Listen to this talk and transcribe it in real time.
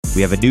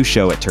We have a new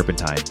show at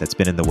Turpentine that's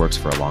been in the works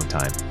for a long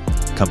time,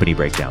 Company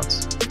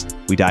Breakdowns.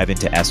 We dive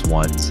into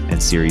S1s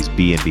and Series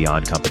B and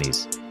beyond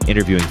companies,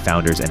 interviewing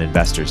founders and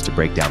investors to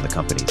break down the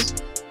companies.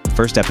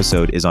 First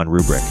episode is on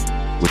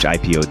Rubrik, which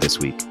IPO'd this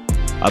week.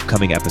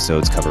 Upcoming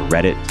episodes cover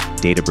Reddit,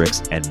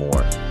 Databricks, and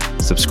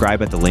more.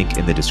 Subscribe at the link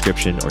in the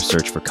description or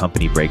search for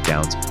Company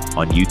Breakdowns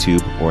on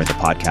YouTube or in the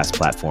podcast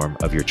platform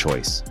of your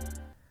choice.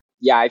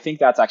 Yeah, I think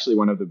that's actually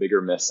one of the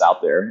bigger myths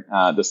out there.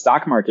 The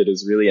stock market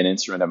is really an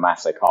instrument of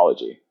mass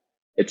psychology.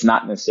 It's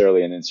not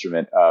necessarily an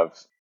instrument of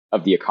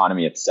the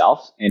economy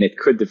itself, and it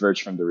could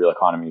diverge from the real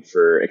economy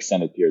for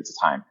extended periods of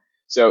time.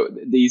 So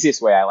the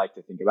easiest way I like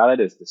to think about it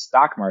is the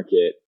stock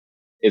market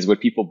is what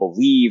people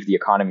believe the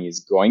economy is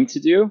going to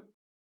do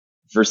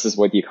versus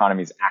what the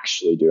economy is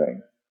actually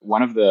doing.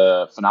 One of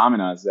the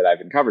phenomena that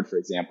I've uncovered, for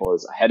example,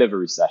 is ahead of a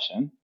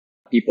recession,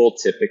 people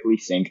typically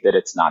think that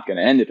it's not going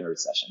to end in a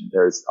recession.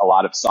 There's a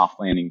lot of soft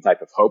landing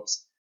type of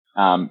hopes,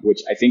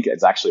 which I think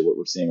is actually what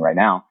we're seeing right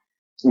now.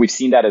 We've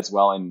seen that as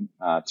well in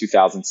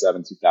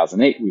 2007,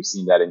 2008. We've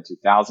seen that in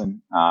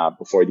 2000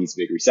 before these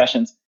big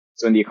recessions.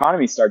 So when the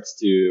economy starts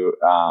to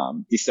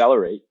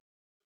decelerate,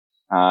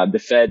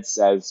 the Fed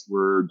says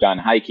we're done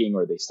hiking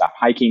or they stop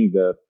hiking.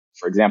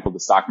 For example,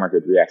 the stock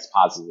market reacts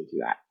positively to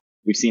that.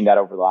 We've seen that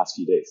over the last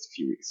few days,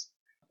 few weeks.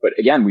 But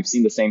again, we've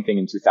seen the same thing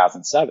in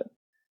 2007.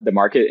 The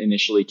market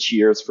initially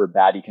cheers for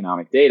bad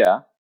economic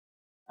data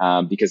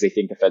because they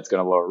think the Fed's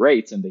going to lower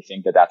rates and they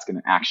think that that's going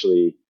to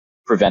actually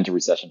prevent a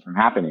recession from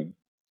happening.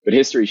 But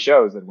history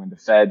shows that when the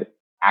Fed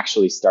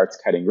actually starts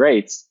cutting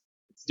rates,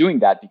 it's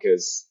doing that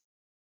because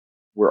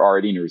we're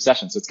already in a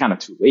recession. So it's kind of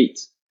too late.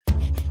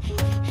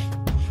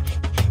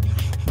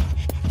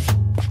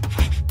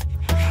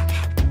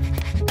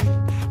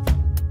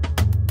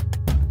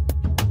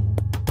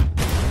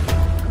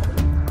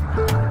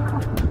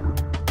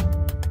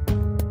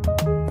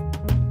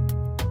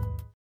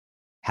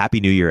 Happy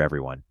New Year,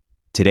 everyone.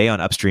 Today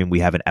on Upstream, we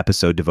have an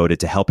episode devoted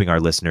to helping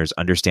our listeners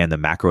understand the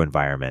macro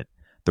environment,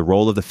 the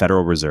role of the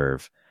Federal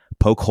Reserve,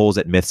 poke holes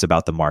at myths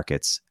about the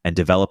markets, and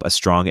develop a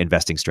strong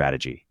investing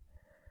strategy.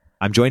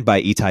 I'm joined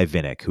by Itay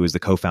Vinik, who is the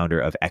co-founder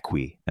of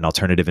Equi, an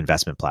alternative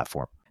investment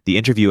platform. The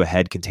interview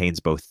ahead contains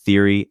both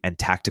theory and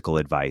tactical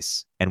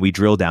advice, and we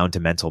drill down to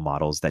mental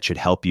models that should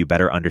help you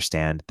better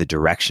understand the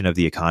direction of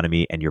the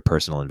economy and your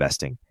personal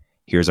investing.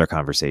 Here's our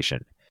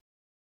conversation.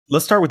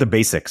 Let's start with the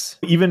basics.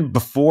 Even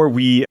before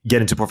we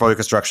get into portfolio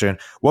construction,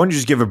 why don't you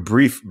just give a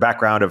brief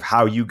background of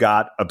how you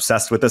got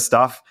obsessed with this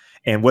stuff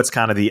and what's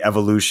kind of the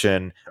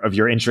evolution of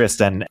your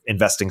interest and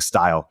investing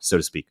style, so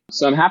to speak?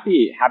 So I'm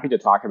happy to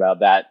talk about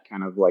that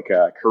kind of like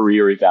a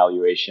career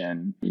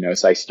evaluation.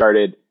 So I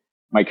started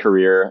my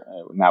career,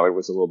 now it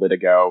was a little bit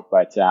ago,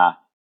 but at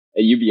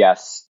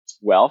UBS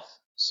Wealth.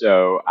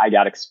 So I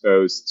got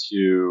exposed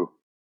to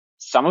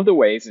some of the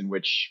ways in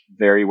which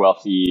very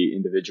wealthy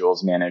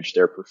individuals manage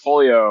their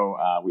portfolio.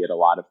 We had a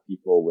lot of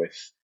people with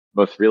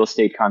both real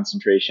estate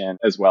concentration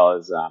as well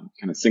as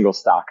kind of single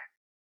stock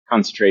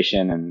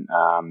concentration. And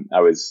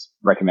I was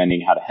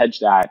recommending how to hedge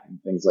that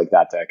and things like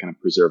that to kind of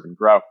preserve and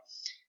grow.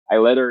 I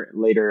later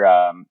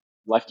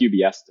left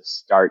UBS to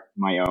start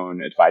my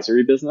own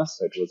advisory business,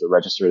 which was a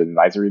registered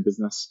advisory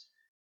business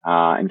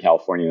in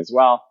California as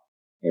well,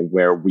 and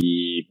where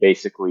we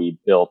basically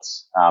built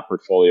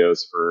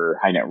portfolios for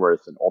high net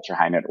worth and ultra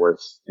high net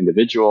worth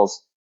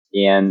individuals.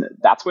 And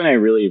that's when I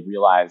really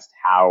realized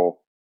how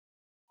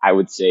I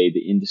would say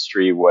the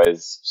industry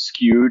was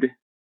skewed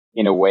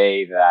in a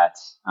way that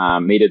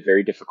made it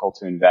very difficult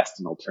to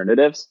invest in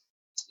alternatives.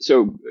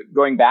 So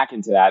going back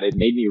into that, it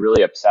made me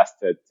really obsessed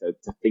to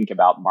think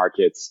about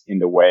markets in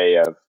the way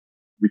of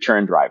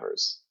return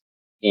drivers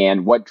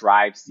and what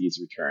drives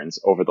these returns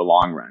over the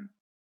long run.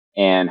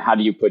 And how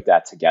do you put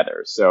that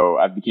together? So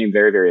I became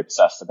very, very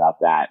obsessed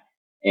about that.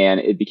 And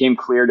it became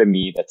clear to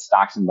me that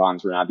stocks and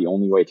bonds were not the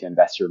only way to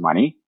invest your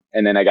money.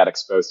 And then I got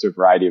exposed to a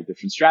variety of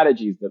different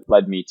strategies that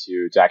led me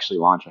to actually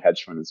launch a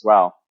hedge fund as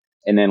well.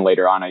 And then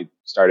later on, I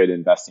started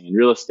investing in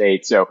real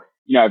estate. So,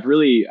 I've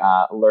really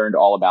learned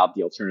all about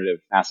the alternative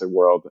asset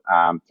world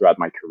throughout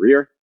my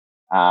career.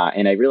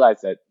 And I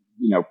realized that,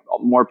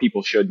 more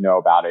people should know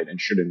about it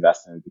and should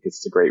invest in it because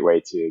it's a great way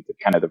to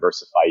kind of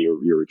diversify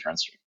your return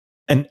stream.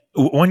 And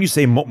when you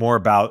say more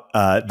about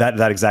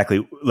that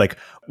exactly, like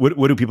what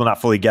do people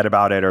not fully get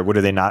about it, or what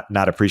do they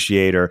not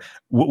appreciate, or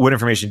what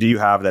information do you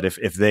have that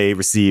if they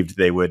received,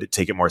 they would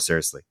take it more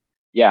seriously?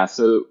 Yeah.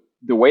 So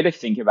the way to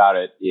think about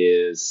it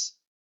is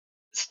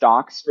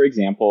stocks, for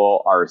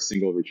example, are a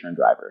single return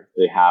driver.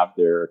 They have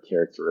their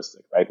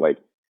characteristic, right? Like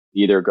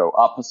they either go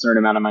up a certain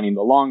amount of money in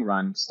the long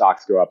run,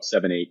 stocks go up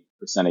 7-8%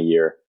 a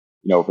year,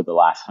 over the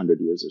last 100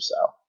 years or so,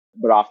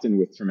 but often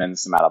with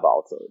tremendous amount of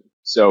volatility.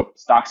 So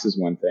stocks is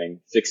one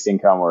thing, fixed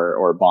income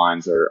or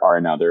bonds are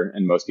another,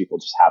 and most people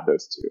just have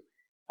those two.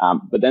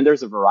 But then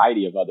there's a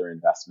variety of other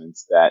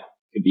investments that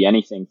could be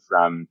anything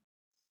from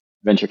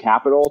venture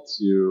capital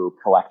to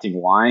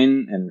collecting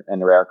wine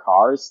and rare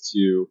cars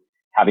to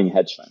having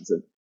hedge funds.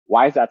 And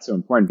why is that so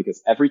important?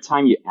 Because every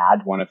time you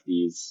add one of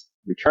these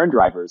return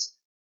drivers,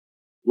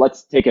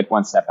 let's take it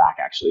one step back,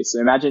 actually. So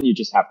imagine you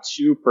just have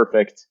two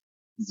perfect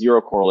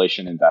zero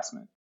correlation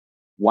investment.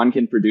 One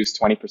can produce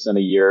 20%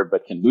 a year,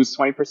 but can lose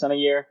 20% a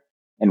year.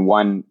 And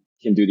one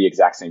can do the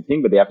exact same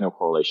thing, but they have no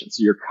correlation.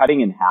 So you're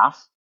cutting in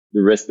half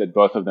the risk that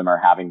both of them are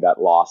having that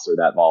loss or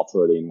that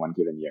volatility in one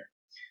given year.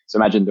 So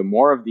imagine the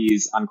more of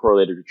these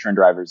uncorrelated return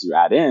drivers you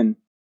add in,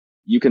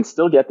 you can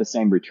still get the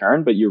same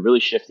return, but you're really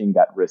shifting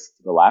that risk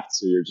to the left.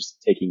 So you're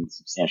just taking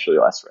substantially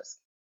less risk.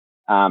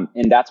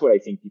 And that's what I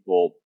think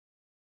people,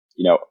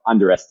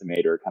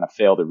 underestimate or kind of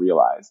fail to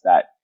realize,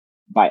 that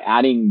by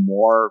adding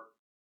more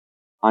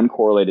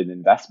uncorrelated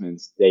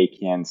investments, they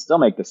can still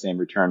make the same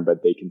return,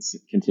 but they can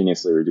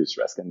continuously reduce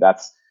risk. And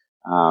that's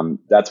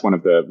one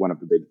of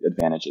the big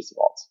advantages of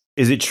alts.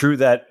 Is it true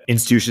that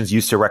institutions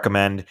used to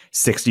recommend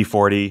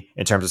 60-40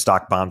 in terms of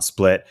stock bond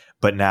split,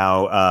 but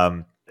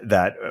now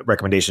that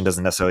recommendation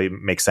doesn't necessarily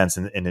make sense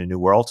in a new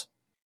world?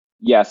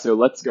 Yeah. So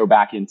let's go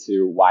back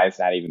into why is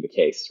that even the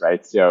case,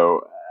 right?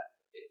 So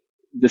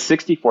the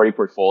 60-40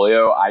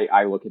 portfolio,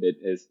 I look at it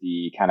as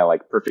the kind of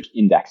like perfect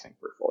indexing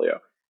portfolio.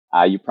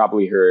 You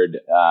probably heard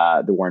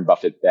the Warren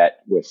Buffett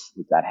bet with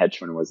that hedge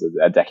fund was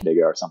a decade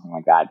ago or something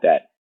like that.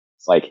 That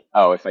it's like,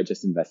 oh, if I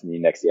just invest in the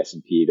index, the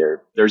S&P,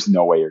 there's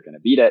no way you're going to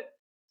beat it.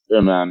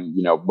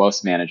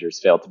 Most managers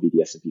fail to beat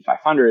the S&P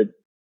 500.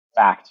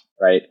 Fact,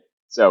 right?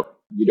 So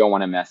you don't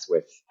want to mess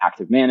with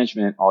active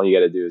management. All you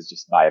got to do is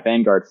just buy a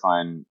Vanguard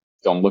fund.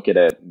 Don't look at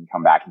it and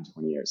come back in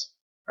 20 years,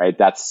 right?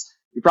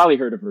 You probably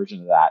heard a version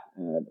of that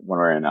one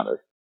way or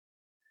another.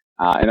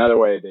 Another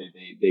way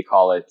they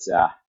call it.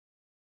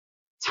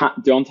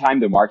 Don't time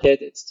the market,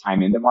 it's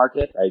time in the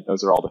market, right?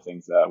 Those are all the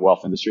things the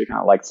wealth industry kind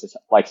of likes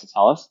to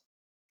tell us.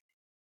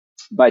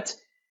 But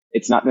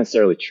it's not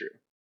necessarily true.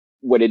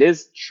 What it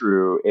is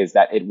true is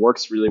that it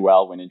works really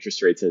well when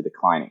interest rates are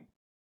declining.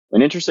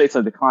 When interest rates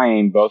are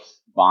declining, both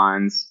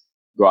bonds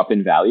go up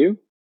in value,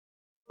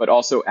 but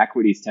also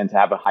equities tend to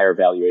have a higher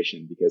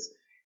valuation because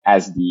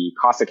as the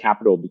cost of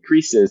capital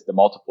decreases, the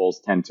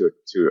multiples tend to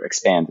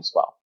expand as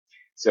well.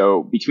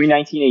 So between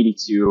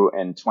 1982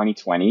 and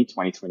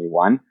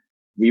 2021,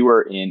 we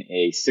were in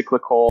a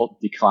cyclical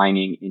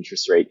declining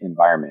interest rate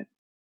environment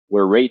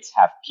where rates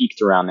have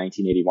peaked around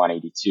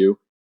 1981-82,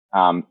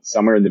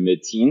 somewhere in the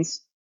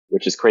mid-teens,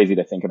 which is crazy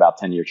to think about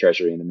 10-year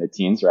treasury in the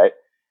mid-teens, right?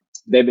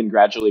 They've been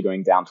gradually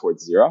going down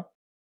towards zero.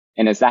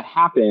 And as that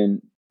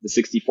happened, the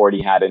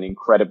 60-40 had an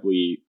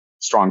incredibly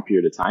strong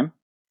period of time.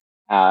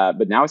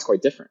 But now it's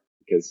quite different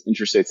because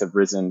interest rates have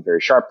risen very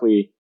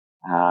sharply.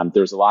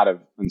 There's a lot of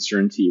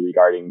uncertainty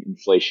regarding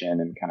inflation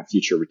and kind of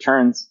future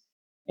returns.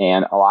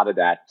 And a lot of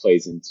that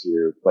plays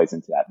into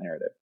that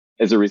narrative.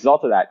 As a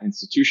result of that,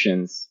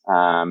 institutions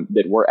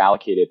that were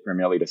allocated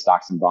primarily to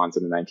stocks and bonds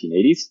in the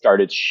 1980s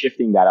started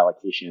shifting that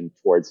allocation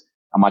towards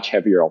a much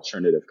heavier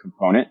alternative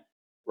component,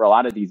 where a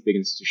lot of these big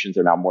institutions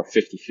are now more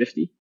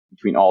 50-50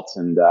 between alts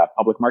and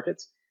public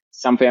markets.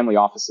 Some family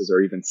offices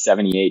are even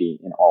 70-80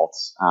 in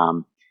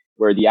alts,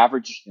 where the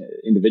average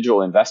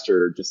individual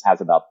investor just has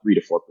about 3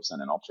 to 4%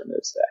 in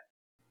alternatives today.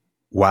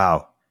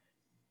 Wow.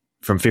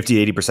 From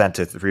 50-80%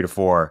 to 3 to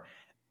 4.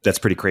 That's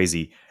pretty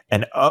crazy.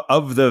 And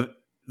of the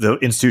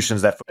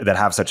institutions that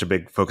have such a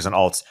big focus on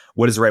alts,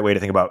 what is the right way to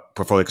think about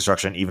portfolio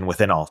construction even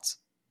within alts?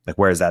 Like,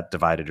 where is that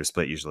divided or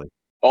split usually?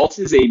 Alts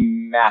is a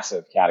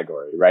massive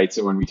category, right?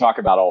 So when we talk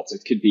about alts,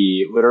 it could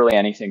be literally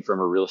anything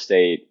from a real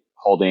estate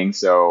holding.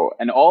 So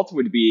an alt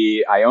would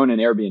be, I own an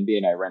Airbnb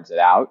and I rent it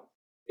out.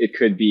 It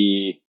could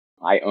be,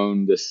 I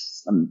own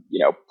this,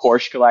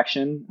 Porsche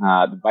collection.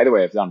 By the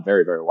way, I've done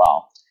very, very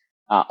well.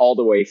 All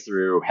the way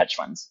through hedge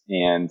funds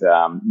and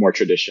more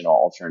traditional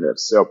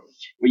alternatives. So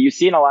what you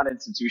see in a lot of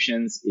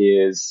institutions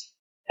is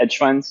hedge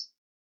funds,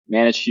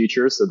 managed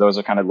futures. So those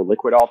are kind of the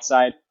liquid alt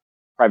side,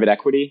 private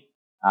equity,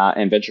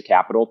 and venture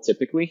capital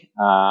typically.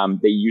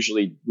 They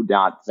usually would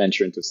not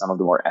venture into some of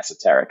the more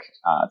esoteric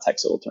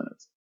types of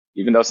alternatives,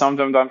 even though some of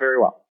them have done very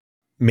well.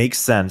 Makes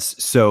sense.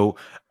 So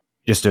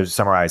just to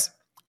summarize,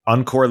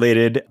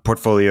 uncorrelated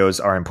portfolios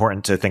are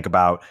important to think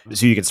about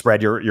so you can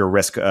spread your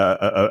risk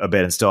a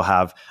bit and still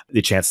have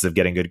the chances of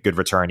getting good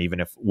return, even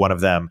if one of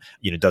them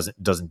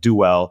doesn't do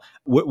well.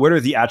 What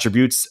are the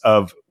attributes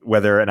of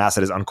whether an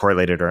asset is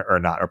uncorrelated or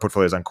not, or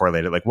portfolio is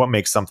uncorrelated? Like, what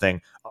makes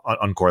something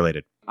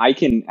uncorrelated? I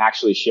can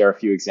actually share a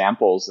few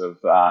examples of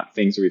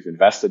things we've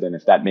invested in,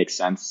 if that makes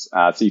sense.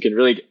 So you can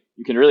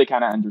really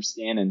kind of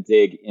understand and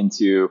dig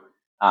into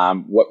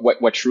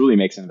what truly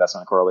makes an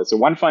investment uncorrelated. So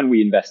one fund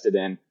we invested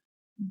in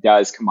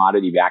does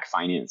commodity-backed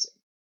financing.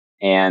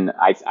 And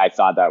I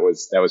thought that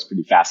was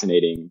pretty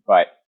fascinating.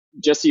 But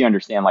just so you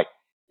understand, like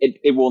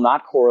it will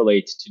not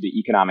correlate to the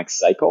economic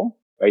cycle,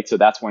 right? So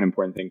that's one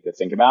important thing to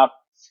think about.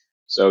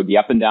 So the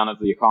up and down of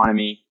the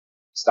economy,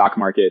 stock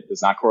market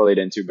does not correlate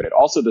into, but it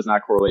also does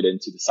not correlate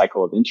into the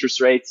cycle of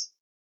interest rates,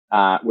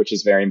 which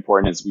is very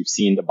important. As we've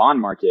seen, the bond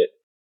market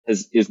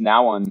is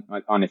now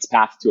on its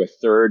path to a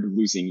third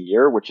losing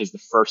year, which is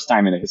the first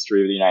time in the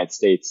history of the United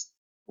States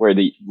where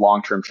the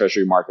long-term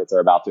treasury markets are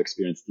about to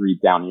experience 3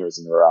 down years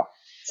in a row.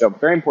 So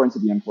very important to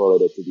be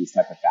uncorrelated to these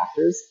type of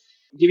factors.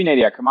 I'll give you an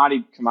idea,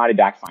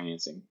 commodity-backed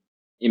financing.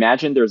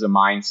 imagine there's a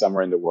mine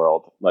somewhere in the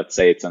world. Let's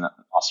say it's in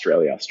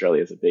Australia.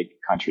 Australia is a big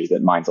country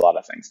that mines a lot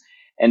of things.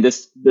 And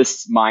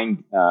this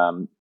mine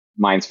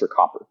mines for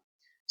copper.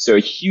 So a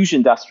huge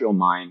industrial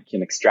mine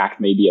can extract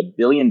maybe $1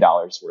 billion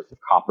worth of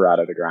copper out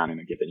of the ground in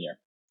a given year.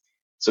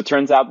 So it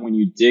turns out when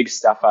you dig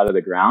stuff out of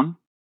the ground,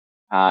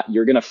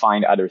 you're going to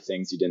find other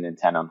things you didn't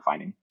intend on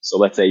finding. So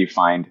let's say you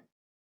find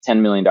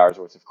 $10 million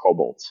worth of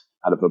cobalt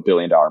out of a $1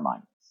 billion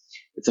mine.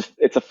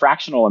 It's a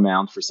fractional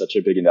amount for such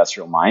a big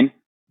industrial mine.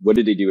 What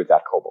did they do with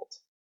that cobalt?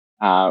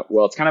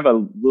 Well, it's kind of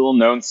a little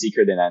known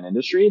secret in that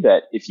industry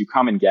that if you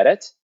come and get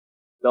it,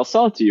 they'll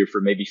sell it to you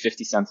for maybe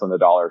 50 cents on the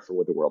dollar for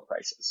what the world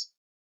price is.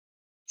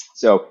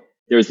 So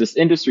there's this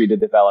industry that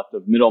developed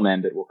of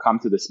middlemen that will come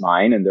to this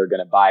mine and they're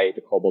going to buy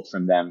the cobalt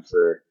from them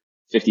for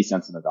 50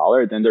 cents on the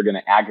dollar. Then they're going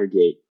to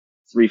aggregate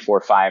 3,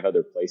 4, 5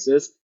 other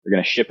places. They're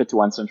going to ship it to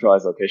one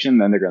centralized location.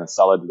 Then they're going to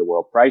sell it to the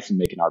world price and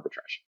make an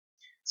arbitrage.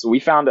 So we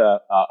found a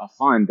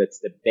fund that's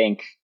the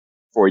bank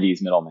for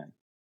these middlemen.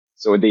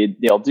 So what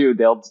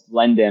they'll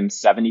lend them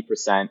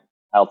 70%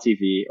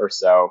 LTV or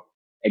so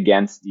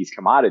against these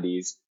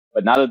commodities,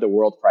 but not at the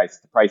world price,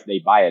 the price they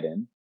buy it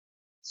in.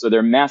 So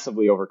they're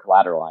massively over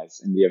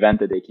collateralized. In the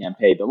event that they can't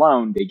pay the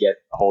loan, they get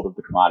a hold of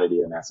the commodity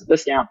at a massive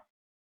discount.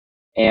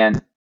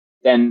 And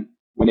then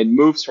when it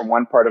moves from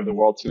one part of the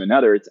world to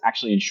another, it's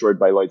actually insured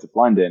by Lloyd's of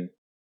London.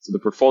 So the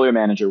portfolio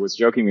manager was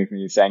joking with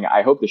me saying,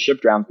 I hope the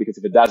ship drowns because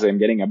if it does, I'm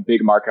getting a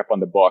big markup on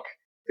the book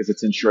because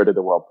it's insured at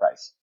the world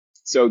price.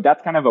 So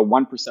that's kind of a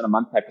 1% a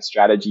month type of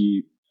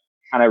strategy,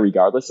 kind of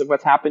regardless of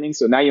what's happening.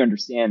 So now you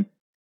understand,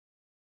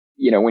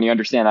 when you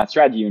understand that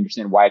strategy, you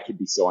understand why it could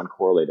be so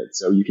uncorrelated.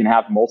 So you can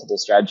have multiple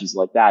strategies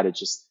like that. It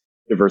just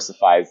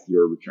diversifies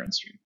your return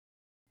stream.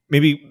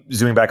 Maybe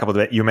zooming back a little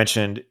bit, you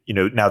mentioned,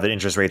 now that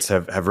interest rates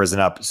have risen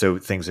up, so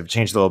things have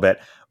changed a little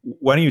bit.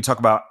 Why don't you talk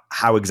about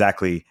how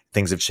exactly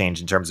things have changed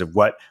in terms of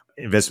what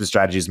investment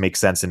strategies make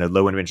sense in a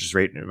low interest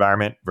rate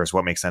environment versus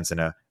what makes sense in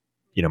a,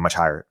 much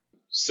higher?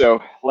 So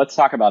let's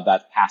talk about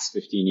that past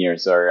 15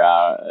 years, or,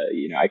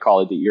 I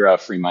call it the era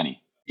of free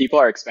money. People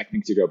are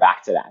expecting to go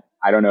back to that.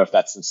 I don't know if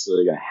that's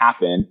necessarily going to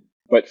happen,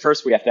 but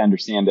first we have to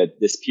understand that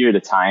this period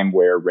of time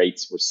where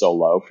rates were so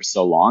low for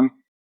so long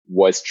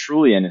was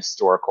truly an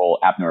historical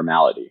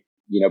abnormality.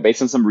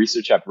 Based on some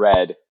research I've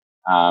read,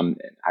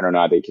 I don't know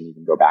how they can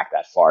even go back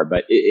that far,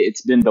 but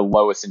it's been the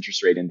lowest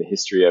interest rate in the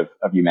history of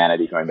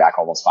humanity, going back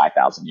almost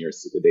 5,000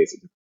 years to the days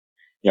of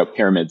the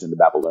pyramids and the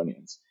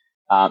Babylonians.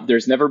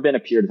 There's never been a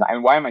period of time.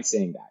 And why am I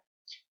saying that?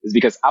 Is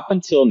because up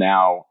until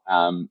now,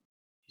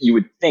 you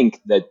would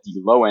think that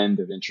the low end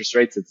of interest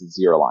rates is a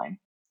zero line.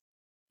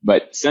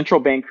 But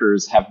central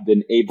bankers have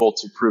been able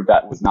to prove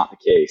that was not the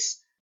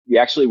case. We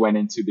actually went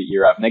into the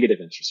era of negative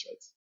interest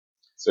rates.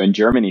 So in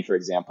Germany, for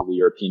example, the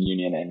European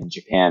Union, and in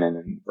Japan and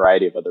in a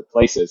variety of other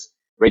places,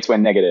 rates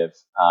went negative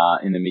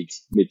in the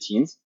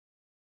mid-teens.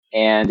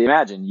 And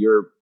imagine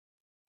you're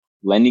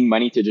lending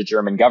money to the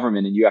German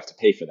government and you have to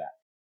pay for that.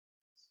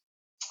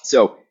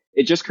 So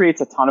it just creates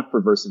a ton of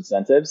perverse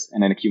incentives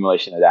and an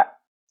accumulation of debt.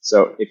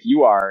 So if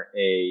you are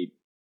a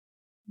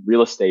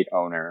real estate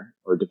owner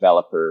or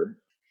developer,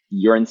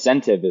 your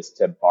incentive is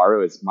to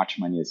borrow as much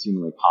money as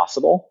humanly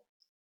possible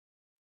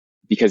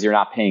because you're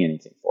not paying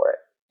anything for it.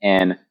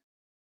 And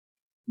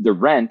the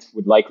rent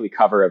would likely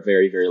cover a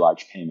very, very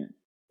large payment.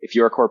 If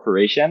you're a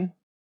corporation,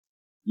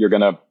 you're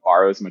going to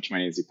borrow as much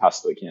money as you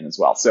possibly can as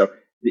well. So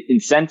the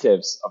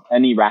incentives of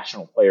any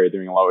rational player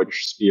during a low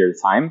interest period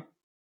of time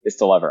is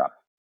to lever up.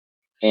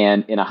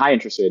 And in a high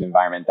interest rate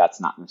environment, that's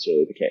not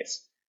necessarily the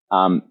case.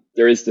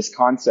 There is this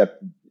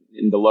concept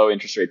in the low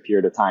interest rate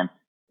period of time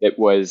that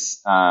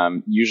was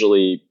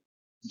usually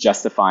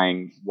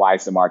justifying why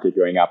is the market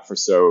going up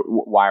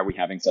why are we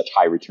having such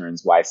high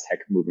returns? Why is tech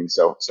moving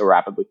so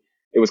rapidly?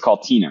 It was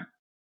called TINA.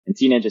 And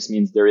TINA just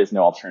means there is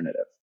no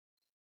alternative.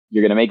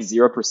 You're going to make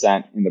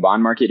 0% in the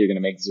bond market. You're going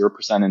to make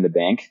 0% in the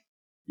bank.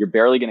 You're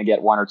barely going to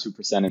get 1 or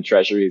 2% in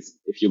treasuries.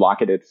 If you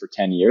lock it for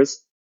 10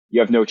 years,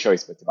 you have no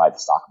choice but to buy the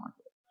stock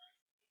market.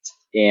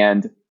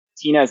 And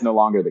TINA is no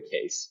longer the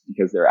case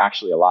because there are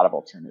actually a lot of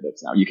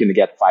alternatives now. You can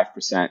get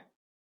 5%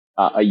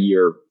 a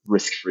year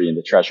risk-free in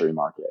the treasury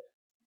market.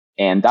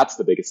 And that's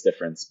the biggest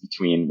difference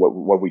between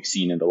what we've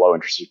seen in the low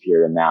interest rate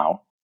period and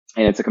now.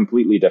 And it's a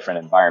completely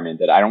different environment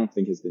that I don't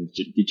think has been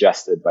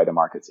digested by the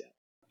markets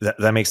yet.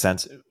 That makes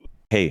sense.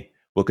 Hey,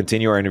 we'll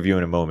continue our interview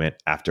in a moment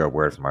after a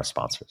word from our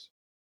sponsors.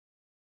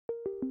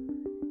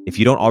 If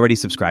you don't already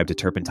subscribe to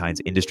Turpentine's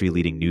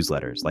industry-leading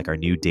newsletters, like our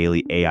new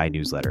daily AI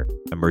newsletter,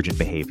 Emergent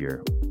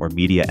Behavior, or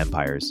Media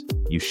Empires,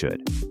 you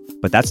should.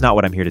 But that's not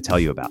what I'm here to tell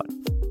you about.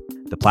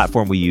 The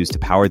platform we use to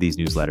power these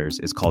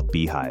newsletters is called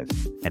Beehive,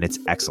 and it's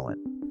excellent.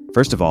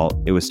 First of all,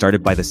 it was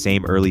started by the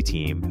same early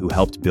team who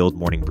helped build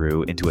Morning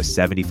Brew into a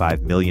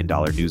 $75 million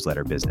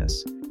newsletter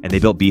business. And they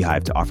built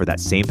Beehive to offer that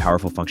same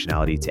powerful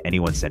functionality to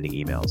anyone sending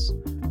emails.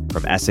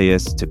 From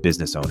essayists to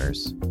business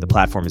owners, the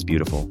platform is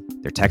beautiful,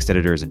 their text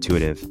editor is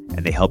intuitive, and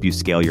they help you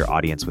scale your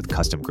audience with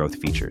custom growth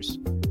features.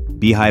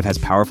 Beehive has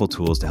powerful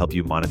tools to help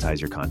you monetize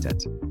your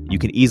content. You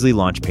can easily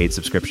launch paid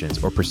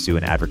subscriptions or pursue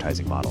an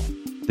advertising model.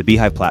 The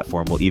Beehive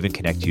platform will even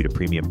connect you to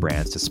premium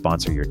brands to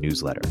sponsor your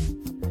newsletter.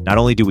 Not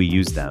only do we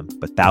use them,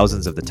 but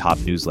thousands of the top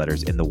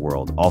newsletters in the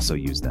world also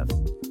use them,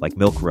 like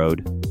Milk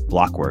Road,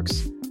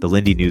 Blockworks, the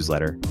Lindy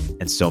newsletter,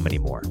 and so many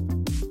more.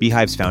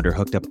 Beehive's founder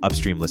hooked up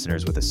Upstream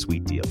listeners with a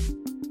sweet deal.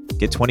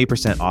 Get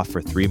 20% off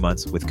for 3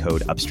 months with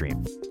code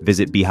UPSTREAM.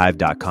 Visit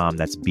beehive.com,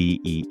 that's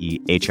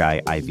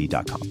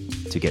BEEHIIV.com,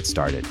 to get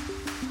started.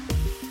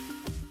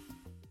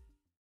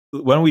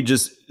 Why don't we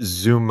just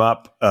zoom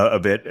up a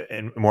bit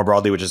and more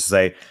broadly, which is to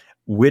say,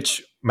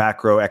 which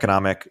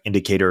macroeconomic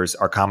indicators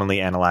are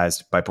commonly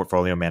analyzed by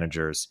portfolio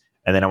managers?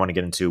 And then I want to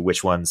get into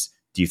which ones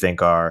do you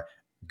think are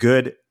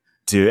good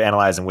to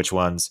analyze and which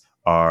ones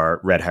are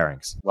red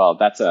herrings? Well,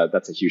 that's a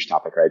huge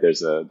topic, right?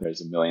 There's a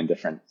million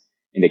different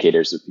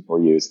indicators that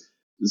people use.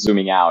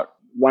 Zooming out,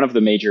 one of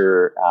the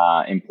major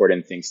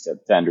important things to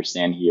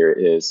understand here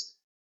is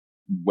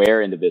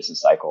where in the business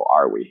cycle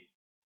are we,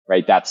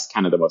 right? That's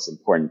kind of the most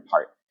important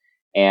part.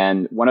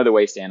 And one of the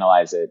ways to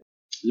analyze it,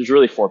 there's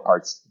really 4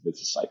 parts to the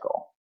business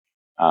cycle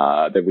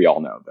that we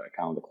all know, the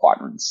kind of the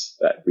quadrants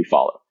that we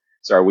follow.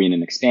 So are we in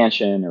an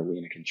expansion? Are we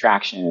in a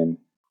contraction?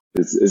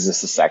 Is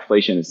this a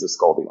stagflation? Is this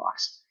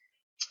Goldilocks?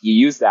 You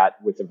use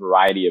that with a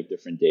variety of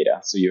different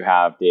data. So you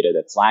have data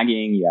that's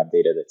lagging, you have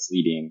data that's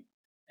leading,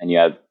 and you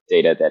have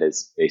data that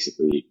is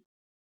basically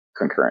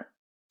concurrent.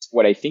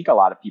 What I think a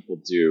lot of people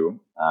do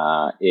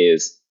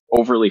is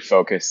overly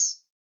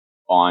focus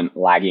on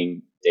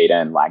lagging data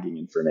and lagging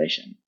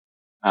information,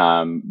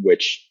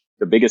 which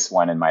the biggest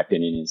one, in my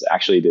opinion, is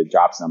actually the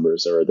jobs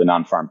numbers or the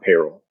non-farm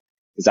payroll,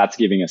 because that's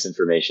giving us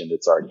information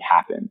that's already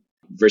happened,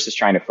 versus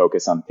trying to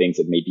focus on things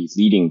that may be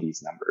leading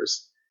these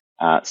numbers,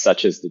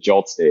 such as the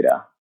JOLTS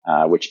data,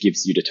 which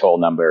gives you the total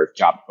number of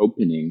job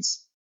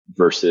openings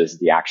versus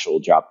the actual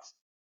job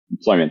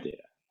employment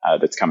data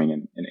that's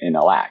coming in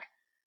a lag.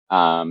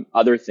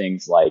 Other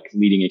things like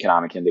leading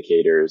economic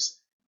indicators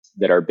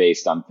that are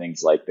based on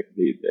things like the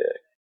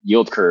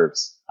yield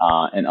curves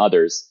and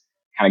others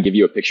kind of give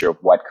you a picture of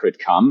what could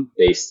come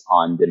based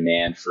on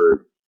demand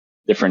for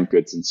different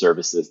goods and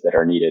services that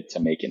are needed to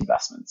make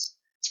investments.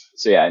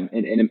 So yeah,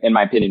 in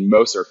my opinion,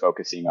 most are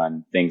focusing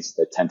on things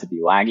that tend to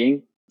be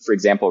lagging. For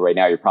example, right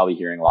now, you're probably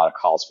hearing a lot of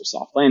calls for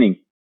soft landing.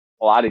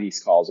 A lot of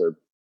these calls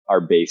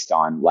are based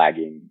on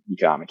lagging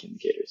economic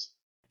indicators.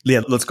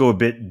 Yeah, let's go a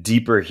bit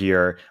deeper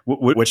here.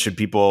 What should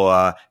people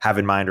have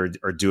in mind or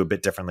do a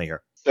bit differently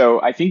here?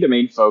 So I think the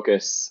main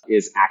focus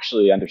is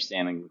actually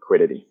understanding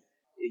liquidity.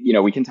 You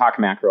know, we can talk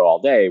macro all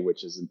day,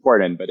 which is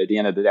important, but at the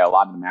end of the day, a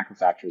lot of the macro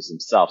factors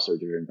themselves are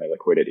driven by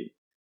liquidity.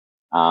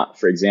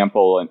 For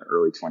example, in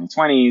early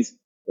 2020s,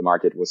 the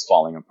market was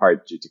falling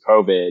apart due to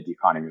COVID, the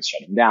economy was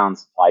shutting down,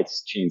 supply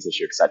chains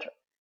issue, etc.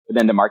 But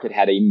then the market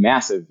had a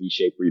massive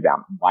V-shaped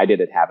rebound. Why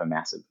did it have a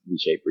massive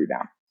V-shaped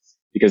rebound?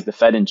 Because the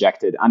Fed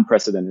injected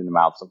unprecedented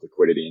amounts of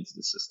liquidity into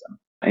the system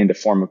in the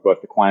form of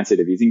both the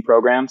quantitative easing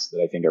programs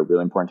that I think are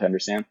really important to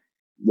understand,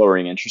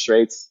 lowering interest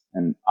rates,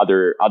 and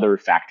other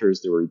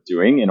factors they were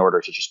doing in order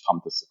to just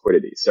pump this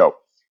liquidity. So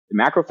the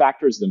macro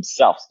factors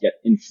themselves get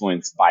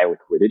influenced by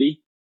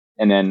liquidity,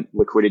 and then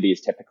liquidity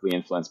is typically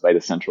influenced by the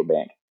central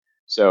bank.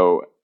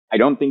 So I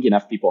don't think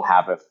enough people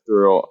have a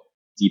thorough,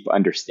 deep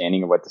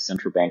understanding of what the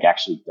central bank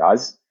actually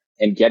does.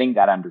 And getting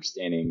that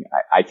understanding,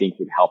 I think,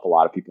 would help a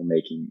lot of people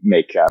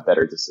make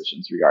better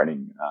decisions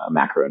regarding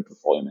macro and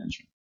portfolio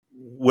management.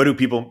 What do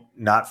people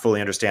not fully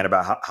understand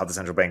about how the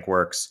central bank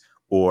works,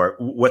 or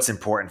what's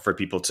important for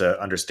people to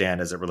understand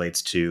as it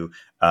relates to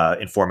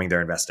informing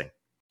their investing?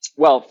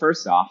 Well,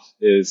 first off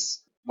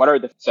is, what are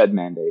the Fed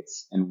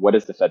mandates and what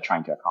is the Fed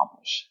trying to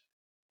accomplish?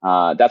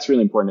 That's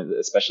really important,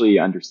 especially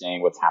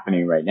understanding what's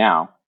happening right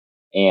now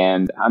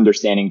and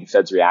understanding the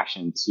Fed's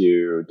reaction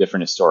to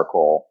different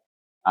historical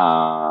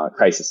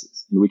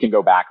crises. And we can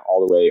go back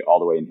all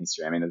the way in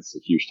history. I mean, it's a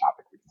huge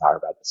topic. We can talk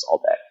about this all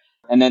day.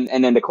 And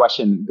then the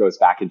question goes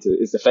back into,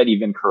 is the Fed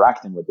even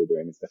correct in what they're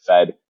doing? Is the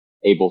Fed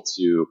able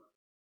to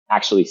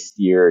actually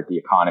steer the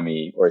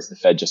economy, or is the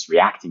Fed just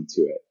reacting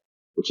to it?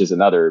 Which is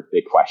another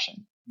big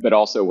question. But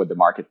also what the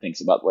market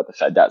thinks about what the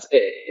Fed does.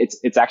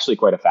 It's actually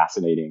quite a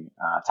fascinating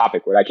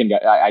topic where I can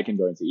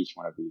go into each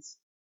one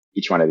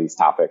of these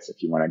topics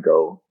if you want to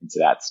go into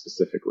that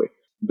specifically.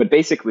 But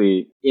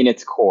basically, in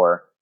its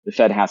core, the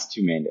Fed has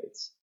 2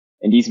 mandates.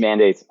 And these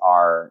mandates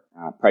are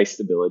price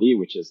stability,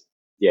 which is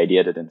the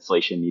idea that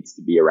inflation needs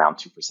to be around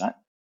 2%.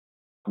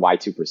 Why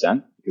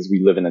 2%? Because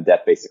we live in a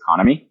debt-based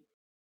economy.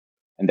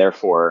 And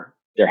therefore,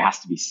 there has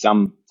to be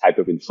some type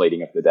of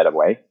inflating of the debt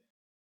away.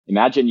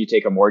 Imagine you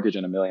take a mortgage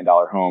on $1 million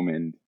home,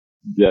 and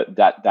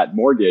that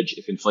mortgage,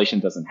 if inflation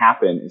doesn't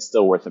happen, is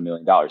still worth $1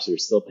 million. So you're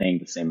still paying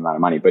the same amount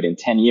of money. But in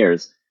 10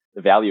 years,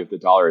 the value of the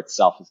dollar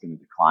itself is going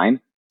to decline.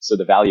 So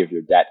the value of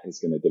your debt is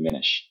going to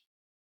diminish.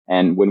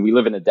 And when we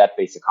live in a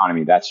debt-based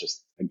economy, that's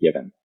just a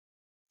given.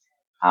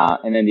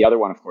 And then the other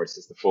one, of course,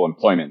 is the full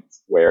employment,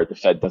 where the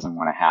Fed doesn't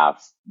want to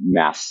have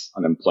mass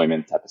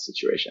unemployment type of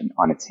situation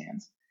on its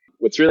hands.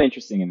 What's really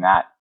interesting in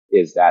that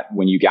is that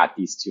when you got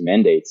these 2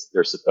 mandates,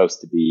 they're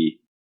supposed to be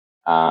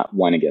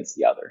one against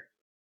the other,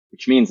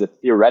 which means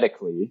that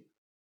theoretically,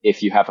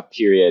 if you have a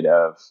period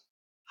of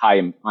high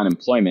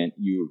unemployment,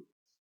 you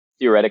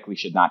theoretically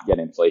should not get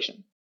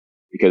inflation,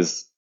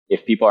 because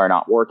if people are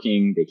not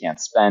working, they can't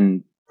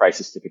spend,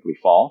 prices typically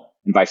fall,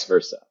 and vice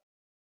versa,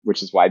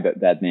 which is why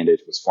that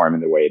mandate was formed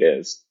in the way it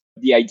is.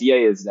 The idea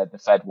is that the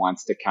Fed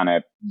wants to kind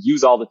of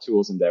use all the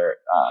tools in their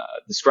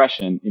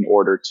discretion in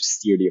order to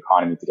steer the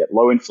economy to get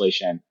low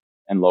inflation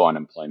and low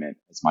unemployment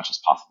as much as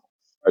possible.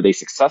 Are they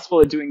successful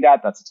at doing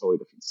that? That's a totally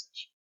different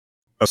stage.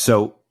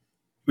 So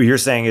what you're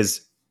saying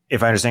is,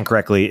 if I understand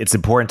correctly, it's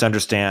important to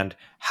understand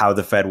how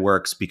the Fed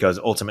works because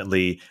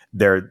ultimately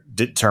they're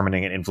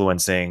determining and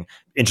influencing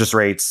interest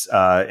rates,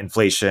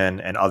 inflation,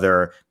 and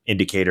other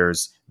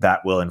indicators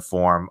that will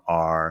inform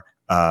our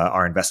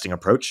investing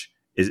approach.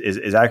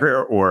 Is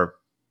accurate, or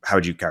how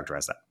would you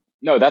characterize that?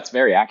 No, that's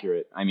very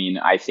accurate. I mean,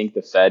 I think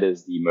the Fed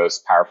is the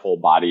most powerful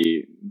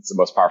body. It's the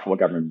most powerful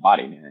government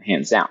body,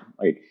 hands down.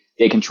 Like,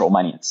 they control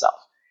money itself.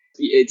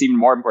 It's even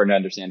more important to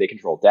understand they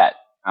control debt.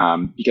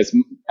 Because,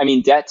 I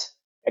mean, debt,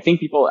 I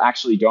think people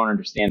actually don't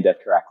understand debt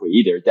correctly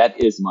either.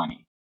 Debt is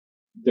money.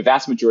 The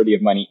vast majority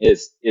of money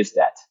is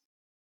debt.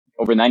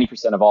 Over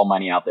 90% of all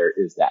money out there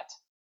is debt.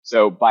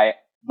 So by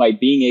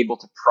being able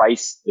to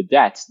price the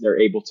debt, they're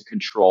able to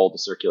control the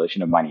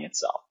circulation of money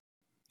itself.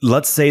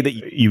 Let's say that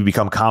you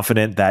become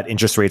confident that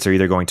interest rates are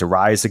either going to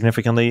rise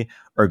significantly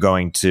or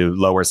going to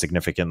lower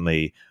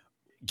significantly.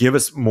 Give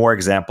us more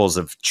examples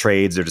of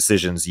trades or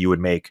decisions you would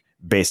make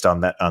based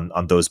on that,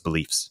 on those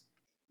beliefs.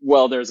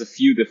 Well, there's a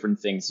few different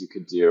things you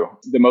could do.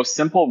 The most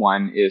simple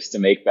one is to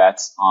make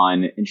bets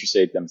on interest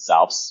rate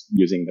themselves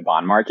using the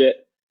bond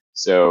market.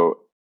 So,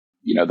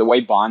 the way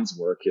bonds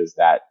work is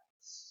that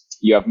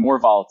you have more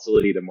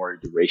volatility the more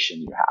duration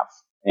you have,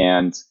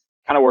 and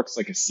kind of works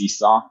like a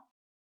seesaw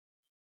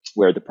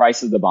where the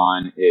price of the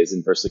bond is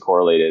inversely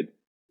correlated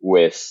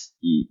with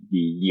the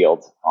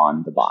yield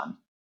on the bond.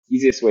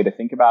 Easiest way to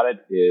think about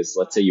it is,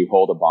 let's say you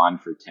hold a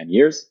bond for 10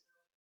 years.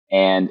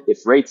 And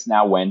if rates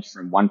now went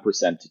from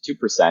 1% to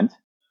 2%,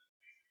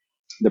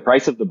 the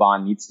price of the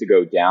bond needs to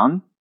go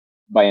down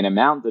by an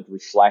amount that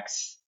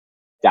reflects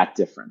that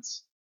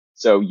difference.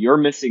 So you're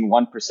missing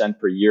 1%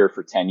 per year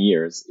for 10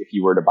 years if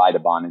you were to buy the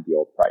bond at the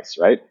old price,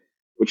 right?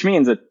 Which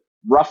means that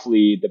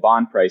roughly the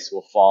bond price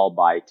will fall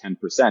by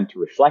 10% to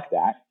reflect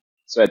that.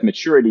 So at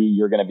maturity,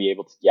 you're going to be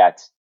able to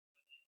get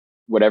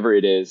whatever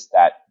it is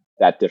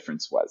that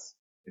difference was,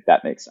 if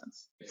that makes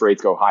sense. If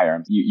rates go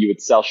higher, you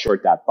would sell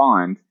short that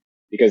bond,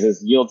 because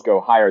as yields go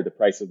higher, the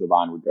price of the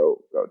bond would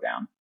go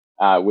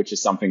down, which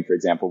is something, for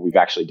example, we've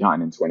actually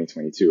done in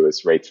 2022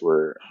 as rates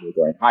were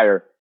going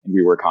higher, and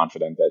we were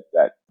confident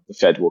that the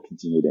Fed will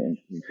continue to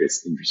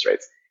increase interest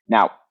rates.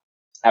 Now,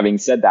 having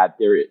said that,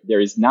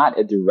 there is not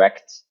a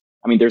direct,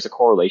 there's a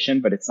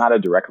correlation, but it's not a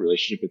direct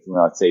relationship between,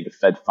 let's say, the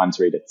Fed funds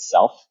rate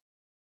itself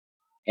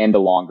and the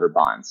longer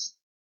bonds.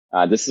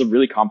 This is a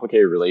really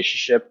complicated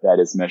relationship that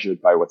is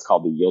measured by what's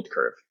called the yield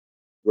curve,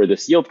 where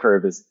this yield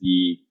curve is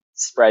the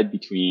spread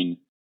between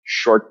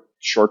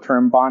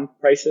short-term bond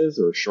prices,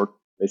 or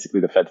basically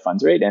the Fed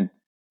funds rate, and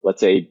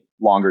let's say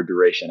longer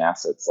duration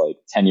assets like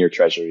 10-year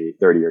treasury,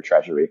 30-year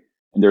treasury.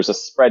 And there's a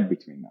spread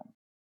between them.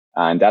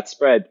 And that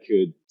spread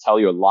could tell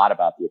you a lot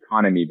about the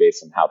economy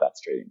based on how that's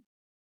trading.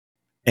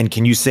 And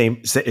can you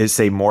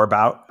say more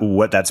about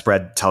what that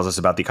spread tells us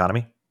about the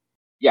economy?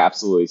 Yeah,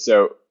 absolutely.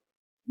 So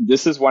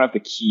this is one of the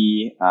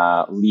key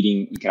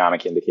leading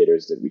economic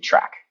indicators that we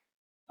track,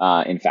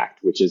 in fact,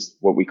 which is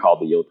what we call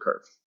the yield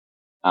curve.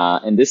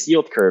 And this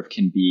yield curve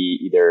can be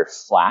either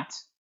flat,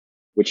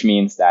 which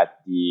means that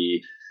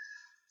the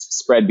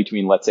spread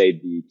between, let's say,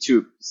 the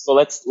two. So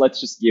let's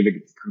just give a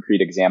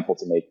concrete example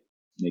to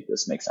make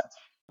this make sense.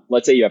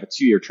 Let's say you have a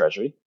 2-year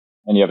treasury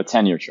and you have a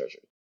 10-year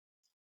treasury.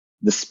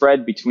 The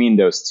spread between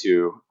those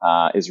two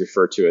is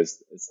referred to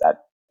as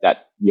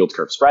that yield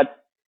curve spread.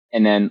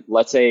 And then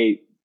let's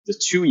say the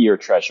 2-year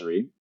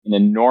treasury in a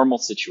normal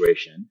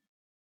situation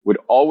would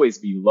always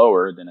be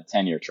lower than a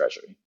 10-year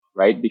treasury,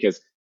 right?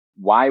 Because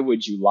why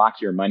would you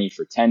lock your money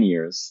for 10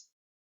 years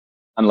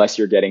unless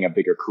you're getting a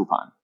bigger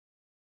coupon?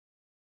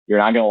 You're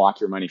not going to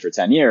lock your money for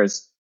 10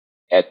 years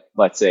at,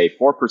 let's say,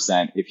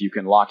 4% if you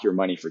can lock your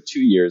money for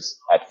 2 years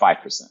at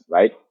 5%,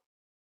 right?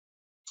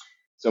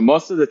 So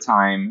most of the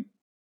time,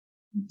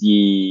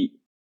 the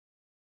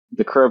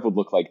curve would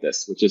look like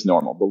this, which is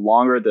normal. The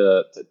longer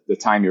the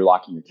time you're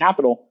locking your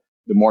capital,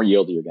 the more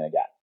yield you're going to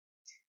get.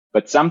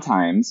 But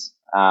sometimes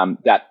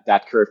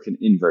that curve can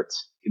invert,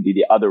 could be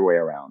the other way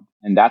around.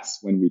 And that's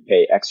when we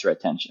pay extra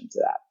attention to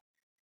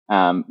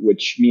that,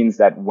 which means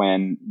that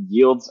when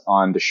yields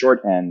on the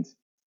short end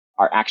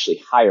are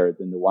actually higher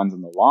than the ones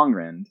on the long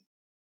end,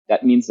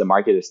 that means the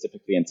market is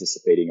typically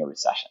anticipating a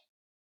recession.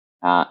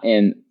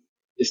 And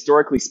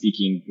historically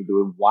speaking,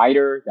 the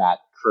wider that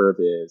curve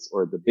is,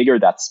 or the bigger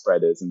that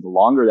spread is, and the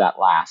longer that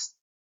lasts,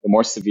 the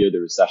more severe the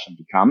recession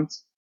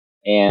becomes.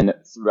 And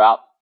throughout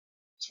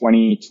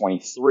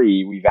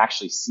 2023, we've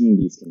actually seen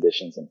these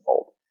conditions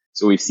unfold.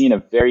 So we've seen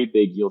a very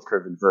big yield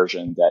curve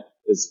inversion that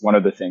is one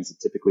of the things that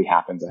typically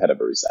happens ahead of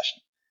a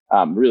recession.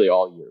 Really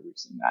all year we've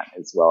seen that,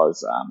 as well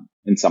as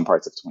in some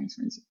parts of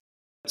 2022.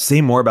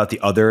 Say more about the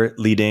other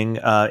leading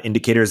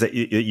indicators that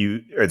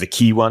you or the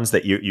key ones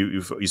that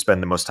you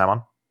spend the most time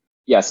on.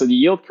 Yeah, so the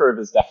yield curve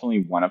is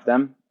definitely one of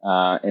them.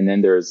 And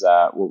then there's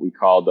what we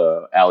call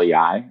the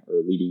LEI,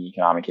 or leading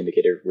economic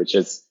indicator, which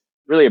is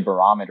really a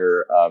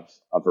barometer of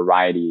a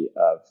variety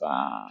of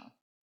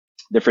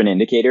different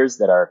indicators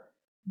that are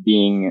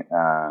being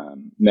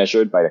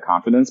measured by the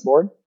confidence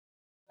board.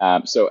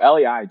 So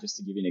LEI, just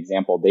to give you an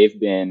example, they've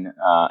been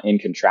in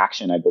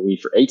contraction, I believe,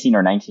 for 18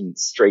 or 19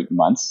 straight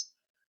months.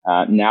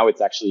 Now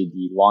it's actually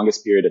the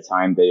longest period of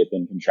time they have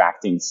been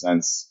contracting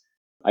since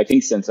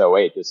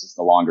 2008. This is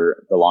the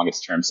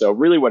longest term. So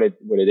really what it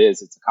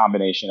is, it's a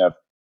combination of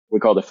what we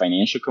call the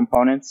financial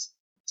components.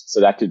 So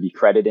that could be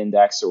credit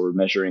index, so we're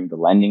measuring the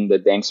lending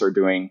that banks are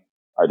doing.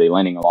 Are they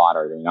lending a lot?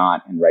 Are they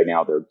not? And right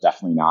now they're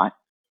definitely not.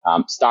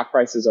 Stock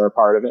prices are a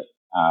part of it,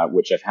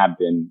 which have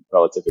been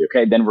relatively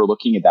okay. Then we're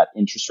looking at that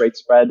interest rate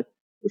spread,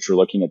 which we're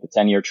looking at the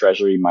 10-year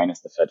treasury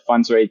minus the Fed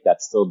funds rate.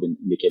 That's still been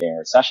indicating a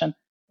recession.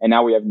 And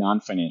now we have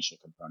non-financial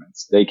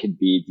components. They could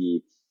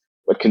be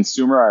what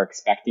consumer are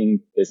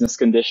expecting business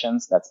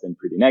conditions. That's been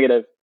pretty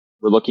negative.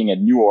 We're looking at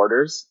new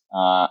orders,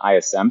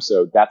 ISM.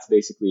 So that's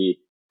basically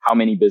how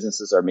many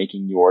businesses are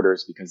making new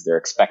orders because they're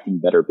expecting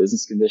better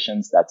business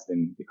conditions. That's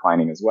been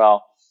declining as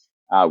well.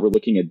 We're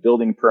looking at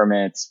building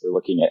permits. We're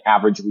looking at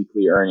average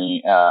weekly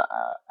earning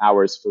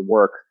hours for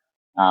work.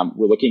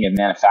 We're looking at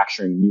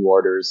manufacturing new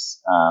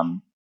orders,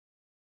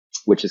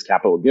 which is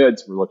capital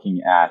goods. We're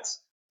looking at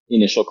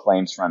initial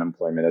claims for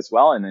unemployment as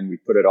well. And then we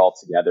put it all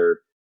together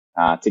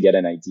to get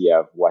an idea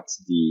of what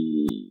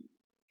the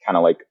kind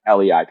of like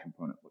LEI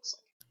component looks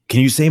like. Can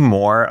you say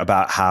more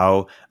about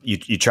how you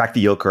track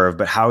the yield curve,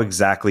 but how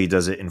exactly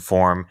does it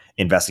inform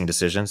investing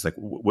decisions? Like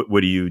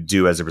what do you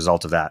do as a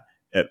result of that,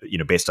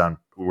 based on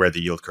where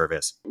the yield curve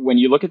is? When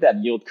you look at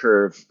that yield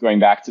curve, going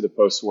back to the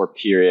post-war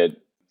period,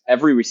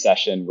 every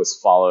recession was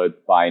followed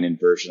by an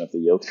inversion of the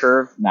yield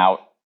curve. Now,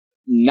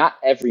 not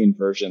every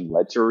inversion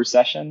led to a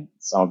recession.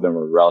 Some of them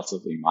were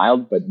relatively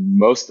mild, but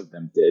most of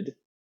them did.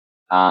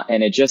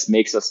 And it just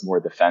makes us more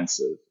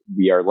defensive.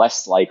 We are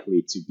less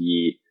likely to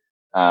be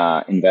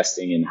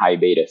investing in high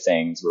beta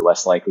things. We're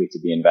less likely to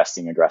be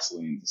investing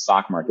aggressively in the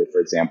stock market,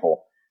 for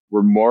example.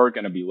 We're more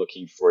going to be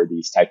looking for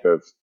these type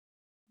of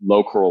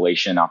low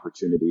correlation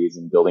opportunities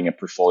and building a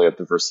portfolio of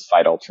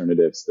diversified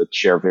alternatives that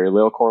share very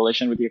little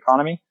correlation with the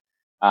economy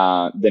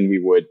than we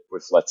would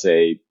with, let's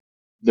say,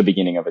 the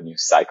beginning of a new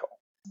cycle.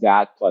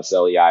 That plus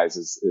LEIs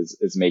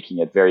is making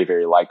it very,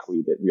 very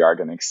likely that we are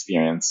going to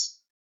experience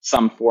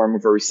some form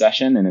of a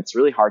recession. And it's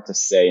really hard to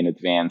say in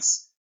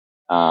advance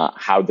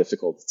how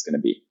difficult it's going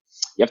to be.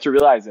 You have to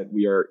realize that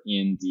we are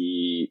in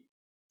the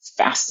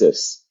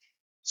fastest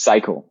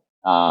cycle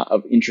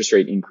of interest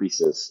rate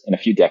increases in a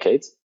few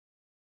decades.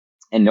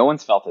 And no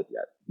one's felt it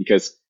yet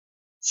because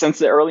since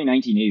the early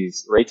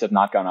 1980s, rates have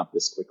not gone up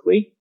this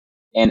quickly.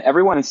 And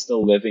everyone is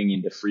still living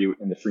in the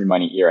free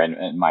money era,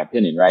 in my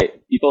opinion,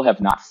 right? People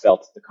have not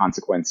felt the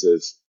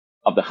consequences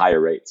of the higher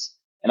rates.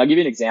 And I'll give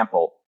you an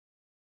example.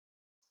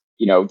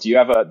 Do you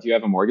have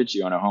a mortgage? Do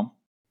you own a home?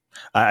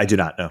 I do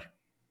not. No,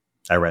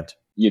 I rent.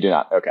 You do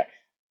not. Okay.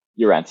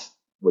 You rent,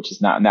 which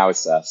is now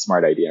it's a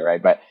smart idea,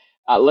 right? But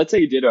let's say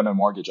you did own a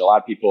mortgage. A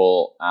lot of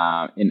people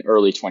in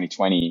early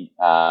 2020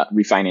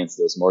 refinanced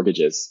those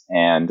mortgages,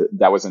 and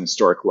that was an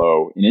historic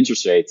low in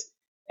interest rates.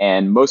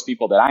 And most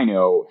people that I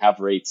know have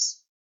rates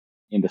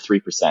in the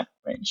 3%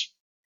 range.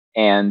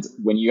 And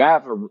when you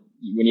have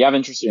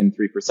interest in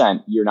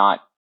 3%, you're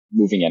not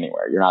moving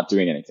anywhere. You're not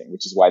doing anything,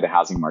 which is why the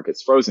housing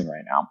market's frozen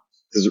right now,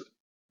 because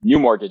new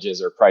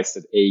mortgages are priced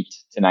at 8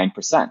 to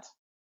 9%.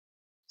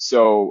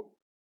 So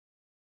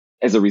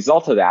as a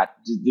result of that,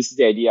 this is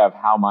the idea of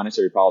how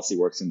monetary policy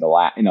works in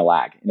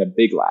a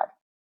big lag.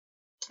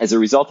 As a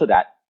result of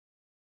that,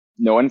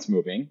 no one's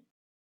moving.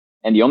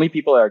 And the only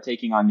people that are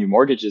taking on new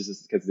mortgages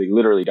is because they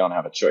literally don't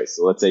have a choice.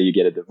 So let's say you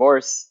get a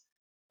divorce,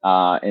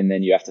 and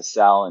then you have to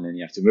sell, and then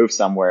you have to move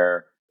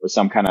somewhere, or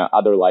some kind of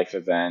other life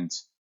event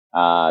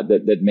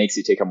that makes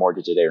you take a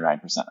mortgage at 8 or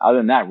 9%. Other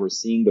than that, we're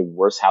seeing the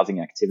worst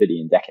housing activity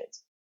in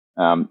decades.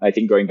 I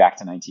think going back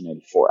to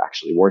 1994,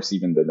 actually worse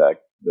even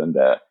than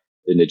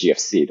the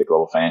GFC, the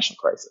global financial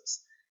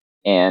crisis.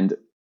 And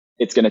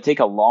it's going to take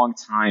a long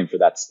time for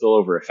that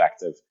spillover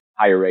effect of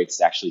higher rates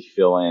to actually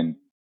fill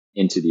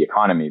into the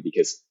economy,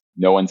 because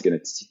no one's going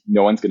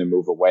to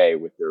move away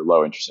with their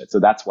low interest rate.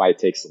 So that's why it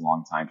takes a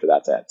long time for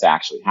that to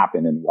actually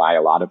happen, and why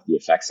a lot of the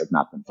effects have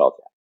not been felt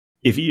yet.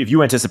 If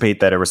you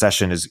anticipate that a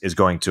recession is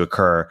going to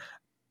occur,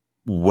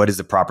 what is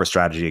the proper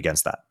strategy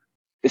against that?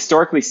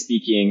 Historically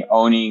speaking,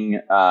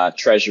 owning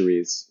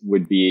treasuries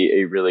would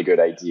be a really good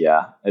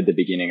idea at the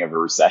beginning of a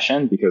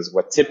recession, because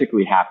what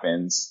typically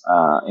happens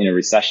in a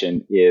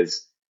recession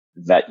is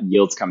that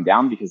yields come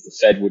down because the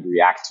Fed would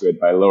react to it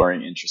by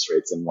lowering interest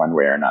rates in one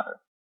way or another.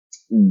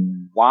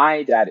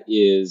 Why that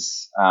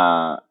is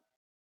a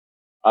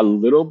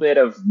little bit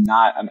of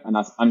not an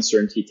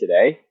uncertainty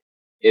today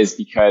is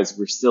because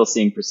we're still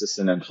seeing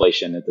persistent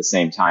inflation at the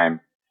same time,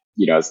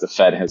 as the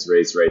Fed has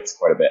raised rates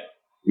quite a bit.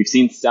 We've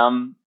seen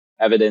some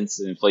evidence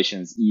that inflation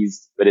has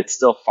eased, but it's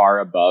still far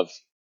above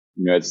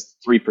It's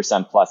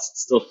 3% plus,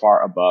 it's still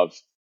far above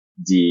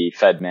the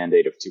Fed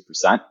mandate of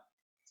 2%.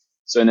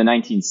 So in the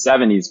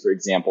 1970s, for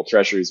example,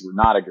 treasuries were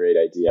not a great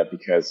idea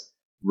because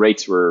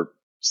rates were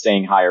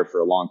staying higher for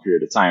a long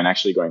period of time and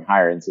actually going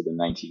higher into the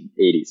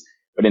 1980s.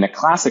 But in a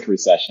classic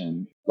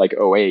recession like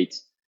 '08,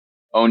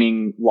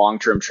 owning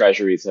long-term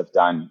treasuries have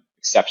done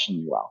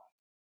exceptionally well.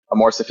 A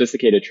more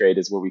sophisticated trade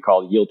is what we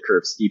call yield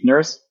curve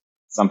steepeners,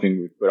 something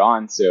we've put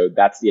on. So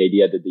that's the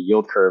idea that the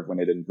yield curve, when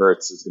it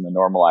inverts, is going to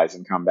normalize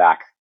and come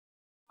back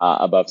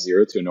above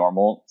zero to a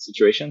normal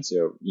situation.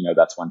 So,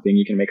 that's one thing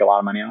you can make a lot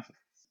of money off of.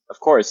 Of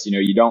course,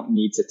 you don't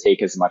need to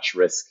take as much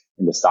risk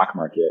in the stock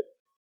market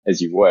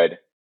as you would,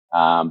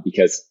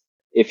 because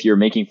if you're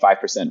making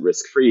 5%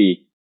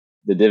 risk-free,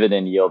 the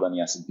dividend yield on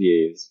the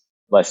S&P is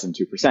less than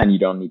 2%. You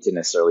don't need to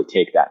necessarily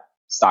take that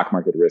stock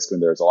market risk when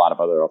there's a lot of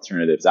other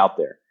alternatives out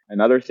there.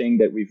 Another thing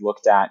that we've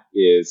looked at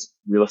is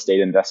real estate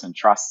investment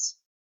trusts,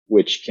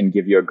 which can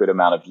give you a good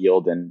amount of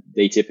yield, and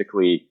they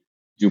typically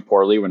do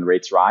poorly when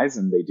rates rise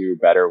and they do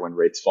better when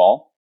rates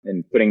fall.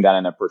 And putting that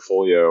in a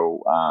portfolio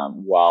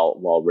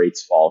while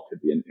rates fall could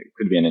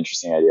be an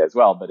interesting idea as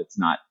well, but it's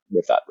not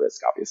with that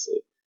risk,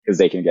 obviously, because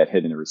they can get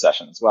hit in a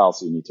recession as well.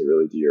 So you need to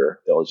really do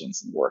your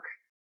diligence and work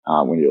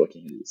when you're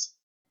looking at these.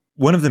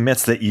 One of the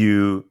myths that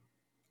you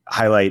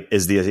highlight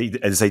is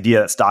this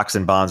idea that stocks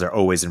and bonds are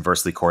always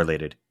inversely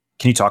correlated.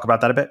 Can you talk about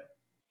that a bit?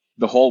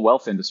 The whole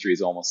wealth industry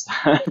is almost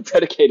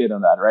predicated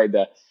on that, right?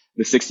 The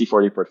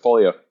 60-40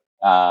 portfolio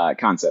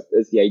concept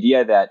is the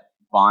idea that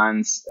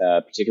bonds,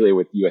 particularly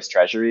with U.S.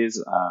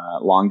 treasuries,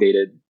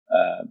 long-dated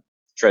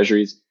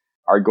treasuries,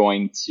 are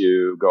going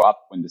to go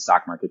up when the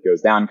stock market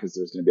goes down because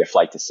there's going to be a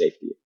flight to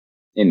safety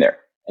in there.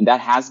 And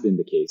that has been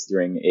the case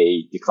during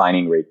a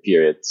declining rate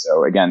period.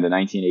 So again, the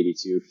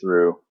 1982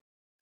 through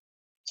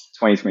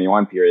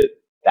 2021 period,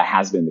 that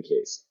has been the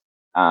case.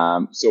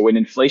 So when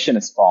inflation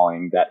is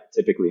falling, that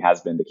typically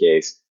has been the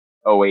case.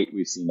 '08,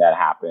 we've seen that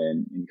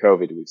happen. In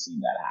COVID, we've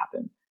seen that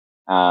happen.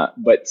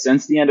 But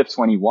since the end of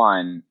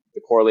 21,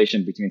 the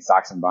correlation between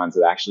stocks and bonds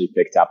has actually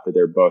picked up, that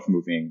they're both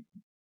moving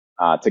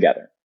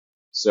together.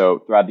 So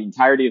throughout the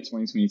entirety of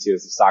 2022,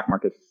 as the stock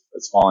market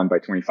has fallen by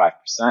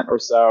 25% or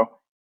so,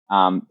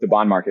 the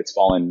bond market's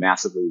fallen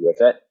massively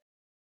with it.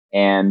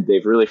 And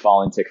they've really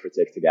fallen tick for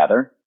tick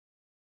together.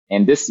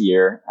 And this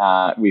year,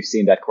 we've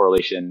seen that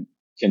correlation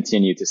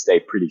continue to stay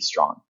pretty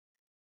strong.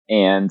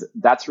 And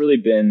that's really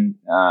been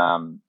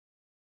an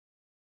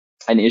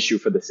issue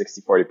for the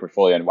 60-40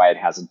 portfolio and why it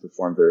hasn't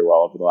performed very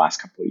well over the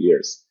last couple of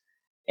years.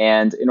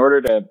 And in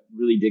order to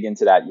really dig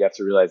into that, you have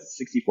to realize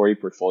the 60-40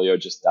 portfolio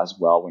just does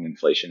well when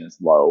inflation is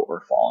low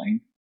or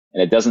falling.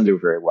 And it doesn't do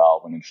very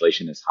well when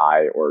inflation is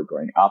high or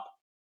going up.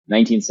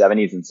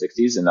 1970s and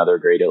 60s, another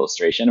great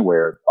illustration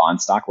where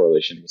bond stock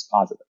correlation was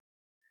positive.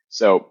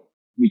 So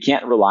we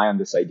can't rely on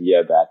this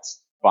idea that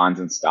bonds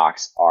and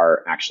stocks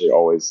are actually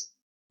always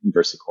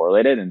inversely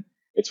correlated. And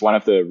it's one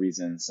of the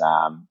reasons,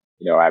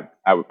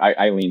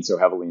 I lean so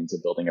heavily into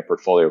building a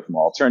portfolio of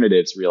more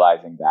alternatives,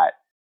 realizing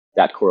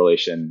that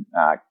correlation,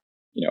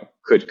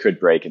 could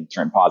break and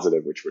turn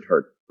positive, which would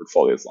hurt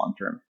portfolios long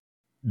term.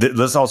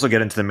 Let's also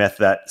get into the myth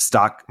that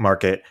stock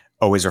market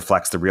always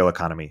reflects the real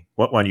economy.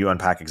 Why don't you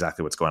unpack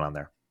exactly what's going on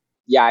there?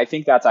 Yeah, I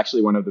think that's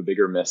actually one of the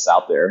bigger myths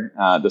out there.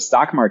 The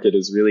stock market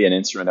is really an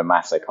instrument of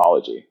mass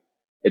psychology.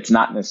 It's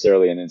not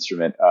necessarily an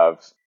instrument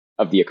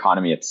of the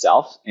economy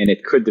itself, and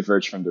it could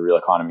diverge from the real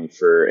economy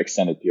for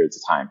extended periods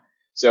of time.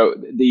 So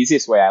the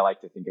easiest way I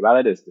like to think about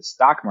it is the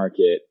stock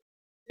market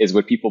is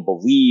what people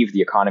believe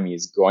the economy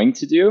is going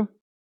to do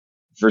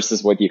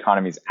versus what the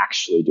economy is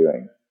actually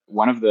doing.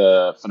 One of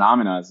the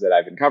phenomena that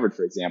I've uncovered,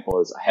 for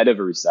example, is ahead of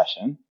a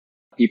recession,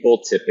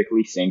 people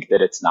typically think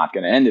that it's not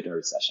going to end in a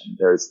recession.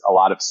 There's a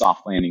lot of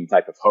soft landing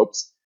type of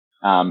hopes,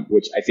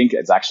 which I think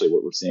is actually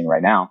what we're seeing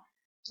right now.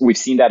 We've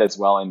seen that as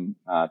well in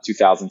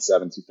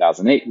 2007,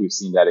 2008. We've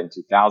seen that in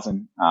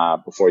 2000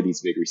 before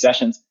these big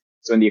recessions.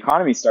 So when the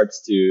economy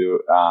starts to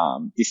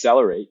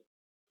decelerate,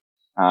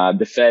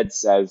 the Fed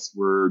says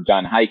we're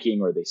done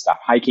hiking or they stop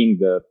hiking.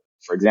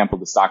 For example,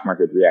 the stock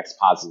market reacts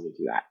positively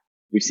to that.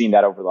 We've seen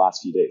that over the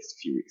last few days, a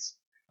few weeks.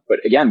 But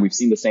again, we've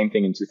seen the same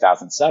thing in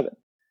 2007.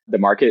 The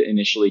market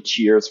initially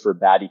cheers for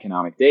bad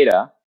economic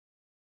data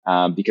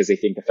because they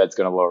think the Fed's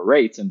going to lower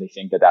rates and they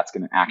think that that's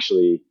going to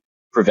actually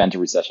prevent a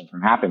recession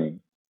from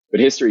happening. But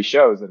history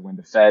shows that when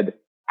the Fed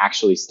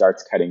actually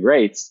starts cutting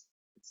rates,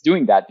 it's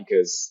doing that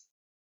because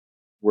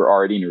we're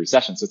already in a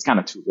recession. So it's kind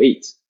of too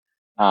late.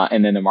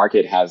 And then the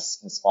market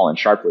has fallen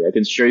sharply. I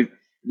can show you,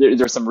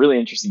 there's some really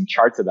interesting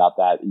charts about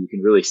that. You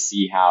can really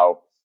see how,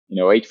 in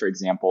 '08, for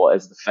example,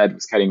 as the Fed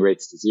was cutting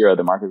rates to zero,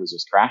 the market was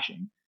just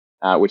crashing,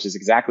 which is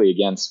exactly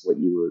against what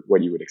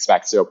you would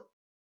expect. So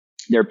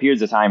there are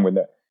periods of time when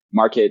the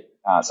market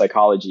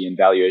psychology and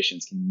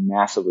valuations can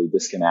massively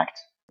disconnect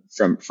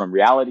from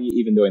reality,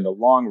 even though in the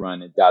long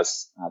run, it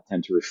does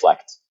tend to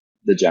reflect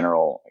the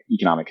general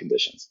economic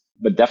conditions,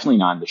 but definitely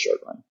not in the short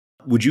run.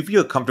 Would you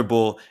feel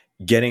comfortable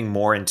getting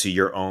more into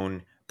your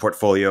own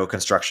portfolio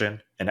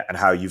construction and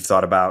how you've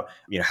thought about,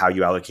 how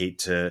you allocate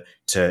to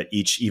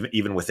each,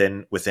 even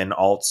within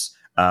alts?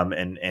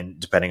 and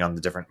depending on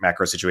the different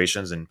macro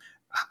situations and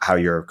how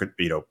your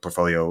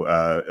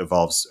portfolio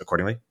evolves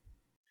accordingly?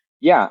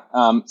 Yeah.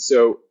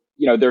 So,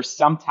 there's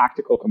some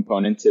tactical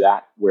component to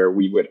that where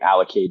we would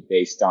allocate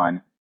based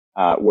on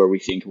where we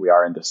think we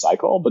are in the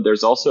cycle, but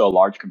there's also a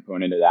large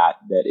component of that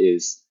that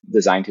is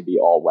designed to be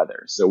all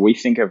weather. So we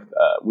think of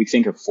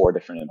 4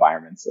 different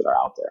environments that are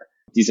out there.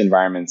 These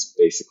environments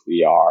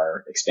basically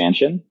are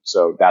expansion.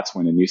 So that's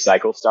when a new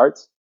cycle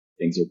starts.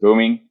 Things are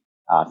booming.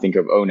 Think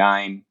of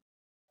 2009,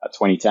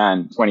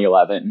 2010,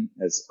 2011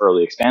 as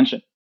early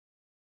expansion.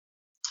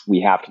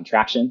 We have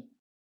contraction,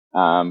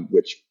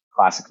 which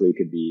classically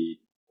could be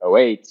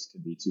 2008,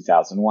 could be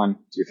 2001,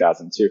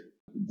 2002.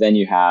 Then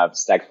you have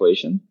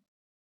stagflation.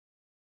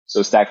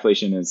 So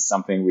stagflation is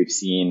something we've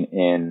seen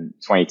in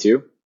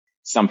 22,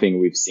 something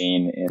we've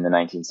seen in the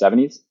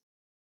 1970s.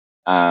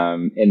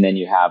 And then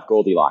you have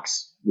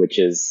Goldilocks, which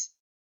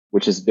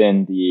has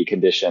been the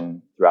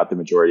condition throughout the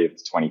majority of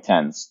the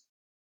 2010s.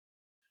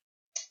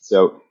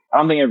 So I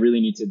don't think I really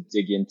need to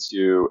dig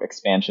into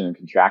expansion and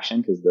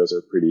contraction because those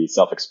are pretty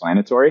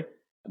self-explanatory.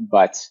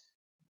 But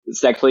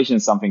stagflation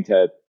is something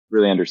to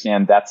really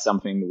understand. That's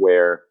something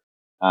where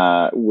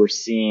we're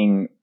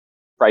seeing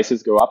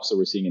prices go up, so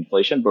we're seeing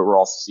inflation, but we're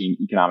also seeing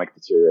economic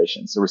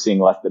deterioration. So we're seeing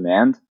less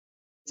demand.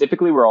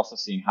 Typically, we're also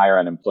seeing higher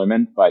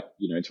unemployment, but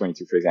in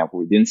 22, for example,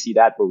 we didn't see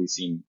that, but we've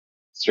seen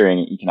stirring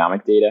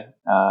economic data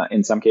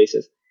in some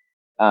cases.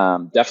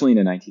 Definitely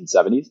in the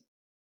 1970s.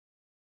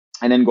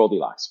 And then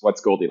Goldilocks.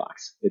 What's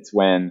Goldilocks? It's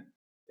when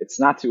it's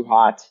not too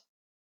hot,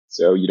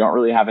 so you don't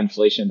really have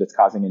inflation that's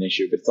causing an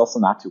issue, but it's also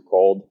not too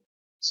cold.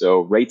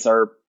 So rates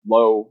are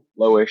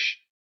lowish.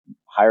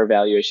 Higher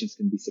valuations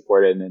can be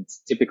supported, and it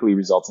typically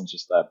results in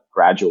just a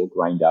gradual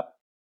grind up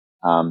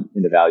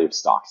in the value of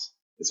stocks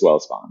as well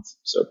as bonds.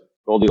 So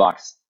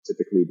Goldilocks,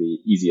 typically the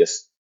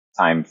easiest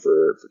time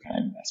for kind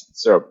of investment.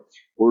 So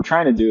what we're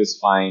trying to do is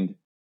find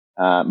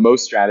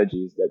most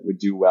strategies that would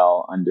do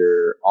well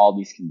under all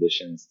these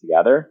conditions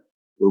together.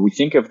 Where we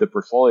think of the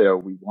portfolio,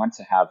 we want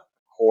to have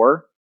a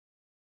core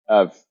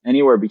of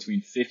anywhere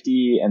between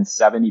 50 and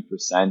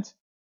 70%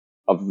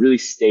 of really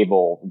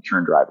stable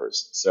return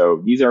drivers. So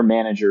these are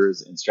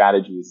managers and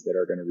strategies that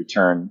are going to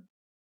return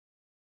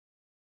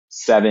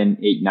 7,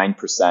 8,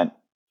 9%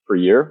 per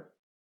year,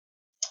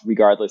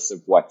 regardless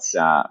of what's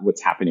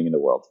happening in the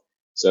world.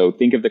 So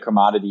think of the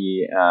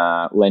commodity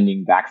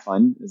lending back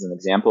fund as an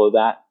example of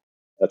that.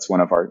 That's one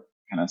of our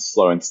kind of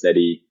slow and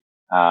steady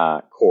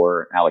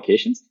core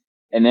allocations.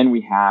 And then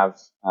we have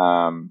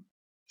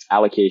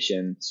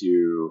allocation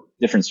to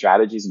different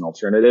strategies and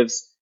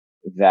alternatives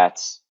that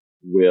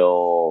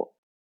will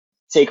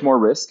take more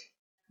risk,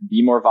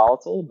 be more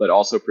volatile, but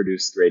also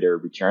produce greater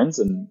returns.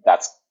 And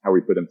that's how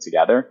we put them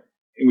together.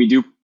 And we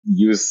do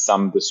use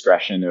some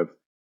discretion of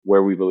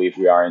where we believe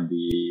we are in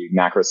the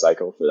macro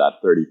cycle for that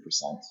 30%,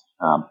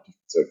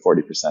 so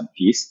 40%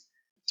 piece.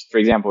 For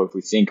example, if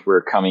we think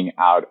we're coming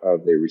out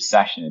of a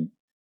recession,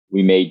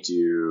 we may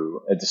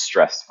do a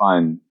distressed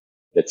fund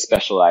that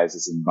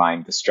specializes in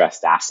buying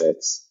distressed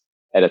assets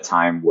at a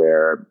time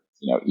where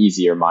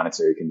easier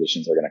monetary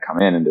conditions are going to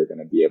come in and they're going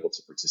to be able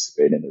to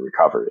participate in the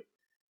recovery.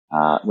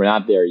 We're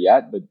not there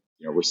yet, but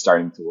we're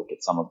starting to look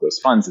at some of those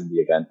funds in the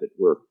event that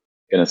we're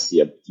going to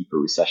see a deeper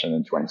recession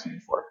in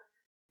 2024.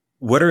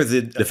 What are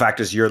the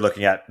factors you're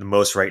looking at the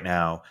most right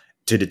now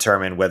to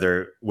determine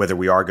whether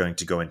we are going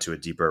to go into a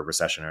deeper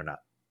recession or not?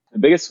 The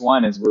biggest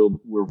one is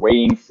we're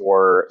waiting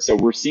for, so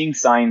we're seeing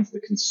signs the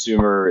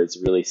consumer is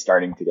really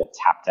starting to get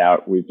tapped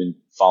out. We've been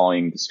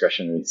following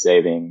discretionary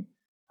saving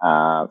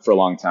for a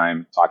long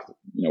time.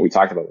 We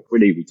talked about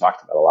liquidity. We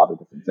talked about a lot of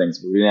different things,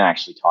 but we didn't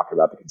actually talk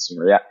about the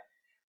consumer yet.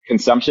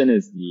 Consumption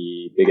is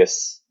the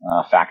biggest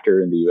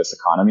factor in the U.S.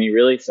 economy,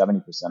 really. 70%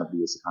 of the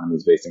U.S. economy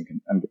is based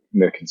on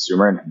the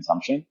consumer and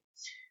consumption.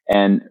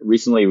 And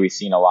recently we've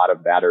seen a lot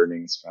of bad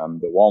earnings from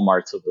the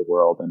Walmarts of the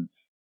world and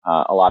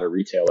a lot of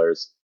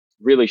retailers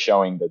really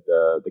showing that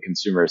the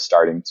consumer is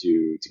starting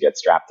to get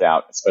strapped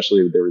out,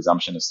 especially with the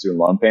resumption of student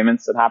loan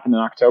payments that happened in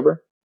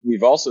October.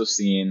 We've also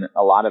seen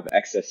a lot of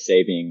excess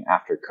saving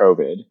after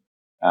COVID.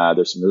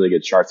 There's some really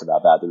good charts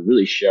about that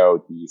really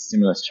show the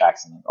stimulus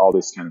checks and all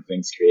these kind of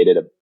things created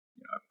a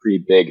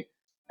pretty big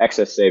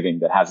excess saving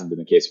that hasn't been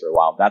the case for a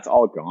while. That's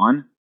all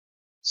gone.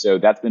 So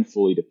that's been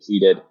fully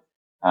depleted.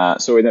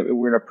 So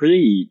we're in a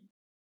pretty,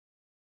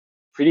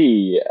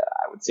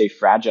 I would say,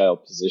 fragile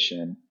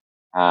position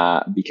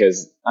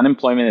because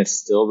unemployment is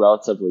still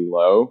relatively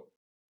low,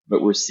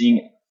 but we're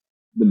seeing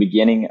the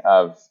beginning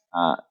of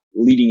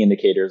leading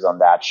indicators on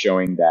that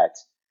showing that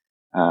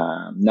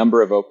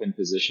number of open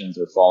positions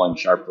are falling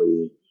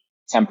sharply.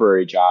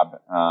 Temporary job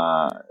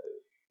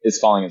is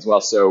falling as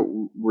well.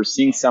 So we're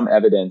seeing some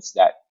evidence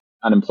that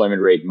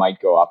unemployment rate might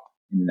go up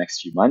in the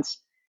next few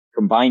months.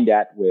 Combine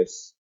that with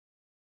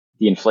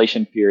the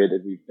inflation period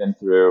that we've been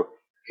through,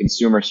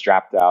 consumer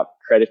strapped out,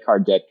 credit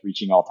card debt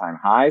reaching all-time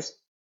highs,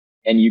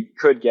 and you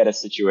could get a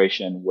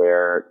situation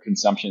where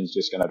consumption is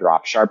just going to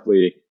drop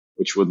sharply,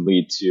 which would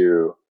lead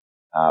to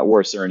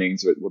worse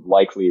earnings. It would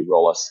likely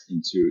roll us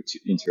into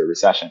a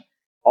recession.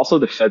 Also,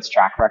 the Fed's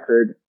track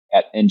record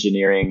at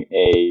engineering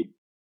a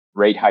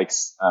rate hike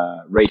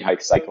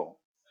cycle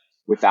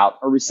without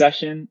a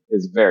recession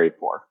is very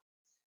poor.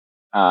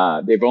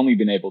 They've only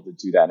been able to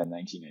do that in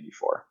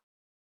 1994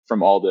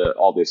 from all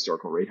the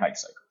historical rate hike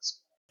cycles.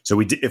 So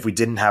if we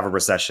didn't have a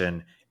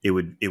recession, it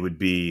would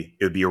be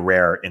a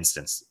rare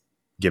instance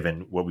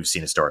given what we've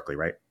seen historically,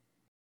 right?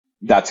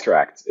 That's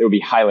correct. It would be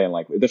highly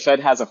unlikely. The Fed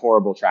has a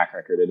horrible track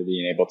record of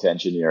being able to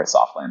engineer a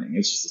soft landing.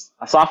 It's just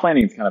a soft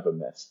landing is kind of a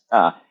myth.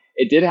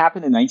 It did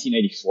happen in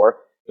 1984,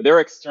 but there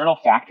were external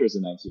factors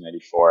in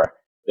 1994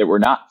 that were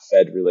not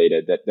Fed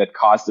related that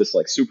caused this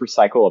like super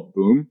cycle of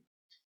boom.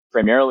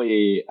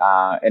 Primarily,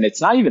 and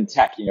it's not even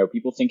tech. You know,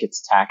 people think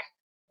it's tech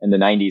and the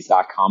 90s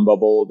 .com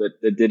bubble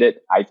that did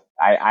it. I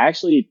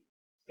actually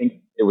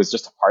think it was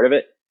just a part of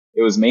it.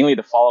 It was mainly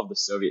the fall of the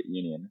Soviet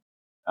Union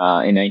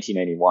in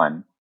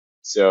 1981.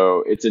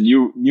 So it's a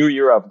new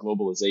era of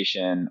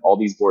globalization. All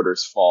these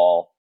borders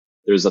fall.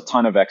 There's a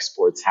ton of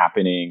exports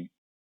happening.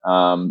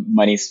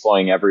 Money's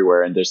flowing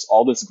everywhere. And there's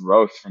all this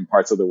growth from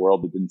parts of the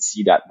world that didn't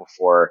see that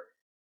before.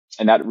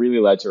 And that really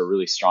led to a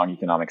really strong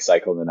economic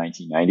cycle in the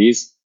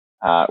 1990s,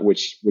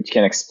 which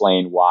can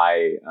explain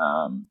why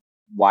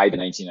the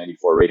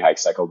 1994 rate hike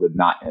cycle did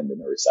not end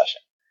in a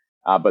recession.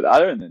 But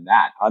other than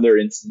that, other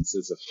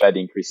instances of Fed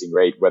increasing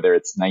rate, whether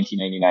it's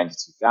 1999 to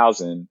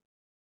 2000,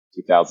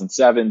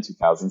 2007,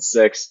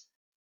 2006,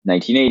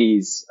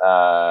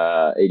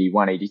 1980s,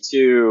 81,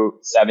 82,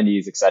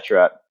 70s,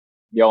 etc.,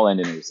 they all end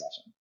in a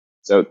recession.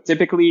 So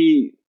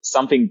typically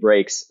something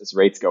breaks as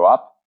rates go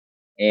up.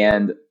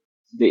 And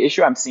the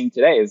issue I'm seeing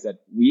today is that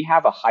we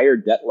have a higher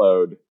debt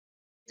load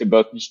to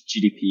both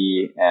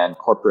GDP and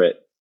corporate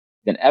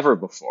than ever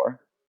before,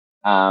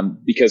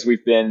 because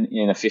we've been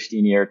in a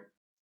 15-year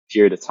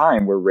period of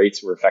time where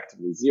rates were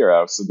effectively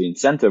zero. So the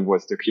incentive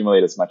was to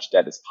accumulate as much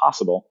debt as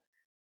possible.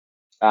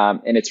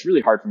 And it's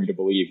really hard for me to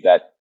believe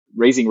that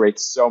raising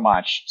rates so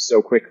much,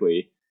 so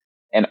quickly,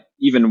 and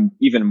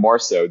even more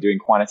so doing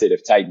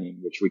quantitative tightening,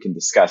 which we can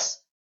discuss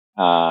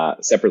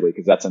separately,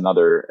 because that's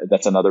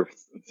another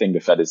thing the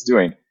Fed is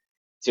doing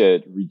to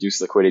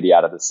reduce liquidity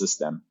out of the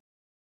system,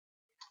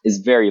 is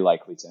very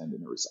likely to end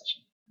in a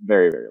recession.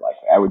 Very, very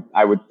likely.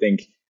 I would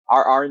think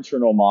our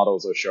internal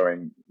models are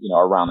showing,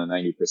 around a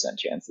 90%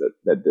 chance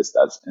that this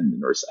does end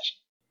in a recession.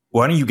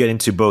 Why don't you get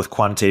into both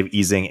quantitative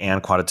easing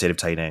and quantitative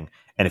tightening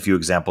and a few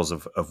examples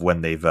of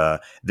when they've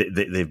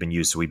been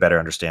used so we better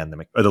understand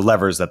them, or the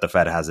levers that the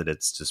Fed has at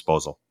its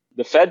disposal?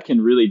 The Fed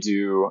can really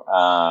do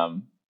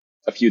a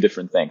few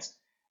different things.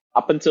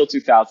 Up until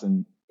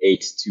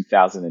 2008,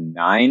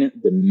 2009,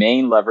 the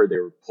main lever they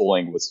were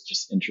pulling was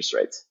just interest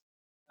rates.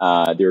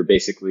 They were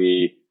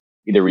basically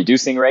either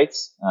reducing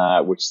rates,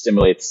 which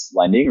stimulates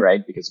lending,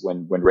 right? Because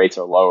when rates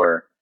are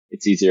lower,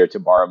 it's easier to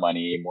borrow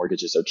money,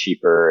 mortgages are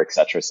cheaper, et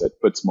cetera. So it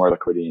puts more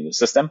liquidity in the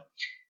system.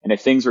 And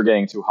if things were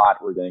getting too hot,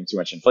 we're getting too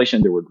much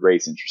inflation, they would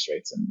raise interest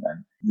rates and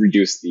then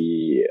reduce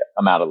the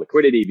amount of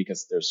liquidity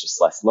because there's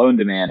just less loan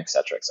demand, et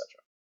cetera, et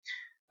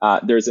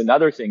cetera. There's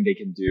another thing they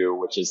can do,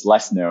 which is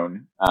less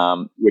known,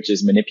 which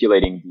is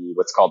manipulating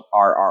what's called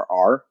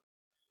RRR.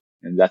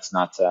 And that's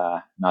not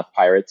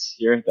pirates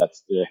here.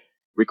 That's the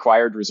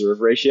required reserve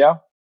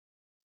ratio.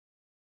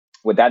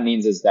 What that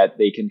means is that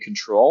they can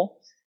control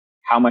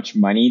how much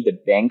money the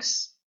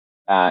banks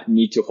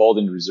need to hold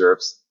in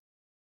reserves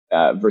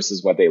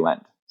versus what they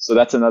lend. So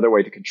that's another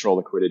way to control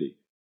liquidity.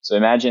 So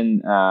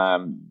imagine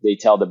they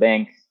tell the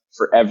bank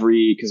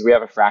because we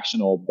have a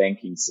fractional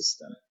banking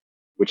system,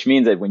 which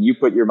means that when you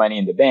put your money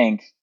in the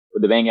bank,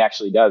 what the bank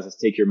actually does is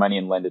take your money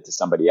and lend it to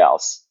somebody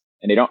else.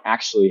 And they don't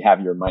actually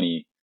have your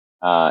money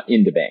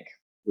in the bank,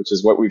 which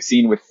is what we've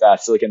seen with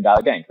Silicon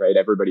Valley Bank, right?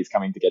 Everybody's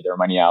coming to get their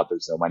money out.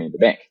 There's no money in the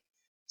bank.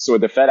 So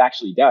what the Fed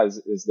actually does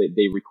is that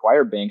they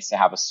require banks to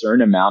have a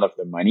certain amount of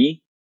the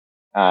money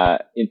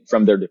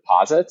from their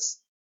deposits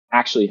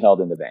actually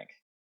held in the bank.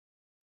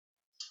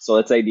 So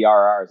let's say the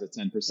RRR is at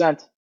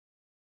 10%.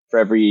 For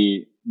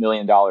every $1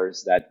 million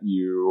that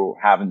you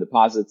have in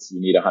deposits, you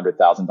need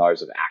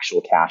 $100,000 of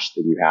actual cash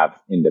that you have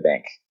in the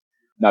bank.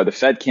 Now, the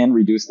Fed can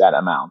reduce that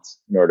amount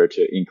in order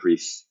to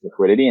increase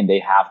liquidity, and they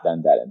have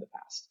done that in the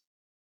past.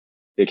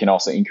 They can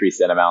also increase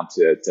that amount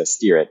to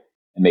steer it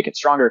and make it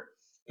stronger.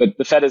 But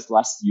the Fed has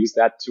less used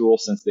that tool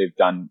since they've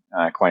done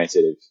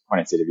quantitative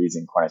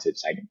easing, quantitative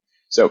tightening.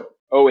 So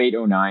 08,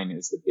 09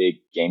 is the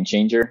big game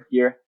changer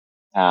here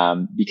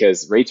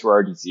because rates were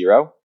already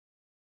zero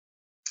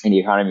and the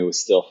economy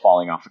was still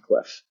falling off a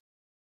cliff.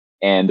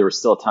 And there were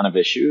still a ton of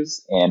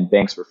issues and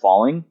banks were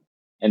falling.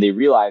 And they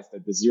realized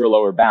that the zero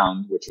lower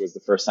bound, which was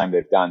the first time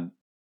they've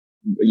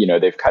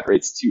cut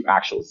rates to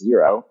actual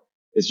zero,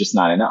 is just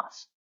not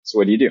enough. So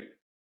what do?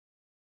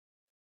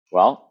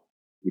 Well,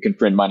 you can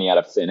print money out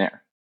of thin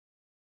air.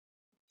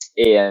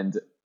 And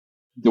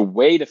the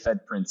way the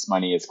Fed prints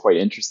money is quite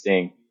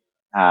interesting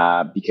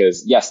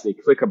because, yes, they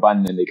click a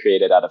button and they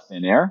create it out of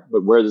thin air,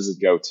 but where does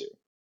it go to?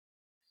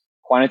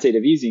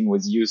 Quantitative easing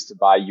was used to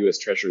buy U.S.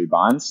 Treasury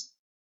bonds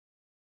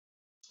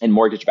and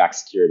mortgage-backed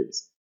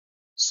securities.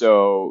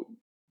 So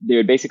they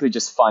would basically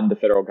just fund the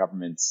federal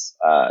government's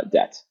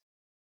debt.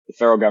 The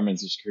federal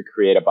government's just going to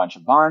create a bunch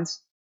of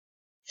bonds.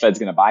 Fed's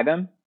going to buy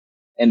them.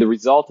 And the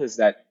result is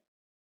that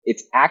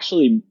it's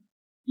actually,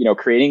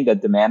 creating the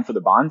demand for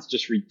the bonds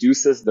just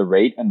reduces the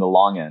rate and the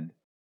long end.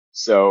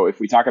 So if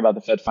we talk about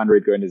the Fed fund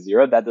rate going to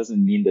zero, that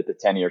doesn't mean that the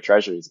 10-year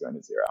treasury is going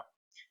to zero.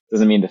 It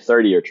doesn't mean the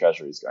 30-year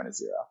treasury is going to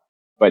zero.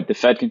 But the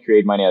Fed can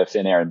create money out of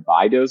thin air and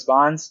buy those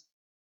bonds.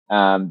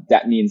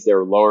 That means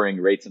they're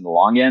lowering rates in the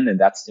long end, and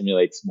that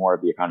stimulates more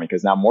of the economy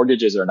because now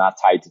mortgages are not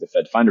tied to the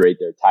Fed fund rate.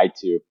 They're tied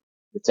to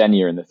the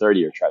 10-year and the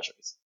 30-year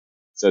treasuries.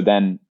 So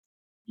then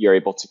you're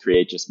able to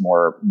create just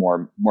more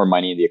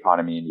money in the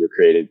economy, and you're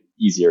created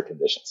easier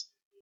conditions.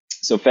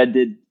 So Fed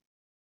did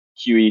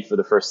QE for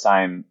the first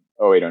time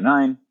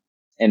 0809,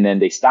 and then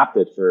they stopped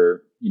it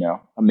for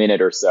a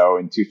minute or so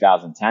in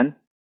 2010.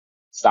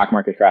 Stock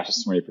market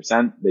crashes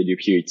 20%. They do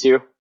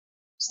QE2.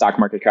 Stock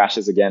market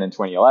crashes again in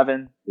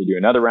 2011. They do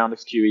another round of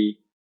QE.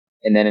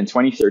 And then in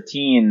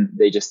 2013,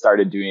 they just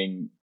started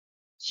doing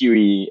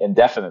QE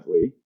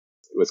indefinitely.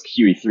 It was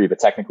QE3, but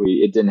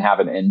technically it didn't have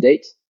an end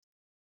date.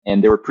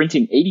 And they were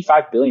printing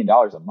 $85 billion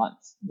a month,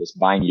 just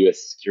buying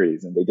US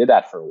securities. And they did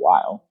that for a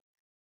while.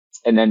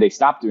 And then they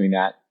stopped doing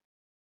that,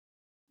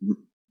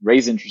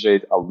 raised interest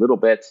rates a little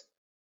bit.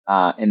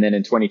 And then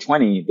in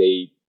 2020,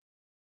 they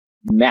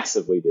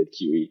massively did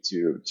QE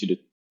to the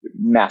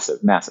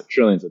massive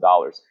trillions of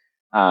dollars,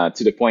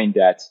 to the point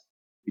that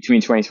between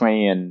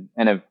 2020 and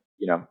end of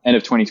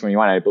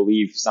 2021, I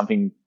believe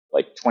something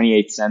like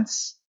 28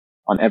 cents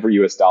on every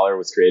US dollar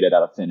was created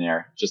out of thin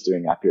air just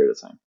during that period of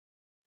time.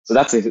 So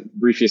that's a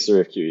brief history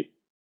of QE.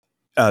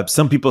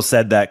 Some people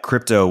said that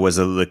crypto was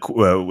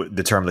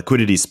the term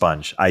liquidity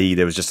sponge, i.e.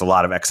 there was just a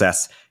lot of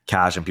excess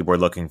cash and people were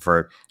looking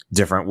for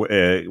different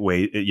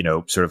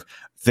sort of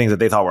things that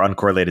they thought were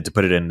uncorrelated to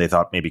put it in. They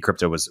thought maybe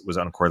crypto was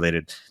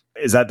uncorrelated.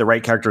 Is that the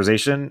right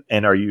characterization?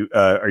 And are you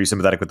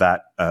sympathetic with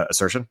that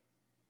assertion?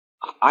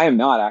 I am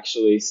not,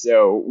 actually.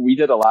 So we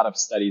did a lot of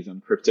studies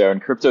on crypto,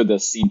 and crypto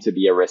does seem to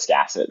be a risk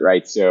asset,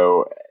 right?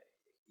 So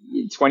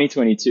in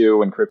 2022,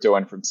 when crypto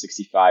went from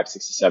 65,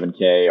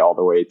 67K all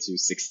the way to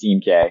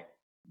 16K,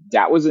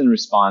 that was in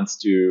response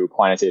to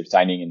quantitative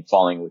tightening and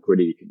falling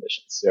liquidity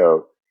conditions.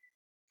 So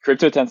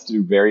crypto tends to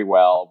do very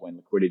well when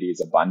liquidity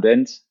is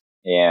abundant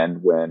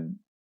and when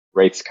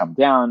rates come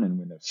down and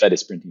when the Fed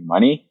is printing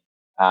money.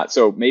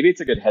 So maybe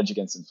it's a good hedge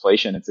against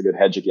inflation. It's a good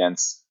hedge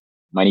against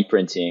money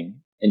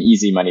printing and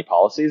easy money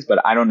policies, but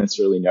I don't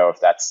necessarily know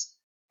if that's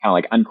kind of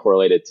like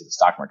uncorrelated to the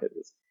stock market.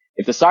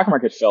 If the stock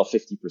market fell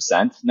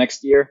 50%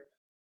 next year,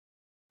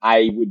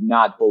 I would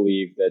not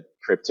believe that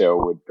crypto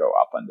would go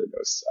up under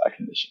those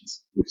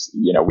conditions.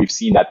 We've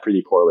seen that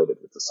pretty correlated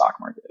with the stock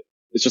market.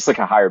 It's just like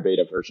a higher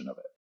beta version of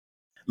it.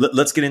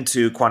 Let's get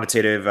into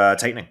quantitative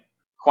tightening.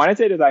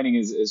 Quantitative tightening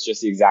is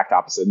just the exact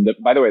opposite. And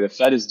by the way, the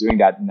Fed is doing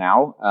that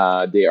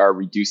now. They are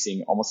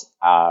reducing almost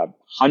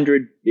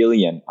 $100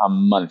 billion a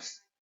month.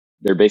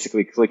 They're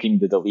basically clicking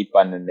the delete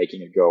button and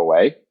making it go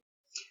away.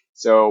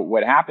 So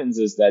what happens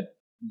is that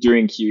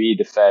during QE,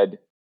 the Fed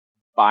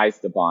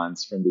buys the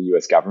bonds from the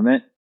US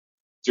government.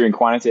 During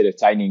quantitative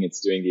tightening,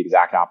 it's doing the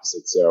exact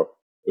opposite. So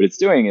what it's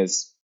doing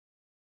is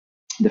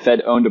the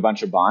Fed owned a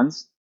bunch of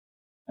bonds.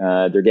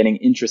 They're getting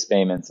interest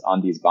payments on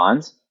these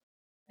bonds.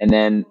 And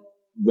then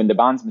when the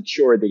bonds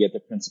mature, they get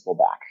their principal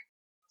back.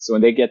 So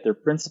when they get their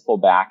principal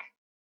back,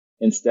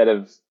 instead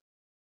of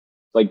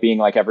like being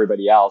like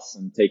everybody else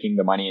and taking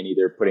the money and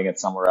either putting it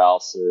somewhere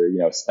else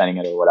or, spending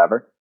it or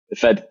whatever, the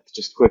Fed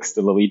just clicks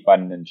the delete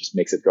button and just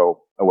makes it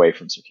go away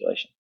from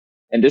circulation.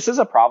 And this is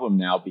a problem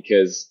now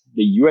because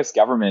the US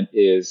government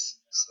is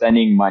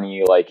spending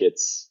money like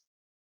it's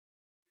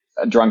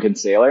a drunken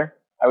sailor,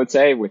 I would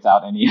say,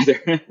 without any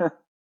other.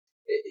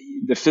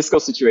 The fiscal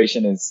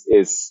situation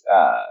is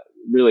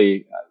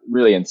really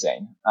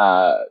insane.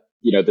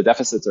 The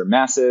deficits are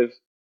massive.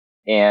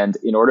 And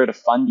in order to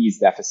fund these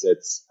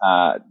deficits,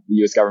 the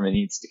US government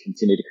needs to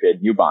continue to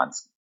create new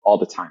bonds all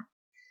the time.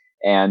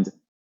 And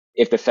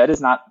if the Fed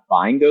is not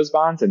buying those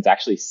bonds and it's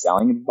actually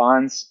selling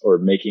bonds or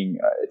making,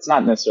 it's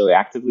not necessarily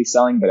actively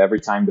selling, but every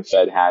time the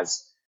Fed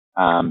has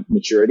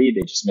maturity,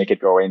 they just make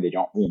it go away and they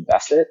don't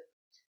reinvest it.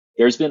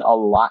 There's been a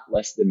lot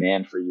less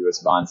demand for US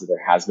bonds than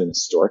there has been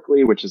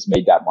historically, which has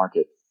made that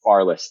market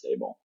far less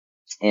stable.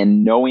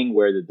 And knowing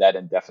where the debt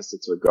and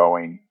deficits are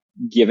going,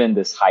 given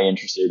this high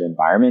interest rate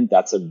environment,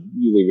 that's a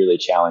really, really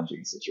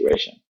challenging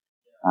situation.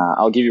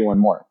 I'll give you one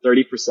more.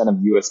 30% of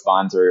US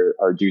bonds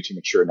are due to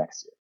mature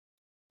next year.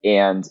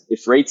 And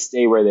if rates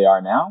stay where they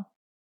are now,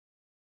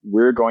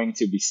 we're going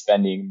to be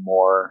spending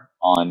more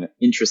on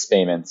interest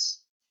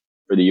payments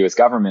for the US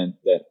government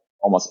than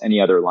almost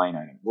any other line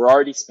item. We're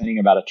already spending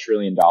about $1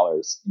 trillion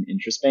in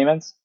interest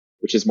payments,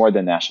 which is more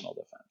than national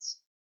defense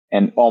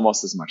and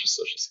almost as much as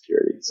Social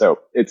Security. So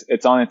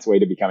it's on its way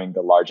to becoming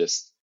the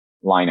largest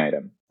line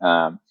item.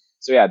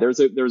 There's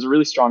a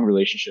really strong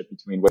relationship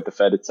between what the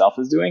Fed itself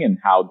is doing and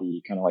how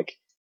the kind of like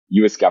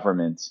US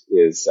government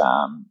is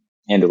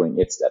handling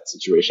its debt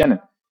situation.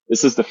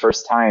 This is the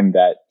first time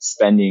that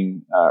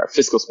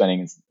fiscal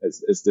spending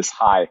is this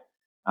high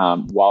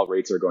while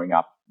rates are going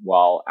up,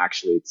 while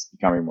actually it's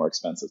becoming more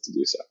expensive to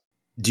do so.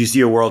 Do you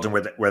see a world in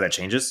where that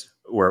changes,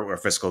 where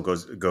fiscal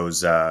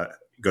goes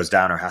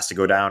down or has to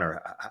go down,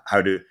 or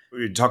how do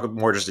we talk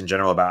more just in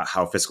general about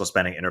how fiscal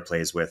spending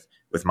interplays with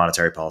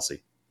monetary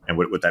policy and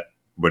what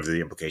are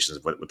the implications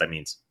of what that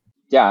means?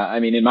 Yeah, I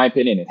mean, in my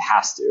opinion, it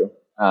has to.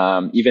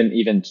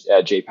 Even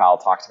Jay Powell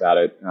talked about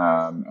it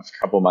a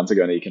couple of months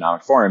ago in the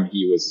Economic Forum.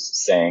 He was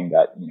saying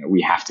that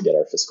we have to get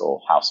our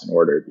fiscal house in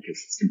order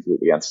because it's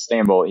completely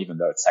unsustainable, even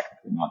though it's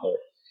technically not their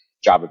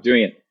job of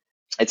doing it.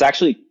 It's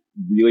actually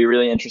really,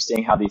 really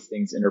interesting how these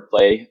things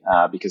interplay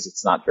because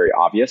it's not very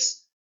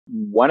obvious.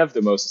 One of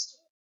the most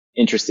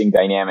interesting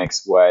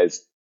dynamics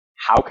was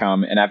how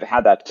come, and I've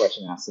had that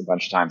question asked a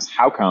bunch of times,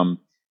 how come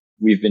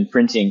we've been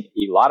printing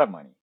a lot of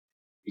money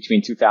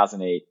between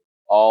 2008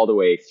 all the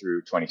way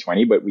through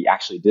 2020, but we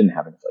actually didn't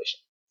have inflation.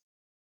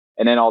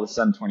 And then all of a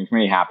sudden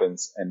 2020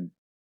 happens and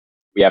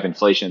we have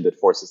inflation that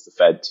forces the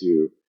Fed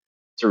to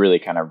really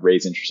kind of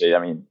raise interest rates.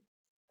 I mean,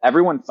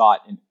 everyone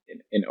thought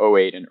in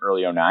 08 and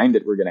early 09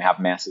 that we're going to have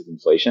massive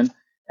inflation.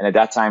 And at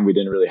that time, we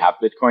didn't really have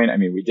Bitcoin. I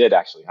mean, we did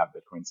actually have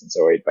Bitcoin since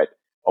 08, but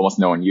almost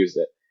no one used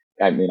it.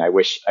 I mean, I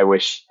wish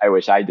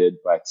I did,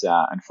 but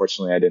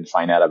unfortunately, I didn't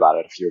find out about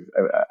it a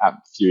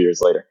few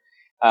years later.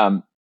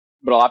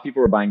 But a lot of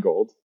people were buying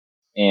gold,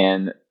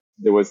 and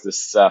there was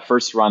this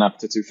first run up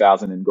to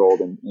 2000 in gold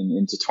and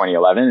into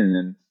 2011, and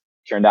then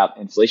turned out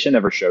inflation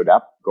never showed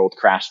up. Gold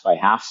crashed by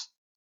half.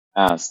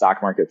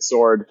 Stock market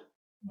soared,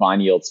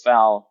 bond yields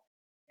fell,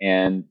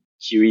 and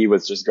QE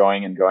was just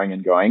going and going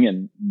and going,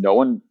 and no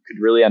one could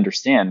really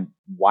understand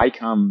why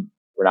come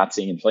we're not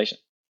seeing inflation.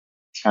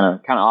 Kind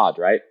of odd,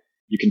 right?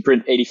 You can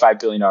print $85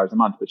 billion a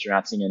month, but you're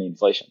not seeing any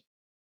inflation.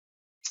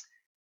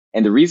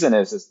 And the reason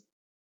is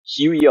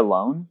QE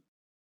alone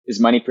is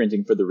money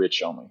printing for the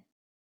rich only.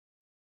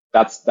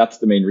 That's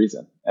the main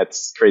reason.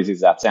 As crazy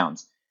as that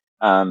sounds.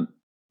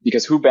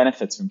 Because who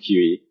benefits from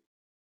QE?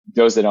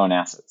 Those that own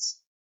assets.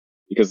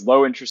 Because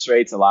low interest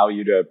rates allow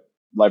you to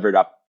lever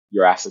up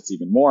your assets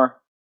even more.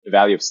 The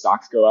value of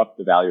stocks go up.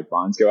 The value of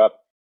bonds go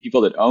up.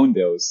 People that own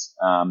those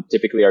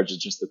typically are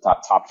just the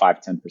top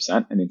 5,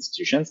 10% in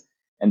institutions.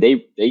 And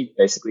they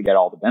basically get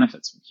all the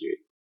benefits from QE.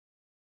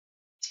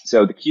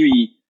 So the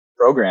QE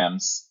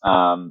programs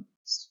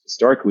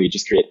historically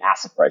just create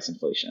asset price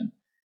inflation,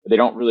 but they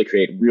don't really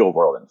create real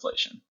world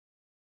inflation.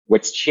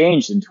 What's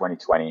changed in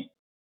 2020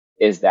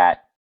 is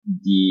that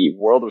the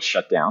world was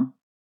shut down,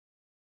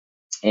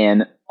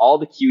 and all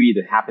the QE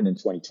that happened in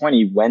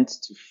 2020 went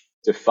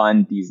to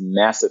fund these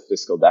massive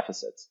fiscal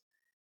deficits.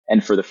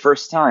 And for the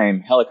first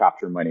time,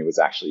 helicopter money was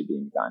actually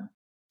being done.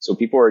 So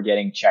people were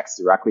getting checks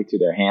directly to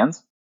their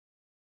hands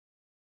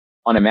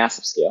on a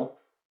massive scale,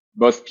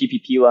 both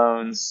PPP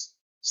loans,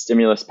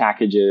 stimulus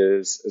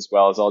packages, as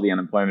well as all the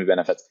unemployment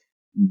benefits,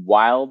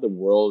 while the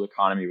world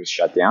economy was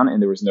shut down and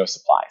there was no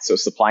supply. So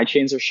supply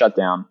chains are shut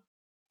down,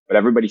 but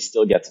everybody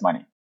still gets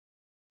money.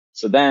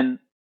 So then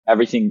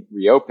everything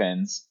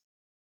reopens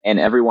and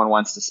everyone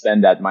wants to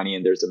spend that money,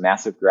 and there's a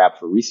massive grab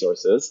for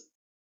resources,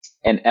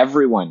 and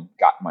everyone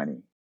got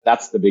money.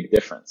 That's the big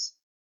difference.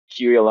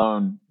 QE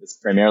alone is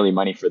primarily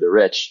money for the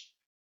rich,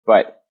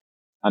 but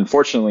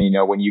unfortunately,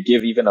 when you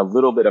give even a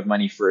little bit of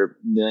money for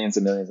millions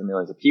and millions and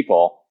millions of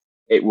people,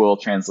 it will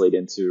translate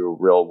into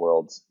real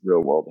world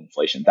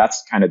inflation.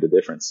 That's kind of the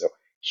difference. So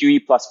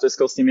QE plus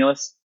fiscal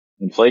stimulus,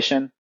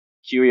 inflation.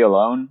 QE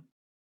alone,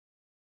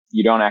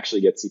 you don't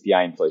actually get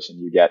CPI inflation.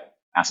 You get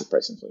asset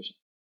price inflation.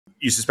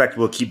 You suspect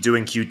we'll keep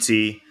doing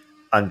QT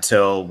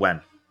until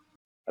when?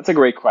 That's a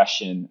great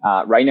question.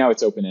 Right now,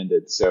 it's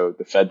open-ended, so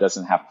the Fed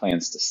doesn't have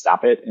plans to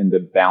stop it, and the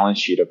balance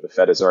sheet of the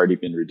Fed has already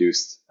been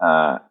reduced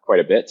quite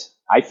a bit.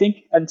 I think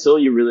until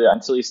you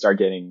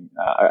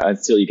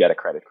get a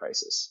credit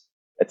crisis.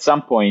 At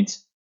some point,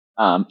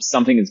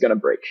 something is going to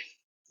break.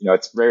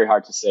 It's very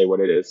hard to say what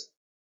it is.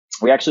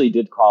 We actually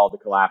did call the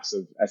collapse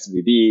of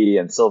SVB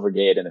and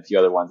Silvergate and a few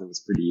other ones. It was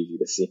pretty easy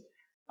to see.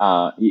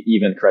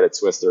 Even Credit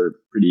Suisse, they're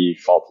pretty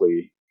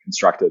faultily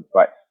constructed.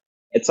 But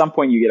at some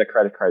point, you get a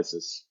credit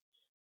crisis.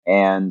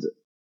 And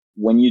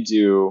when you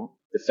do,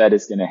 the Fed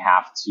is going to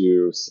have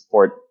to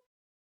support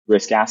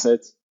risk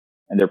assets,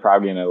 and they're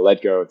probably going to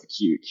let go of the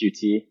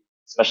QT,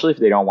 especially if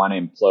they don't want to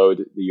implode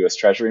the U.S.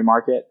 Treasury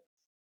market.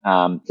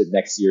 The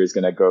next year is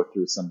going to go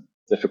through some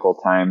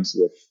difficult times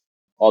with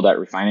all that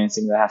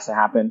refinancing that has to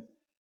happen.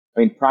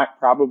 I mean,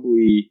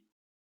 probably,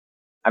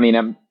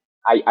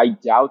 I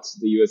doubt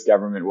the U.S.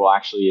 government will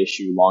actually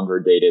issue longer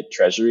dated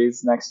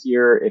treasuries next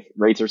year. If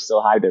rates are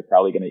still high, they're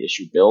probably going to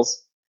issue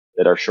bills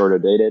that are shorter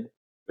dated.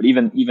 But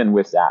even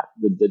with that,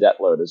 the debt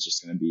load is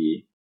just going to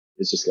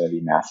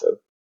be massive.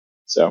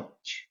 So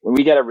when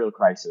we get a real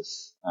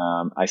crisis,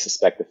 I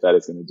suspect the Fed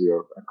is going to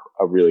do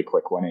a really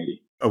quick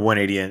 180. A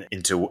 180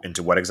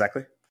 into what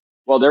exactly?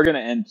 Well, they're going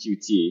to end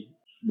QT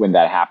when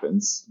that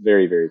happens,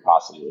 very, very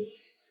possibly.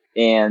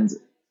 And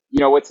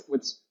what's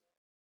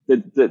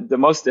the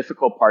most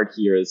difficult part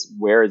here is,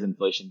 where is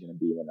inflation going to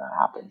be when that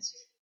happens?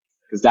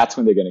 Because that's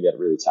when they're going to get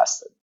really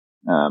tested.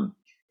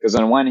 Because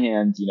on one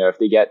hand, if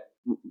they get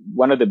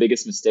one of the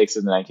biggest mistakes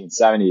of the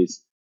 1970s,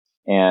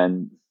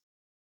 and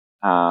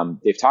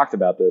they've talked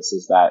about this,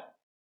 is that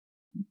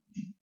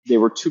they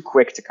were too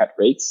quick to cut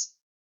rates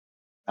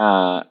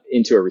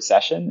into a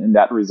recession, and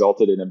that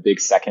resulted in a big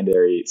second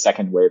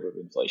wave of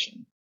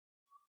inflation.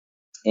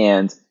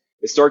 And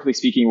historically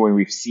speaking, when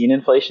we've seen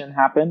inflation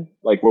happen,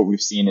 like what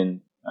we've seen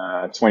in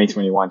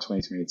 2021,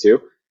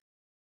 2022,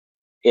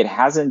 it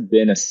hasn't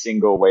been a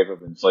single wave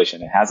of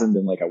inflation. It hasn't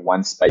been like a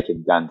one spike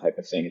and done type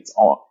of thing.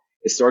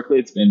 Historically,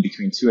 it's been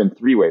between 2 and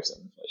 3 waves of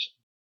inflation.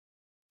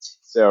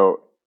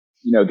 So,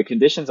 the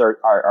conditions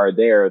are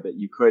there that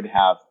you could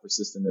have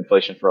persistent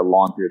inflation for a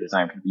long period of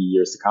time, could be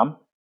years to come.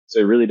 So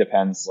it really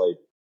depends, do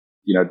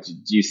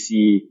you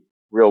see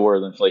real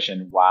world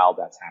inflation while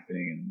that's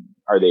happening, and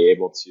are they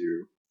able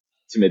to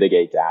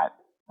mitigate that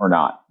or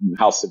not? And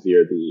how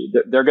severe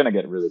they're going to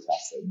get really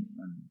tested.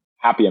 I'm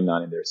happy I'm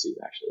not in their seat,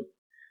 actually.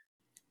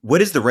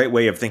 What is the right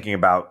way of thinking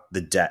about the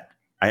debt?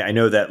 I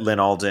know that Lynn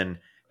Alden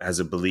has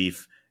a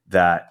belief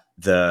that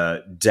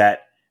the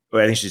debt,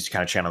 I think she's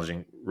kind of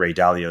channeling Ray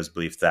Dalio's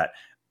belief that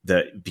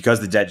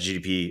because the debt to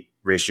GDP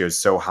ratio is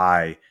so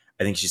high,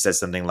 I think she says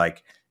something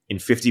like in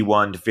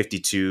 51 to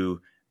 52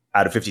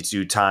 out of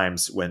 52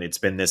 times when it's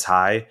been this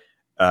high,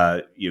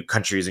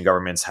 countries and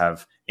governments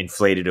have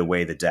inflated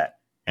away the debt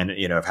and,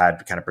 have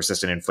had kind of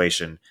persistent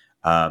inflation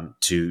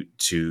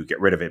to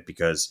get rid of it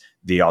because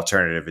the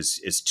alternative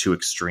is too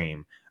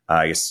extreme.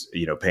 I guess,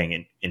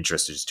 paying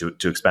interest is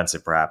too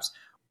expensive, perhaps.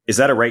 Is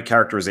that a right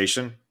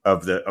characterization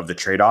of the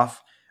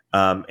trade-off?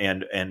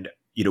 And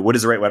what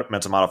is the right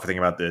mental model for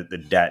thinking about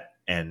the debt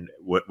and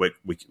what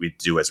we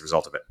do as a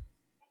result of it?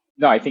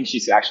 No, I think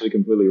she's actually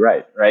completely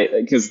right?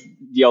 Because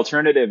the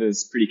alternative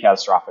is pretty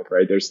catastrophic,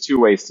 right? There's 2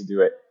 ways to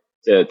do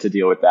it, to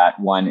deal with that.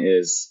 One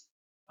is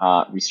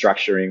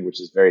restructuring, which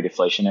is very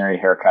deflationary,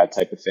 haircut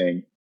type of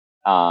thing,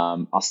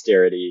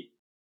 austerity,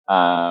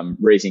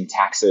 raising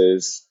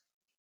taxes.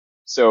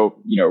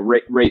 So,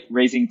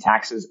 raising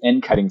taxes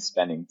and cutting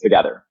spending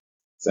together.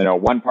 So,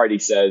 one party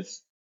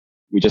says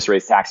we just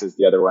raise taxes,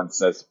 the other one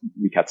says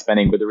we cut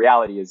spending. But the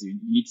reality is you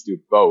need to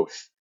do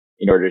both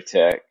in order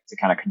to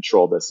kind of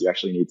control this. You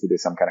actually need to do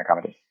some kind of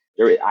accommodation.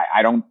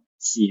 I don't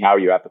see how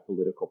you have the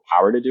political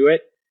power to do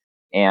it.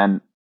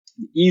 And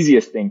the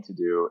easiest thing to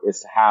do is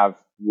to have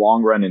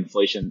long run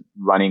inflation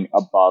running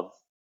above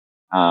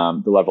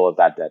the level of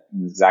that debt.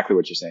 And exactly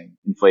what you're saying,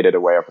 inflated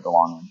away over the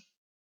long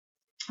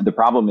run. The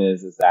problem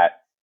is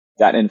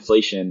that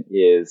inflation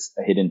is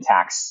a hidden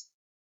tax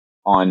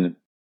on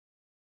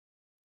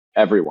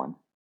everyone,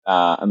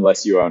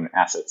 unless you own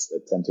assets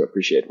that tend to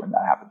appreciate when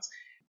that happens.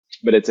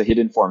 But it's a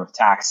hidden form of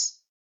tax.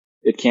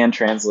 It can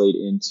translate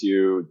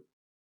into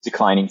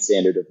declining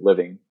standard of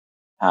living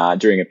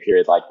during a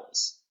period like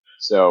this.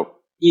 So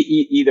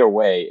either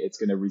way, it's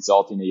going to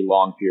result in a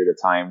long period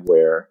of time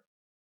where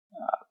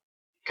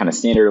kind of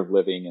standard of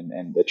living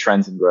and the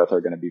trends in growth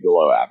are going to be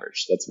below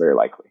average. That's very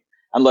likely.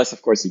 Unless,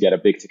 of course, you get a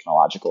big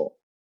technological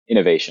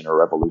innovation or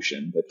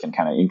revolution that can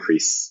kind of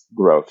increase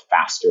growth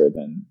faster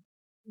than,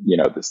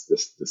 this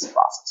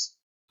process.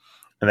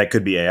 And that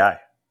could be AI.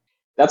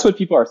 That's what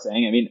people are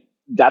saying. I mean,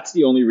 that's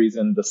the only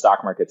reason the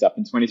stock market's up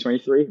in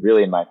 2023,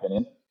 really, in my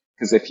opinion.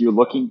 Because if you're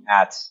looking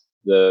at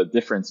the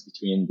difference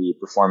between the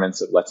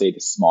performance of, let's say,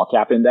 the small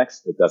cap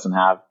index that doesn't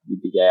have the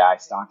big AI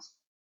stocks,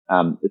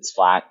 it's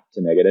flat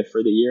to negative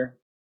for the year.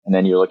 And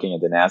then you're looking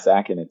at the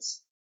NASDAQ and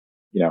it's,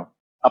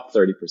 up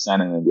 30%,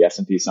 and then the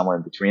S&P somewhere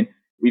in between.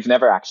 We've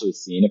never actually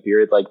seen a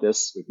period like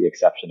this, with the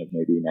exception of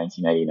maybe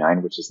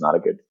 1999, which is not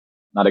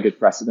a good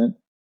precedent,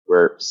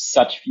 where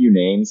such few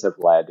names have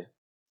led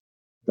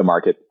the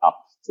market up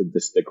to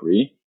this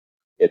degree.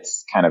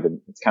 It's kind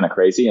of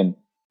crazy. And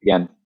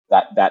again,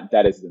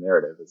 that is the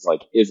narrative. It's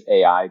like, is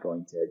AI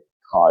going to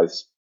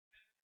cause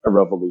a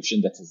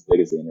revolution that's as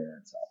big as the internet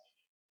itself?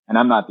 And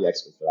I'm not the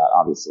expert for that,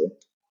 obviously,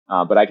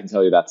 but I can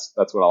tell you that's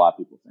what a lot of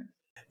people think.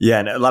 Yeah,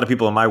 and a lot of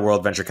people in my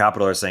world, venture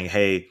capital, are saying,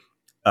 hey,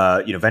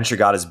 venture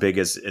got as big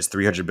as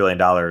 $300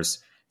 billion.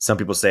 Some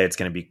people say it's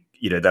going to be,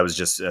 that was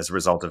just as a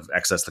result of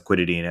excess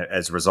liquidity. And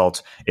as a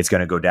result, it's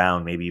going to go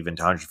down maybe even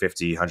to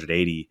 150,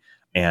 180.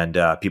 And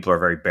people are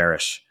very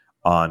bearish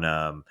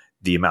on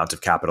the amount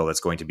of capital that's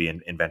going to be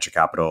in venture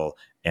capital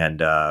and,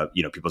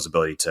 people's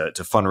ability to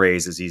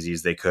fundraise as easy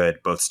as they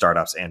could, both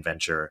startups and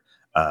venture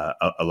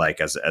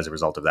alike as a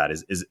result of that.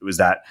 Was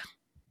that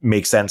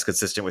make sense,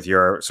 consistent with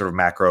your sort of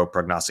macro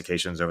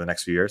prognostications over the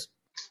next few years?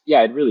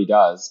 Yeah, it really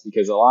does,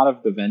 because a lot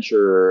of the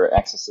venture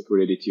excess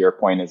liquidity, to your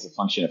point, is a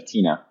function of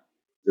TINA.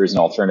 There's an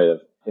alternative.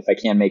 If I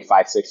can make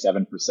 5, 6,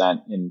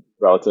 7% in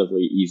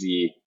relatively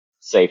easy,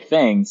 safe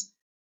things,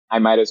 I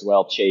might as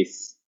well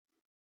chase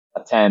a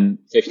 10,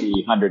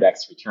 50,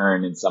 100x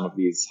return in some of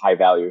these high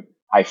value,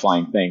 high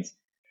flying things.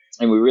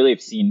 And we really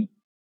have seen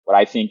what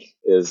I think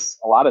is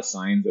a lot of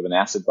signs of an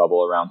asset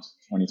bubble around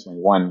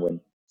 2021, when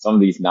some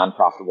of these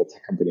non-profitable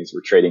tech companies were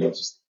trading at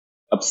just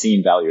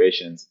obscene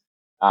valuations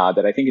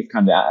that I think have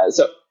come down.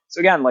 So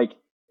again, like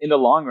in the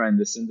long run,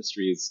 this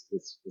industry is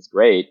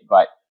great,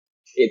 but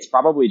it's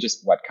probably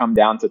just come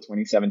down to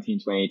 2017,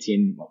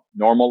 2018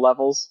 normal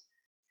levels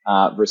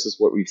versus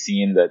what we've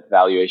seen, that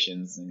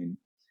valuations. I mean,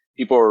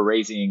 people were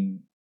raising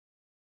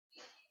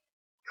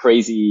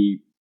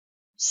crazy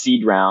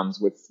seed rounds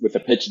with a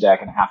pitch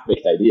deck and a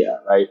half-baked idea,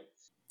 right?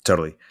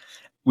 Totally.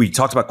 We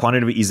talked about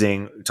quantitative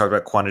easing, we talked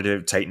about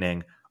quantitative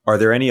tightening. Are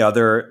there any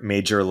other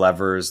major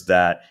levers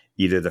that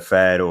either the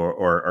Fed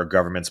or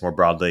governments more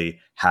broadly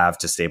have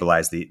to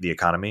stabilize the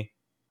economy?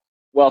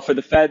 Well, for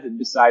the Fed,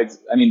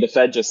 the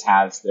Fed just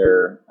has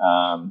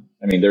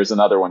there's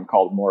another one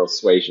called moral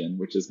suasion,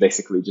 which is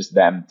basically just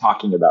them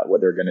talking about what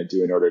they're going to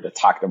do in order to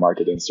talk the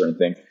market in certain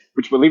things,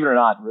 which, believe it or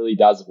not, really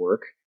does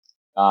work.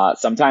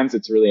 Sometimes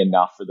it's really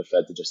enough for the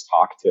Fed to just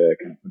talk to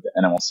kind of put the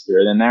animal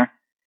spirit in there.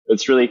 But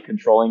it's really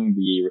controlling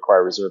the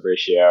required reserve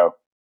ratio,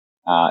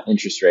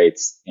 interest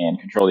rates, and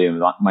controlling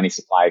the money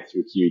supply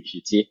through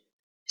QE/QT.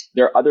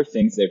 There are other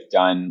things they've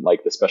done,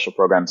 like the special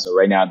program. So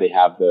right now they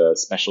have the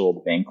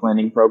special bank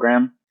lending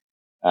program,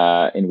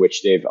 in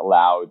which they've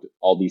allowed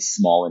all these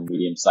small and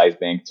medium-sized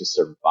banks to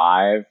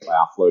survive by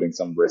offloading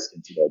some risk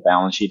into their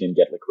balance sheet and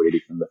get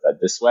liquidity from the Fed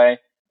this way.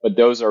 But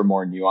those are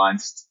more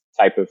nuanced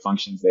type of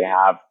functions they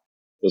have.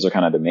 Those are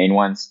kind of the main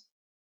ones.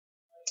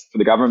 For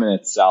the government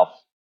itself,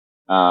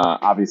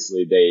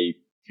 obviously they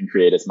can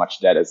create as much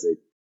debt as they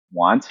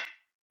want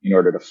in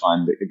order to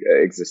fund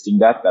existing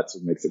debt. That's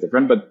what makes it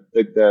different. But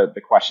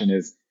the question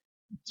is,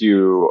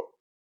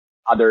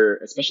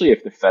 especially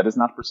if the Fed is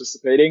not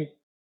participating,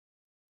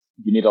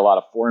 you need a lot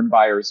of foreign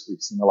buyers.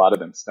 We've seen a lot of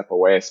them step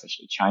away,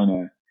 especially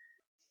China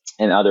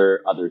and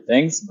other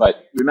things. But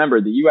remember,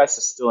 the U.S.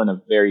 is still in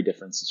a very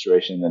different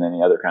situation than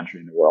any other country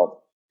in the world.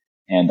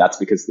 And that's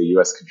because the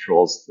U.S.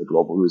 controls the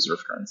global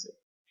reserve currency,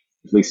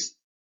 at least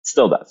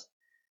still does.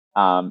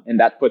 And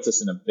that puts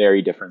us in a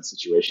very different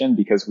situation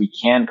because we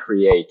can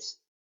create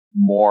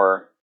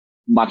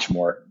much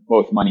more,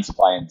 both money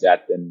supply and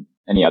debt than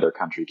any other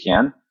country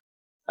can,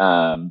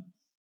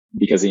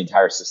 because the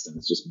entire system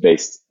is just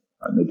based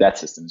on the debt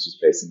system is just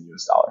based in the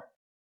US dollar.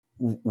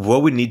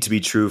 What would need to be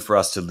true for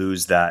us to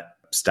lose that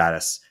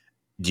status?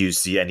 Do you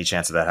see any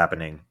chance of that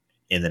happening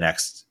in the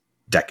next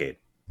decade?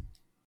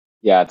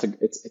 Yeah,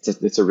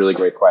 it's a really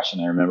great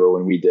question. I remember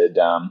when we did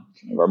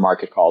our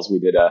market calls, we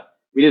did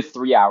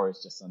 3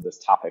 hours just on this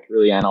topic,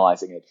 really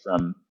analyzing it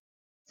from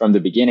the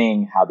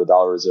beginning, how the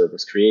dollar reserve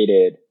was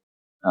created,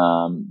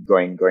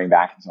 going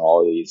back into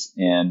all of these.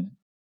 And,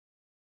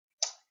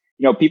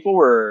 people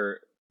were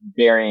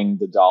burying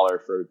the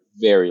dollar for a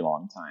very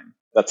long time.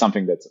 That's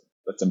something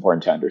that's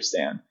important to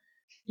understand.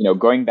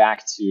 Going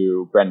back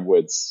to Bretton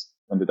Woods,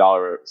 when the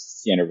dollar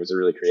standard was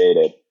really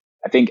created,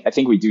 I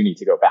think we do need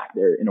to go back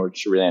there in order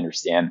to really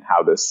understand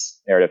how this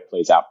narrative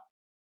plays out.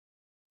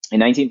 In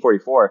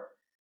 1944,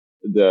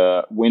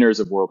 the winners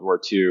of World War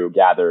II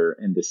gather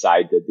and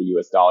decide that the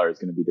US dollar is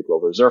going to be the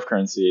global reserve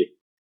currency,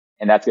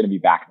 and that's going to be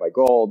backed by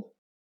gold.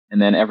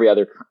 And then every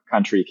other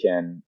country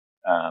can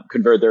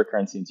convert their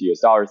currency into US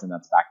dollars, and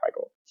that's backed by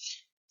gold.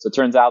 So it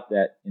turns out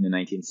that in the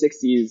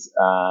 1960s,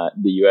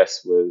 the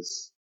US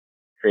was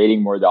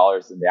creating more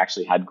dollars than they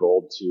actually had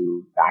gold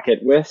to back it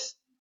with,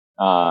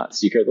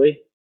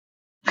 secretly.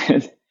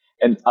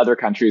 And other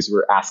countries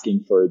were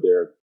asking for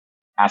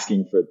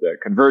the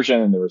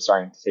conversion, and they were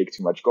starting to take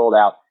too much gold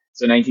out.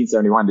 So in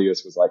 1971, the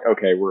US was like,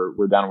 okay,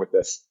 we're done with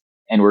this,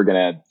 and we're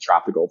going to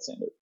drop the gold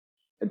standard.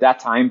 At that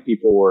time,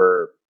 people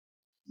were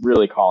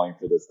really calling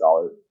for this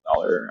dollar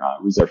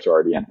reserve to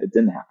already end. It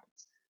didn't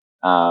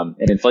happen.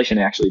 And inflation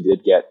actually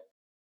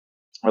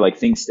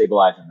things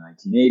stabilized in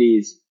the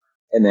 1980s.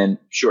 And then,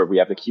 sure, we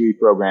have the QE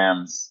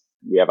programs,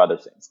 we have other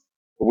things.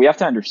 But we have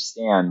to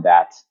understand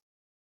that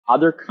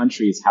other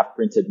countries have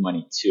printed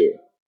money too.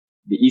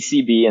 The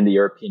ECB and the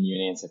European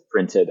unions have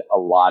printed a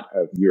lot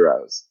of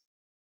euros.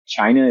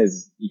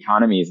 China's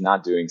economy is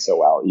not doing so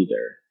well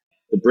either.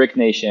 The BRIC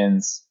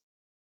nations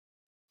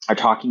are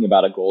talking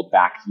about a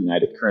gold-backed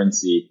united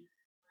currency.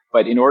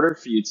 But in order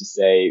for you to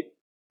say,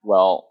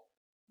 well,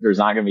 there's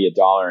not going to be a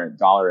dollar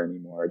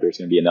anymore, there's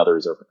going to be another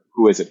reserve,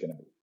 who is it going to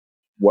be?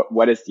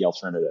 What is the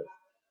alternative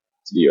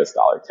to the US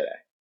dollar today?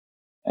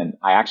 And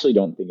I actually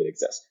don't think it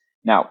exists.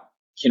 Now,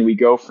 can we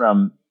go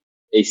from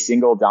a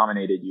single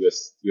dominated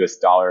US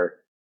dollar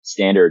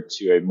standard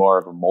to a more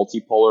of a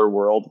multipolar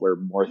world where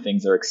more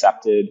things are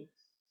accepted?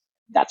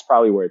 That's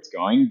probably where it's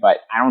going, but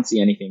I don't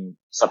see anything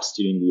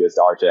substituting the US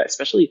dollar today.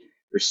 Especially,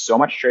 there's so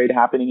much trade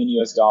happening in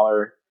US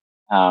dollar,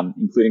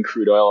 including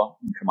crude oil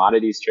and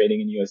commodities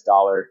trading in US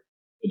dollar.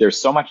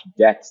 There's so much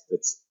debt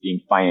that's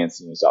being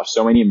financed in US dollar.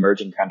 So many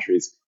emerging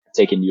countries have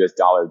taken US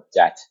dollar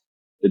debt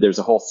that there's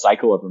a whole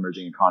cycle of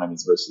emerging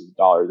economies versus the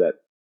dollar that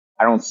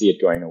I don't see it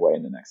going away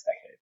in the next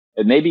decade.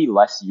 It may be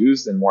less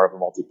used in more of a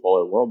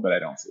multipolar world, but I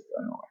don't see it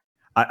going away.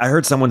 I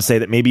heard someone say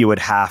that maybe it would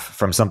half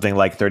from something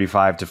like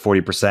 35 to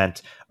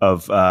 40%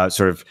 of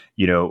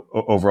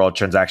overall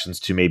transactions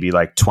to maybe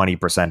like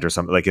 20% or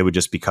something. Like it would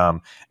just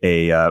become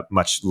a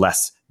much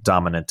less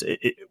dominant.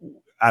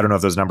 I don't know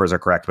if those numbers are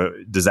correct, but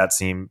does that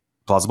seem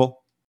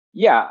plausible?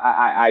 Yeah,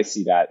 I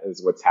see that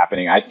as what's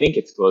happening. I think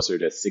it's closer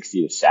to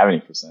 60 to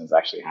 70% is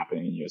actually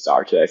happening in US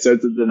dollar today. So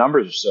the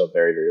numbers are still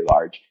very, very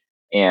large.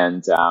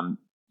 And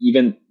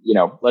even,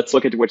 let's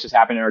look at what just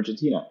happened in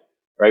Argentina,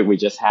 right? We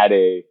just had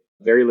a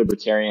very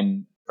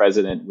libertarian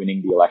president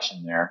winning the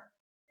election there.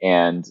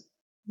 And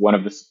one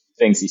of the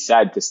things he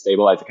said to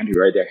stabilize the country,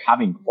 right? They're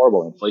having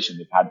horrible inflation.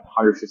 They've had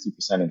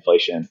 150%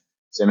 inflation.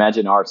 So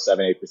imagine our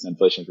 7-8%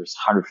 inflation versus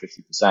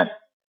 150%.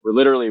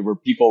 Where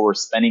people were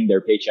spending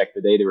their paycheck the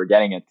day they were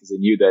getting it because they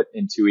knew that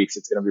in 2 weeks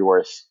it's going to be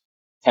worth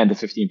 10 to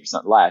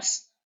 15%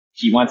 less.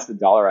 He wants to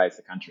dollarize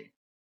the country.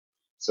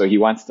 So he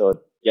wants to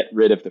get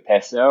rid of the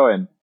peso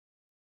and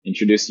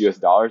introduce US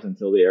dollars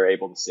until they are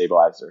able to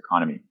stabilize their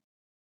economy.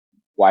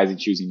 Why is he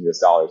choosing US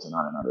dollars and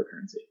not another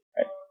currency?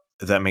 Right?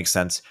 That makes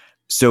sense.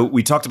 So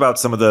we talked about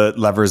some of the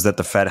levers that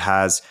the Fed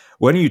has.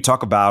 Why don't you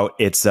talk about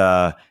its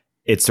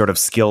sort of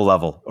skill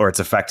level or its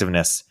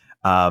effectiveness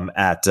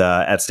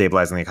at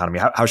stabilizing the economy?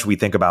 How should we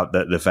think about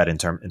the Fed in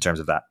terms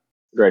of that?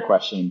 Great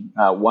question.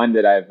 One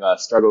that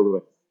I've struggled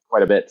with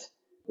quite a bit.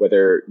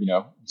 Whether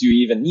do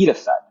you even need a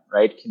Fed?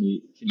 Right? Can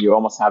you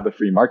almost have the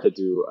free market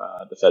do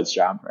the Fed's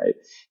job? Right?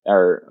 There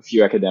are a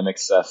few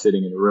academics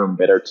sitting in a room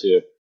better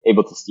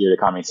able to steer the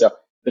economy. So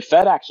the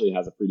Fed actually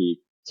has a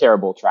pretty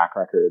terrible track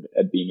record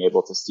at being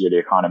able to steer the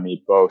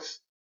economy, both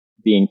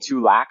being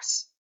too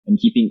lax and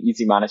keeping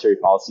easy monetary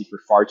policy for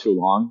far too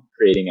long,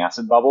 creating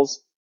asset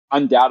bubbles.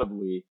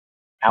 Undoubtedly,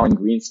 Alan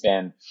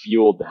Greenspan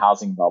fueled the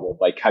housing bubble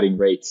by cutting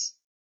rates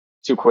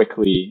too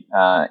quickly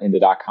in the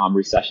dot-com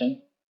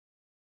recession.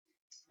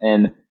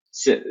 And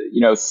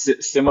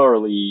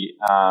similarly,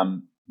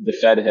 the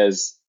Fed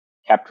has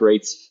kept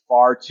rates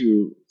far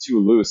too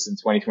loose in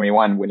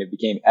 2021 when it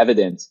became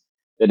evident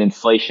that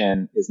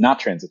inflation is not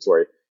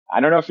transitory. I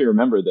don't know if you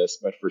remember this,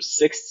 but for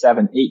 6,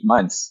 7, 8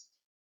 months,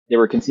 they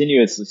were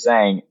continuously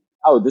saying,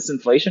 "Oh, this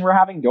inflation we're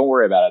having, don't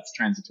worry about it; it's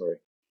transitory."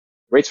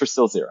 Rates were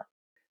still zero.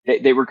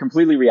 They were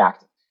completely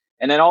reactive,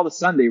 and then all of a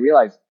sudden they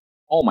realized,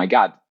 "Oh my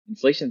God,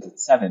 inflation's at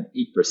 7,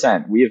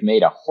 8%. We have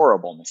made a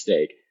horrible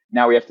mistake.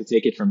 Now we have to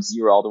take it from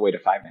 0 all the way to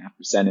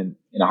 5.5%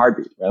 in a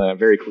heartbeat, a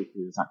very quick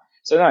period of time."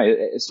 So no,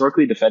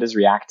 historically the Fed is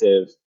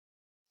reactive.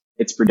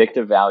 Its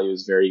predictive value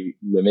is very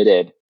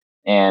limited,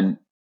 and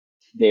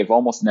they've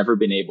almost never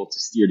been able to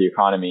steer the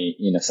economy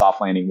in a soft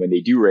landing when they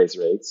do raise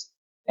rates.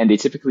 And they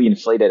typically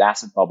inflated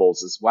asset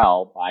bubbles as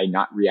well by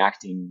not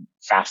reacting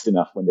fast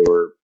enough when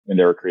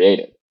they were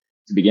created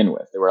to begin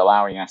with. They were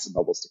allowing asset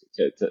bubbles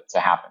to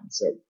happen.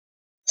 So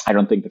I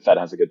don't think the Fed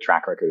has a good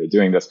track record of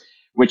doing this,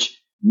 which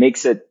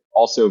makes it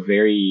also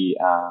very,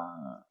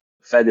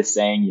 Fed is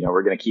saying,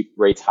 we're going to keep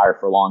rates higher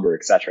for longer,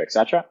 et cetera, et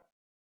cetera.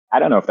 I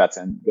don't know if that's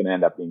going to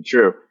end up being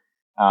true.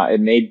 It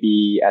may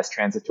be as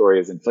transitory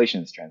as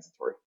inflation is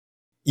transitory.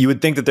 You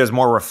would think that there's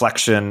more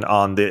reflection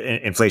on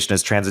the inflation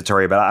as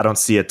transitory, but I don't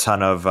see a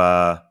ton of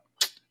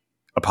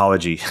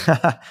apology.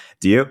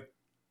 Do you?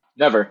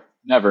 Never.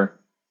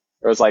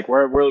 It was like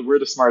we're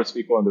the smartest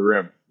people in the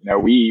room.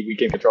 We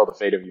can control the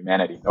fate of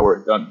humanity.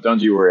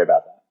 Don't you worry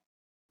about that.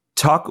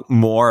 Talk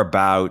more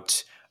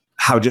about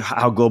how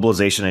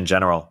globalization in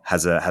general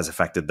has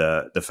affected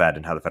the Fed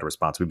and how the Fed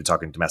responds. We've been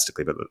talking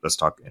domestically, but let's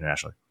talk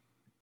internationally.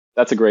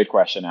 That's a great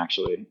question,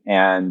 actually.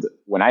 And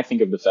when I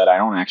think of the Fed, I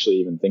don't actually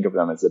even think of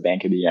them as the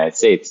Bank of the United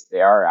States.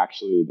 They are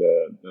actually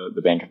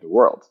the Bank of the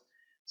world.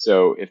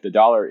 So if the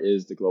dollar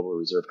is the global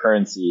reserve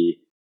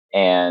currency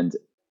and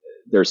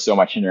there's so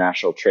much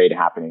international trade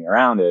happening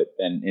around it,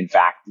 then in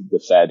fact, the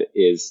Fed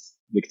is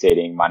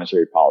dictating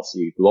monetary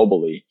policy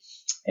globally.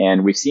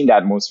 And we've seen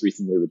that most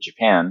recently with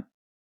Japan,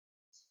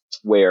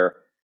 where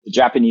the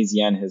Japanese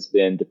yen has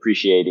been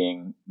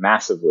depreciating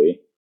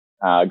massively,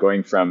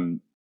 going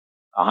from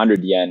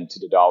 100 yen to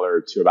the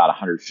dollar to about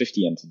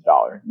 150 yen to the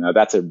dollar. Now,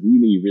 that's a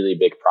really, really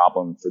big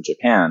problem for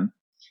Japan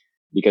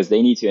because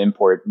they need to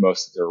import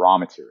most of their raw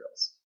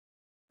materials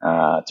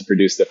to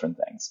produce different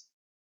things.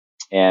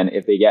 And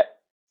if they get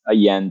a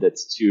yen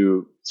that's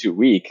too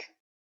weak,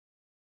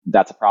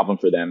 that's a problem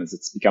for them as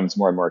it becomes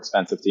more and more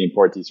expensive to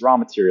import these raw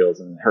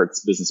materials and it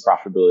hurts business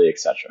profitability,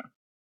 etc.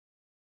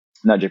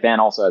 Now, Japan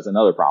also has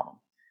another problem.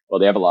 Well,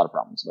 they have a lot of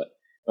problems, but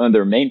one of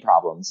their main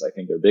problems, I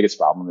think their biggest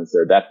problem, is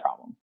their debt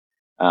problem.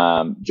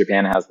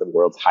 Japan has the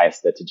world's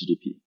highest debt to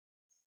GDP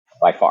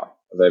by far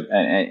of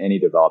any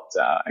developed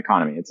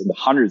economy. It's in the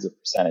hundreds of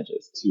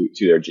percentages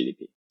to their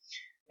GDP.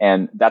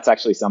 And that's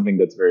actually something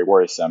that's very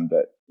worrisome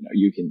that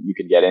you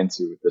can get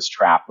into with this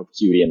trap of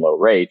QE and low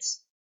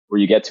rates, where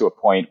you get to a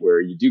point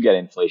where you do get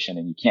inflation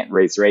and you can't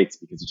raise rates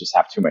because you just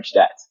have too much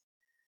debt.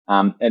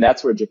 And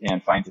that's where Japan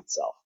finds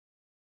itself.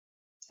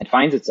 It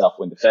finds itself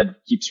when the Fed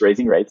keeps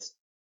raising rates.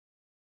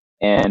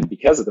 And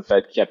because of the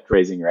Fed kept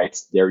raising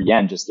rates, their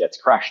yen just gets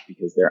crushed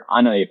because they're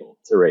unable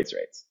to raise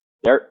rates.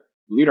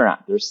 Believe it or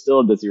not, they're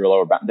still at the zero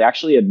lower bound. They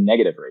actually had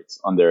negative rates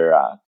on their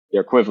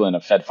equivalent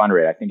of Fed fund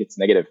rate. I think it's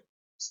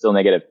still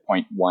negative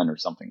 0.1 or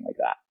something like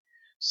that.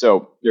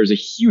 So there's a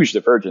huge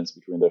divergence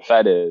between where the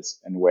Fed is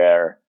and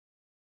where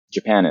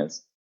Japan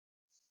is.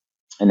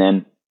 And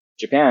then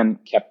Japan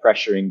kept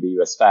pressuring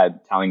the US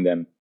Fed, telling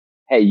them,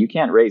 hey, you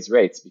can't raise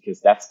rates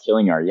because that's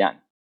killing our yen.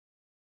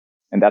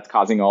 And that's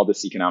causing all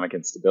this economic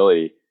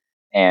instability.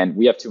 And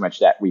we have too much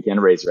debt. We can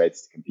raise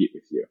rates to compete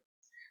with you.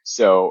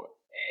 So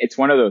it's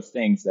one of those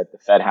things that the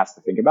Fed has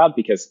to think about,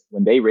 because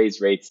when they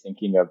raise rates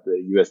thinking of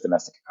the US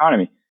domestic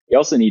economy, they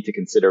also need to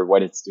consider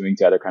what it's doing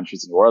to other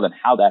countries in the world and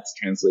how that's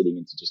translating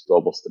into just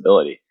global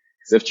stability.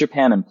 Because if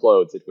Japan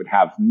implodes, it would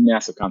have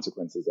massive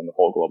consequences on the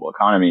whole global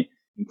economy,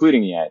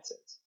 including the United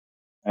States.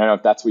 I don't know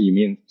if that's what you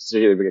mean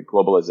specifically with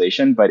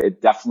globalization, but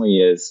it definitely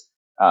is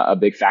a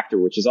big factor,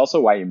 which is also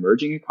why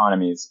emerging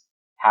economies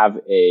have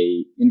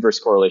a inverse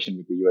correlation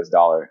with the US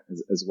dollar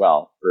as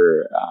well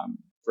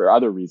for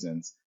other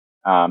reasons.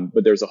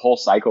 But there's a whole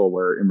cycle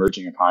where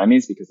emerging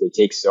economies, because they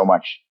take so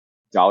much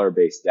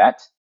dollar-based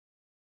debt,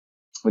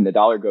 when the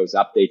dollar goes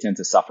up, they tend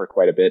to suffer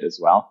quite a bit as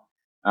well.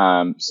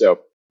 So,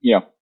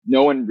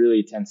 no one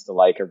really tends to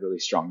like a really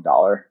strong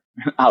dollar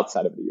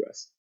outside of the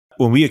US.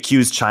 When we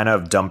accuse China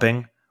of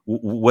dumping,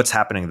 what's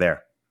happening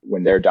there?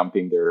 When they're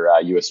dumping their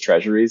US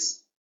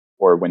treasuries,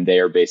 or when they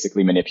are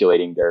basically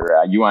manipulating their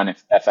yuan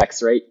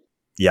FX rate.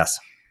 Yes.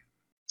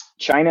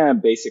 China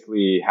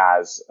basically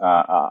has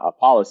a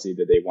policy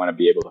that they want to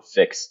be able to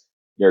fix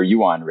their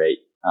yuan rate,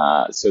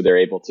 so they're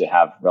able to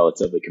have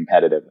relatively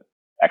competitive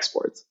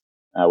exports,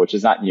 which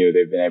is not new.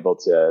 They've been able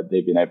to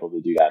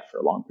do that for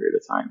a long period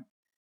of time.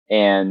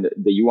 And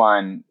the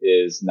yuan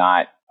is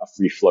not a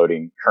free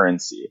floating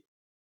currency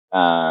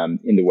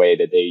in the way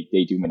that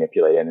they do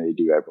manipulate it, and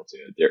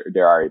they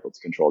are able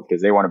to control it,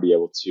 because they want to be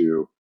able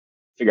to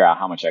figure out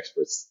how much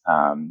exports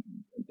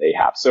they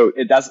have. So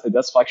it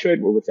does fluctuate.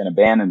 We're within a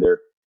band, and they're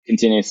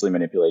continuously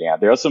manipulating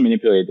it. They also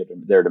manipulate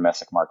their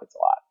domestic markets a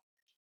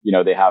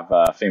lot. They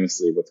have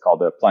famously what's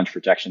called a plunge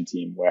protection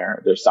team,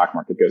 where their stock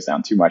market goes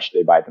down too much,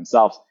 they buy it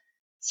themselves,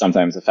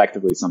 sometimes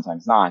effectively,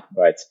 sometimes not.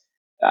 But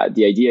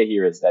the idea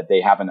here is that they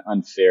have an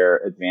unfair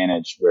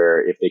advantage where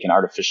if they can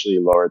artificially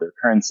lower their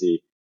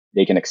currency,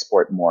 they can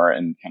export more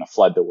and kind of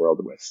flood the world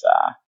with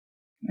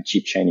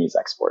cheap Chinese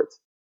exports.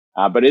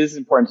 But it is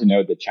important to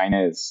note that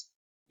China has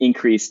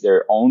increased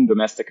their own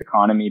domestic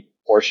economy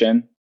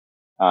portion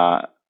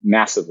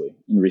massively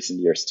in recent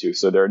years too.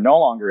 So they're no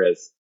longer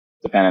as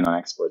dependent on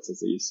exports as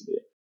they used to be.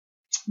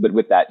 But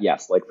with that,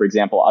 yes, like for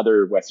example,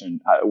 other Western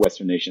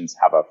nations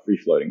have a free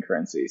floating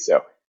currency,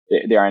 so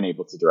they are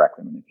unable to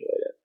directly manipulate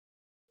it.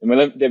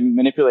 And they've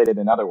manipulated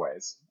in other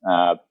ways,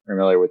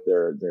 primarily with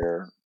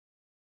their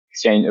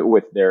exchange,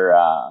 with their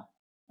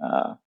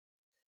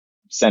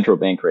central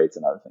bank rates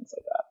and other things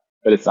like that.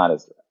 But it's not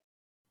as direct.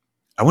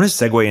 I want to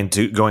segue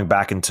into going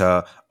back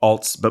into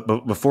alts,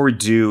 but before we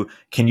do,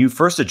 can you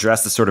first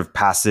address the sort of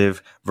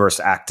passive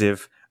versus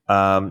active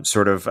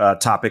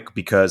topic?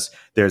 Because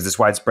there's this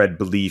widespread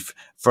belief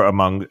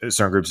among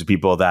certain groups of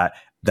people that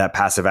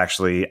passive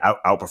actually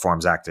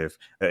outperforms active.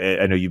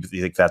 I know you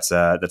think that's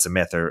a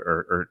myth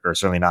or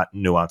certainly not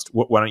nuanced.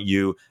 Why don't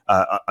you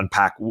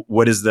unpack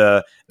what is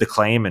the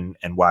claim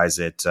and why is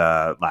it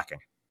lacking?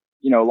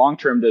 Long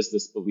term, there's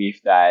this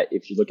belief that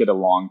if you look at a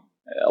long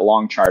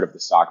chart of the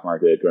stock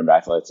market going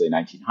back to, let's say,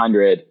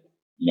 1900,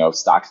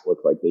 stocks look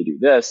like they do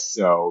this.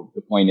 So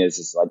the point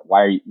is like,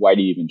 why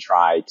do you even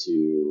try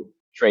to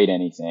trade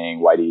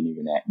anything? Why do you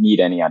even need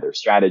any other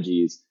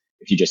strategies?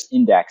 If you just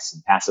index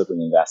and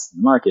passively invest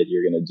in the market,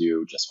 you're going to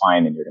do just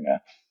fine, and you're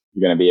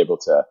going to be able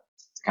to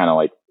kind of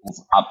like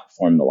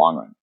outperform in the long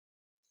run.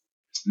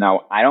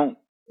 Now, I don't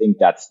think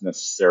that's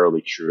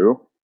necessarily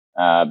true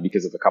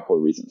because of a couple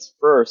of reasons.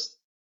 First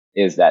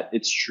is that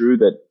it's true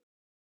that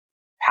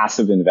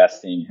passive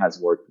investing has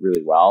worked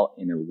really well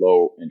in a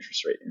low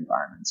interest rate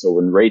environment. So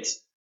when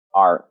rates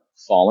are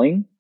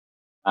falling,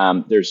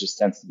 there's just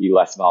tends to be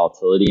less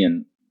volatility,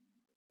 and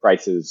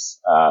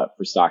prices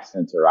for stocks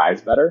tend to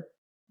rise better.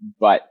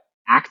 But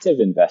active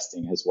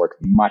investing has worked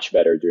much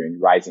better during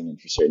rising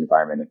interest rate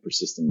environment and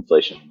persistent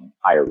inflation and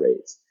higher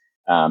rates.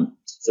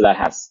 So that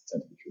has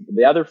tended to be true. But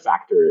the other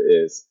factor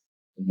is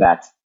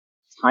that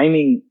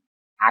timing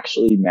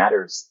actually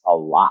matters a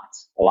lot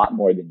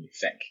more than you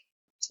think.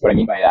 What I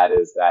mean by that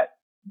is that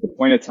the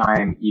point of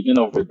time, even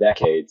over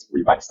decades, where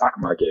you buy the stock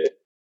market,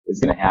 is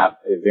going to have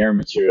a very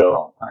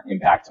material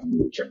impact on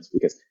the returns,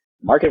 because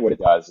the market, what it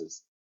does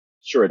is,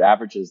 sure, it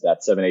averages that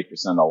 7-8%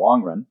 in the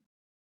long run.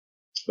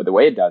 But the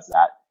way it does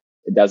that,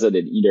 it does it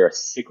in either a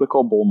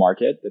cyclical bull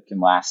market that can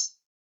last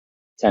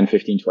 10,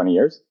 15, 20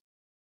 years.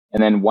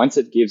 And then once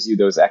it gives you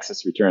those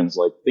excess returns,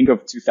 like think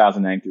of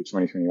 2009 through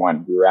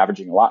 2021, we were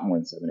averaging a lot more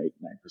than 7, 8,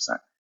 9%.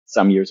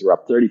 Some years were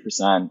up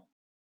 30%,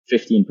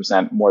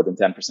 15%, more than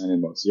 10%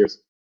 in most years.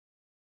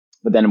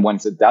 But then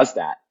once it does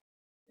that,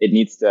 it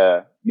needs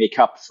to make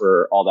up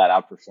for all that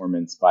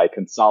outperformance by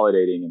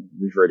consolidating and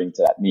reverting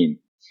to that mean.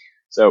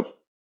 So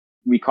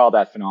we call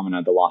that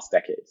phenomenon the lost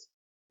decades,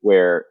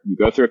 where you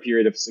go through a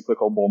period of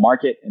cyclical bull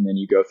market, and then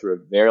you go through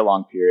a very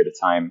long period of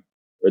time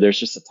where there's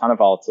just a ton of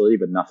volatility,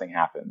 but nothing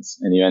happens,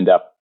 and you end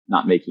up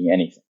not making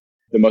anything.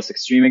 The most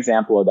extreme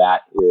example of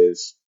that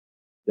is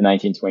the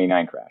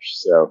 1929 crash.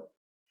 So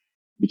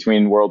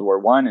between World War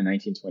I and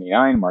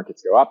 1929,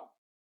 markets go up.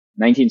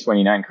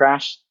 1929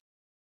 crash.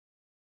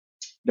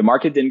 The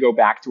market didn't go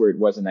back to where it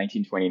was in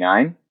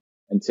 1929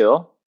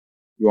 until,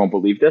 you won't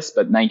believe this,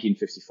 but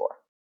 1954.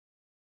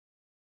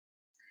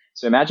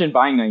 So imagine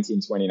buying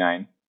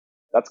 1929.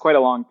 That's quite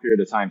a long period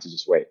of time to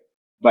just wait.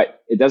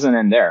 But it doesn't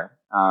end there.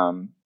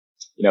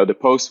 The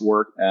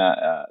post-war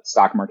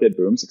stock market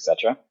booms,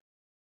 etc.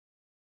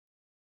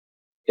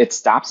 It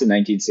stops in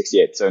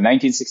 1968. So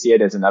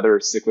 1968 is another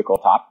cyclical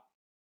top.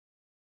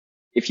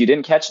 If you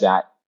didn't catch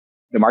that,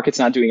 the market's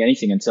not doing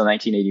anything until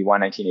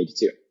 1981,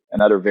 1982,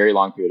 another very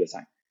long period of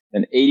time.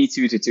 Then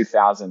 82 to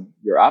 2000,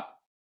 you're up.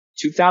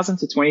 2000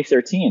 to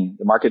 2013,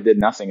 the market did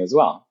nothing as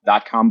well.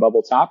 Dot-com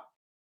bubble top,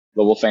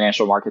 global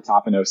financial market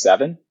top in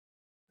 07,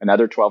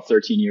 another 12,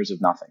 13 years of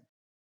nothing.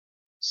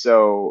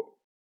 So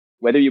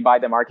whether you buy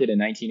the market in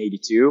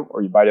 1982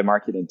 or you buy the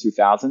market in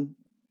 2000,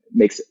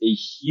 makes a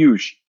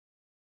huge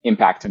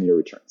impact on your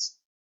returns,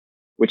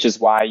 which is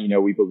why,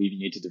 we believe you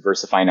need to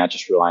diversify, not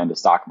just rely on the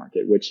stock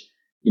market, which,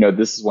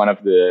 this is one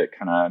of the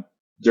kind of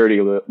dirty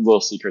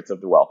little secrets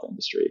of the wealth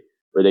industry,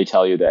 where they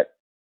tell you that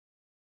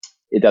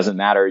it doesn't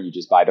matter. You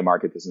just buy the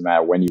market. It doesn't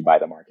matter when you buy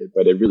the market,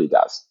 but it really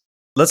does.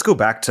 Let's go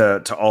back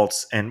to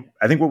alts. And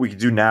I think what we could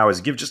do now is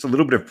give just a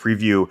little bit of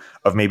preview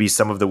of maybe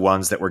some of the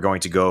ones that we're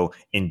going to go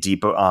in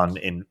deep on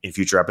in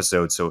future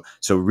episodes.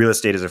 So real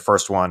estate is the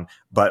first one,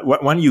 but why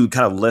don't you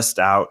kind of list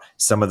out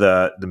some of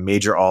the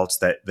major alts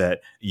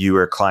that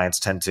your clients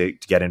tend to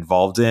get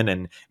involved in,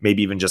 and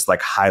maybe even just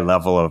like high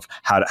level of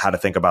how to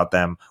think about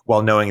them,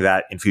 while knowing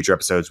that in future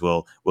episodes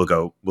we'll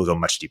go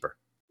much deeper.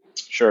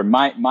 Sure.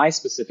 My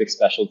specific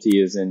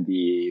specialty is in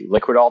the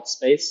liquid alt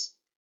space.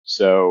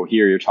 So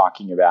here you're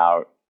talking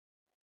about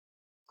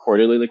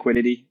quarterly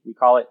liquidity, we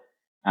call it,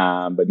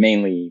 but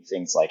mainly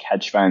things like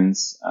hedge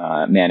funds,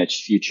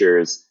 managed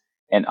futures,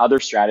 and other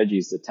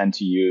strategies that tend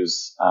to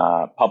use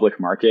public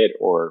market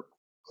or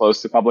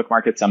close to public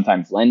market,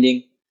 sometimes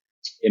lending,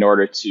 in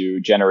order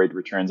to generate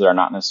returns that are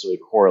not necessarily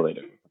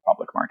correlated with the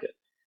public market.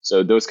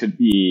 So those could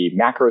be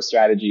macro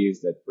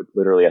strategies that would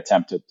literally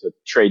attempt to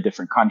trade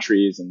different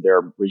countries and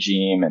their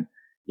regime, and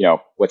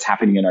what's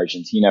happening in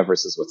Argentina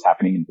versus what's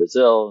happening in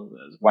Brazil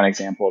is one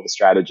example of a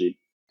strategy.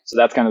 So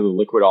that's kind of the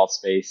liquid alt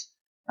space.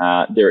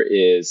 There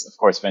is, of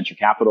course, venture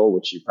capital,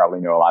 which you probably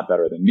know a lot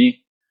better than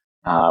me,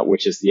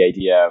 which is the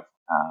idea of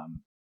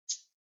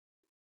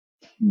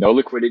no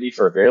liquidity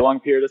for a very long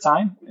period of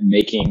time and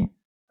making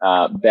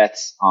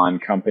bets on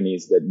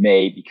companies that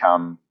may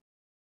become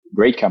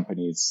great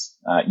companies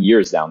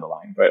years down the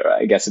line. But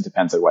I guess it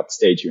depends on what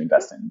stage you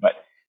invest in. But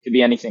it could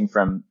be anything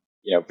from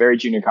very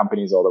junior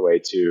companies all the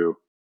way to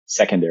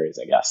secondaries,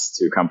 I guess,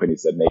 to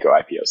companies that may go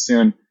IPO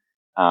soon.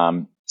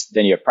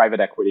 Then you have private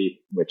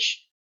equity,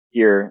 which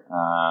here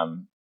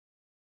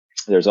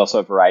there's also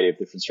a variety of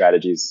different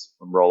strategies,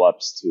 from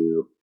roll-ups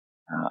to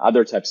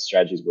other types of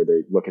strategies where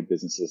they look at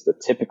businesses that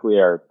typically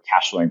are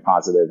cash flowing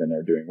positive and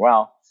are doing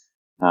well.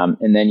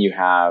 And then you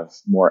have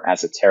more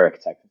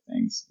esoteric type of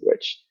things,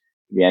 which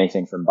could be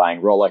anything from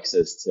buying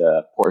Rolexes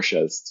to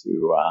Porsches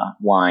to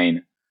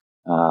wine,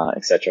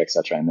 et cetera,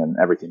 and then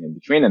everything in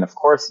between. And of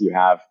course, you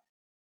have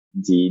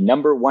the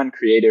number one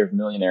creator of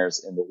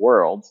millionaires in the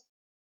world,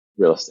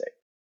 real estate.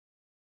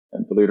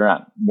 And believe it or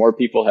not, more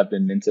people have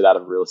been minted out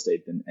of real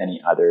estate than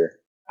any other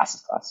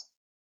asset class.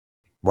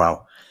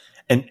 Wow.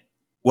 And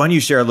why don't you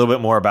share a little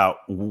bit more about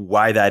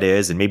why that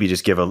is, and maybe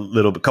just give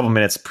a couple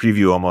minutes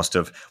preview almost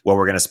of what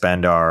we're going to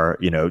spend our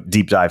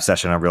deep dive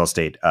session on real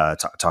estate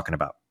talking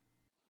about.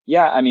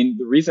 Yeah, I mean,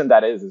 the reason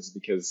that is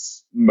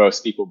because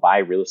most people buy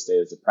real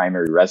estate as a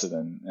primary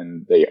resident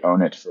and they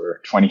own it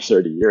for 20,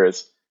 30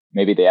 years.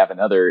 Maybe they have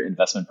another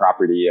investment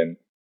property, and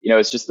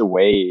it's just the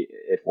way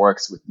it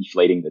works with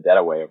deflating the debt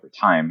away over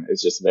time.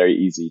 It's just very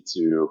easy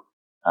to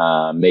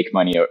make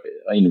money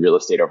in real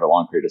estate over a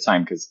long period of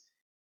time, because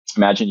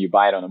imagine you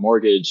buy it on a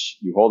mortgage,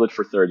 you hold it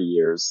for 30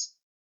 years,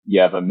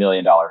 you have $1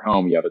 million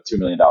home, you have a $2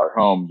 million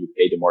home, you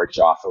pay the mortgage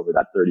off over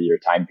that 30-year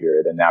time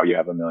period, and now you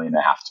have $1.5 million,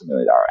 $2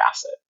 million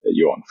asset that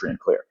you own free and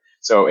clear.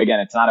 So again,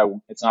 it's not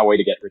a way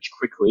to get rich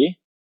quickly,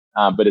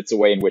 but it's a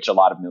way in which a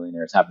lot of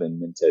millionaires have been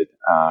minted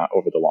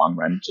over the long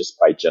run just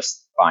by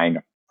buying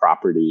a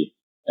property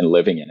and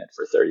living in it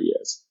for 30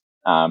 years.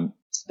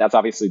 That's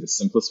obviously the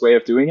simplest way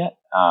of doing it.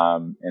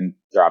 And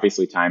there are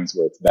obviously times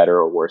where it's better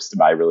or worse to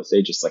buy real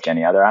estate, just like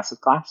any other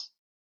asset class.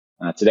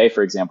 Today,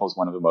 for example, is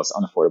one of the most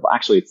unaffordable.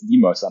 Actually, it's the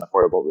most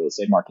unaffordable real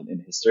estate market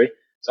in history.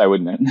 So I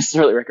wouldn't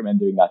necessarily recommend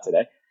doing that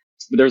today.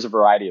 But there's a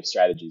variety of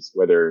strategies,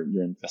 whether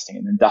you're investing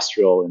in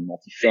industrial and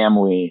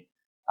multifamily,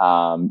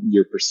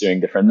 you're pursuing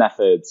different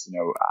methods.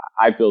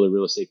 I've built a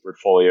real estate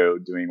portfolio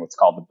doing what's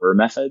called the BRRRR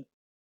method,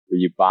 where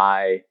you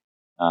buy,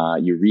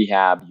 you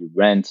rehab, you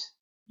rent,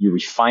 you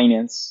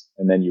refinance,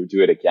 and then you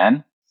do it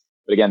again.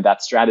 But again,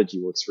 that strategy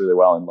works really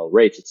well in low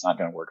rates. It's not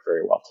going to work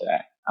very well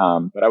today.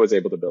 But I was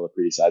able to build a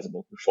pretty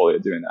sizable portfolio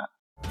doing that.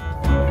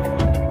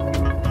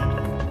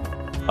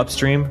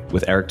 Upstream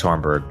with Eric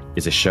Tornberg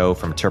is a show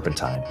from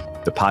Turpentine,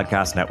 the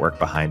podcast network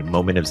behind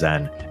Moment of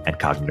Zen and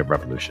Cognitive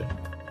Revolution.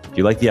 If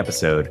you like the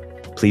episode,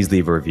 please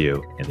leave a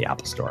review in the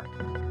Apple Store.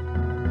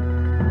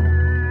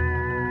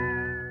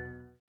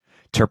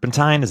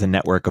 Turpentine is a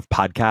network of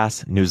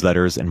podcasts,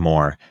 newsletters, and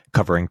more,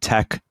 covering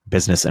tech,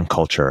 business, and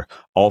culture,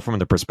 all from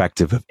the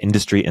perspective of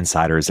industry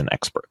insiders and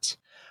experts.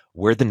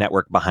 We're the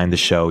network behind the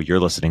show you're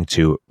listening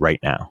to right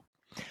now.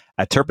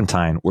 At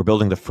Turpentine, we're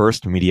building the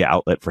first media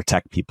outlet for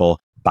tech people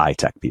by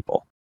tech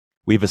people.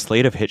 We have a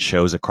slate of hit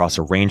shows across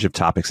a range of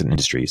topics and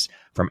industries,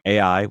 from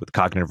AI with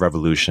Cognitive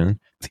Revolution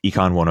with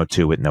Econ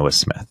 102 with Noah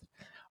Smith.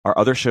 Our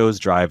other shows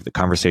drive the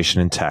conversation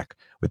in tech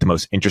with the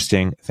most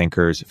interesting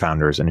thinkers,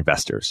 founders, and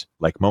investors,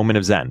 like Moment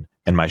of Zen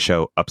and my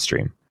show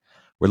Upstream.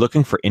 We're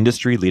looking for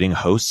industry-leading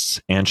hosts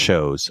and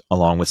shows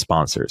along with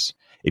sponsors.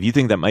 If you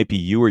think that might be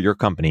you or your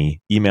company,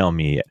 email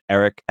me at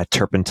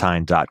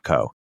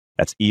eric@turpentine.co.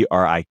 That's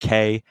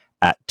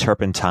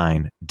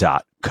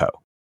ERIK@turpentine.co.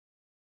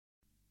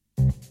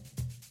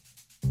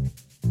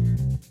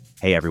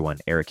 Hey everyone,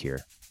 Eric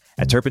here.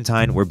 At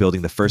Turpentine, we're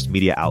building the first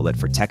media outlet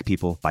for tech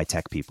people by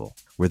tech people.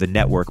 We're the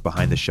network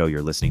behind the show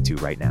you're listening to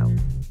right now.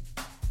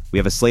 We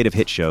have a slate of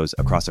hit shows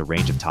across a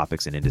range of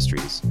topics and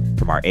industries,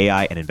 from our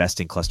AI and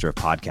investing cluster of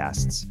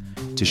podcasts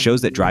to shows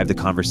that drive the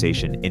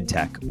conversation in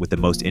tech with the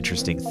most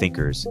interesting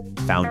thinkers,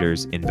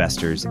 founders,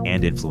 investors,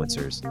 and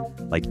influencers,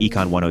 like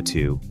Econ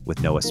 102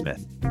 with Noah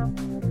Smith.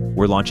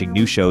 We're launching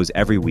new shows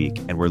every week,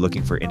 and we're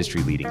looking for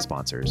industry-leading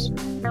sponsors.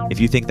 If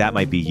you think that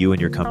might be you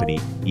and your company,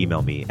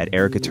 email me at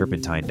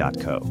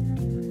eric@turpentine.co.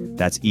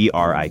 That's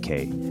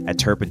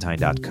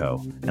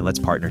ERIK@turpentine.co, and let's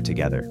partner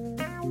together.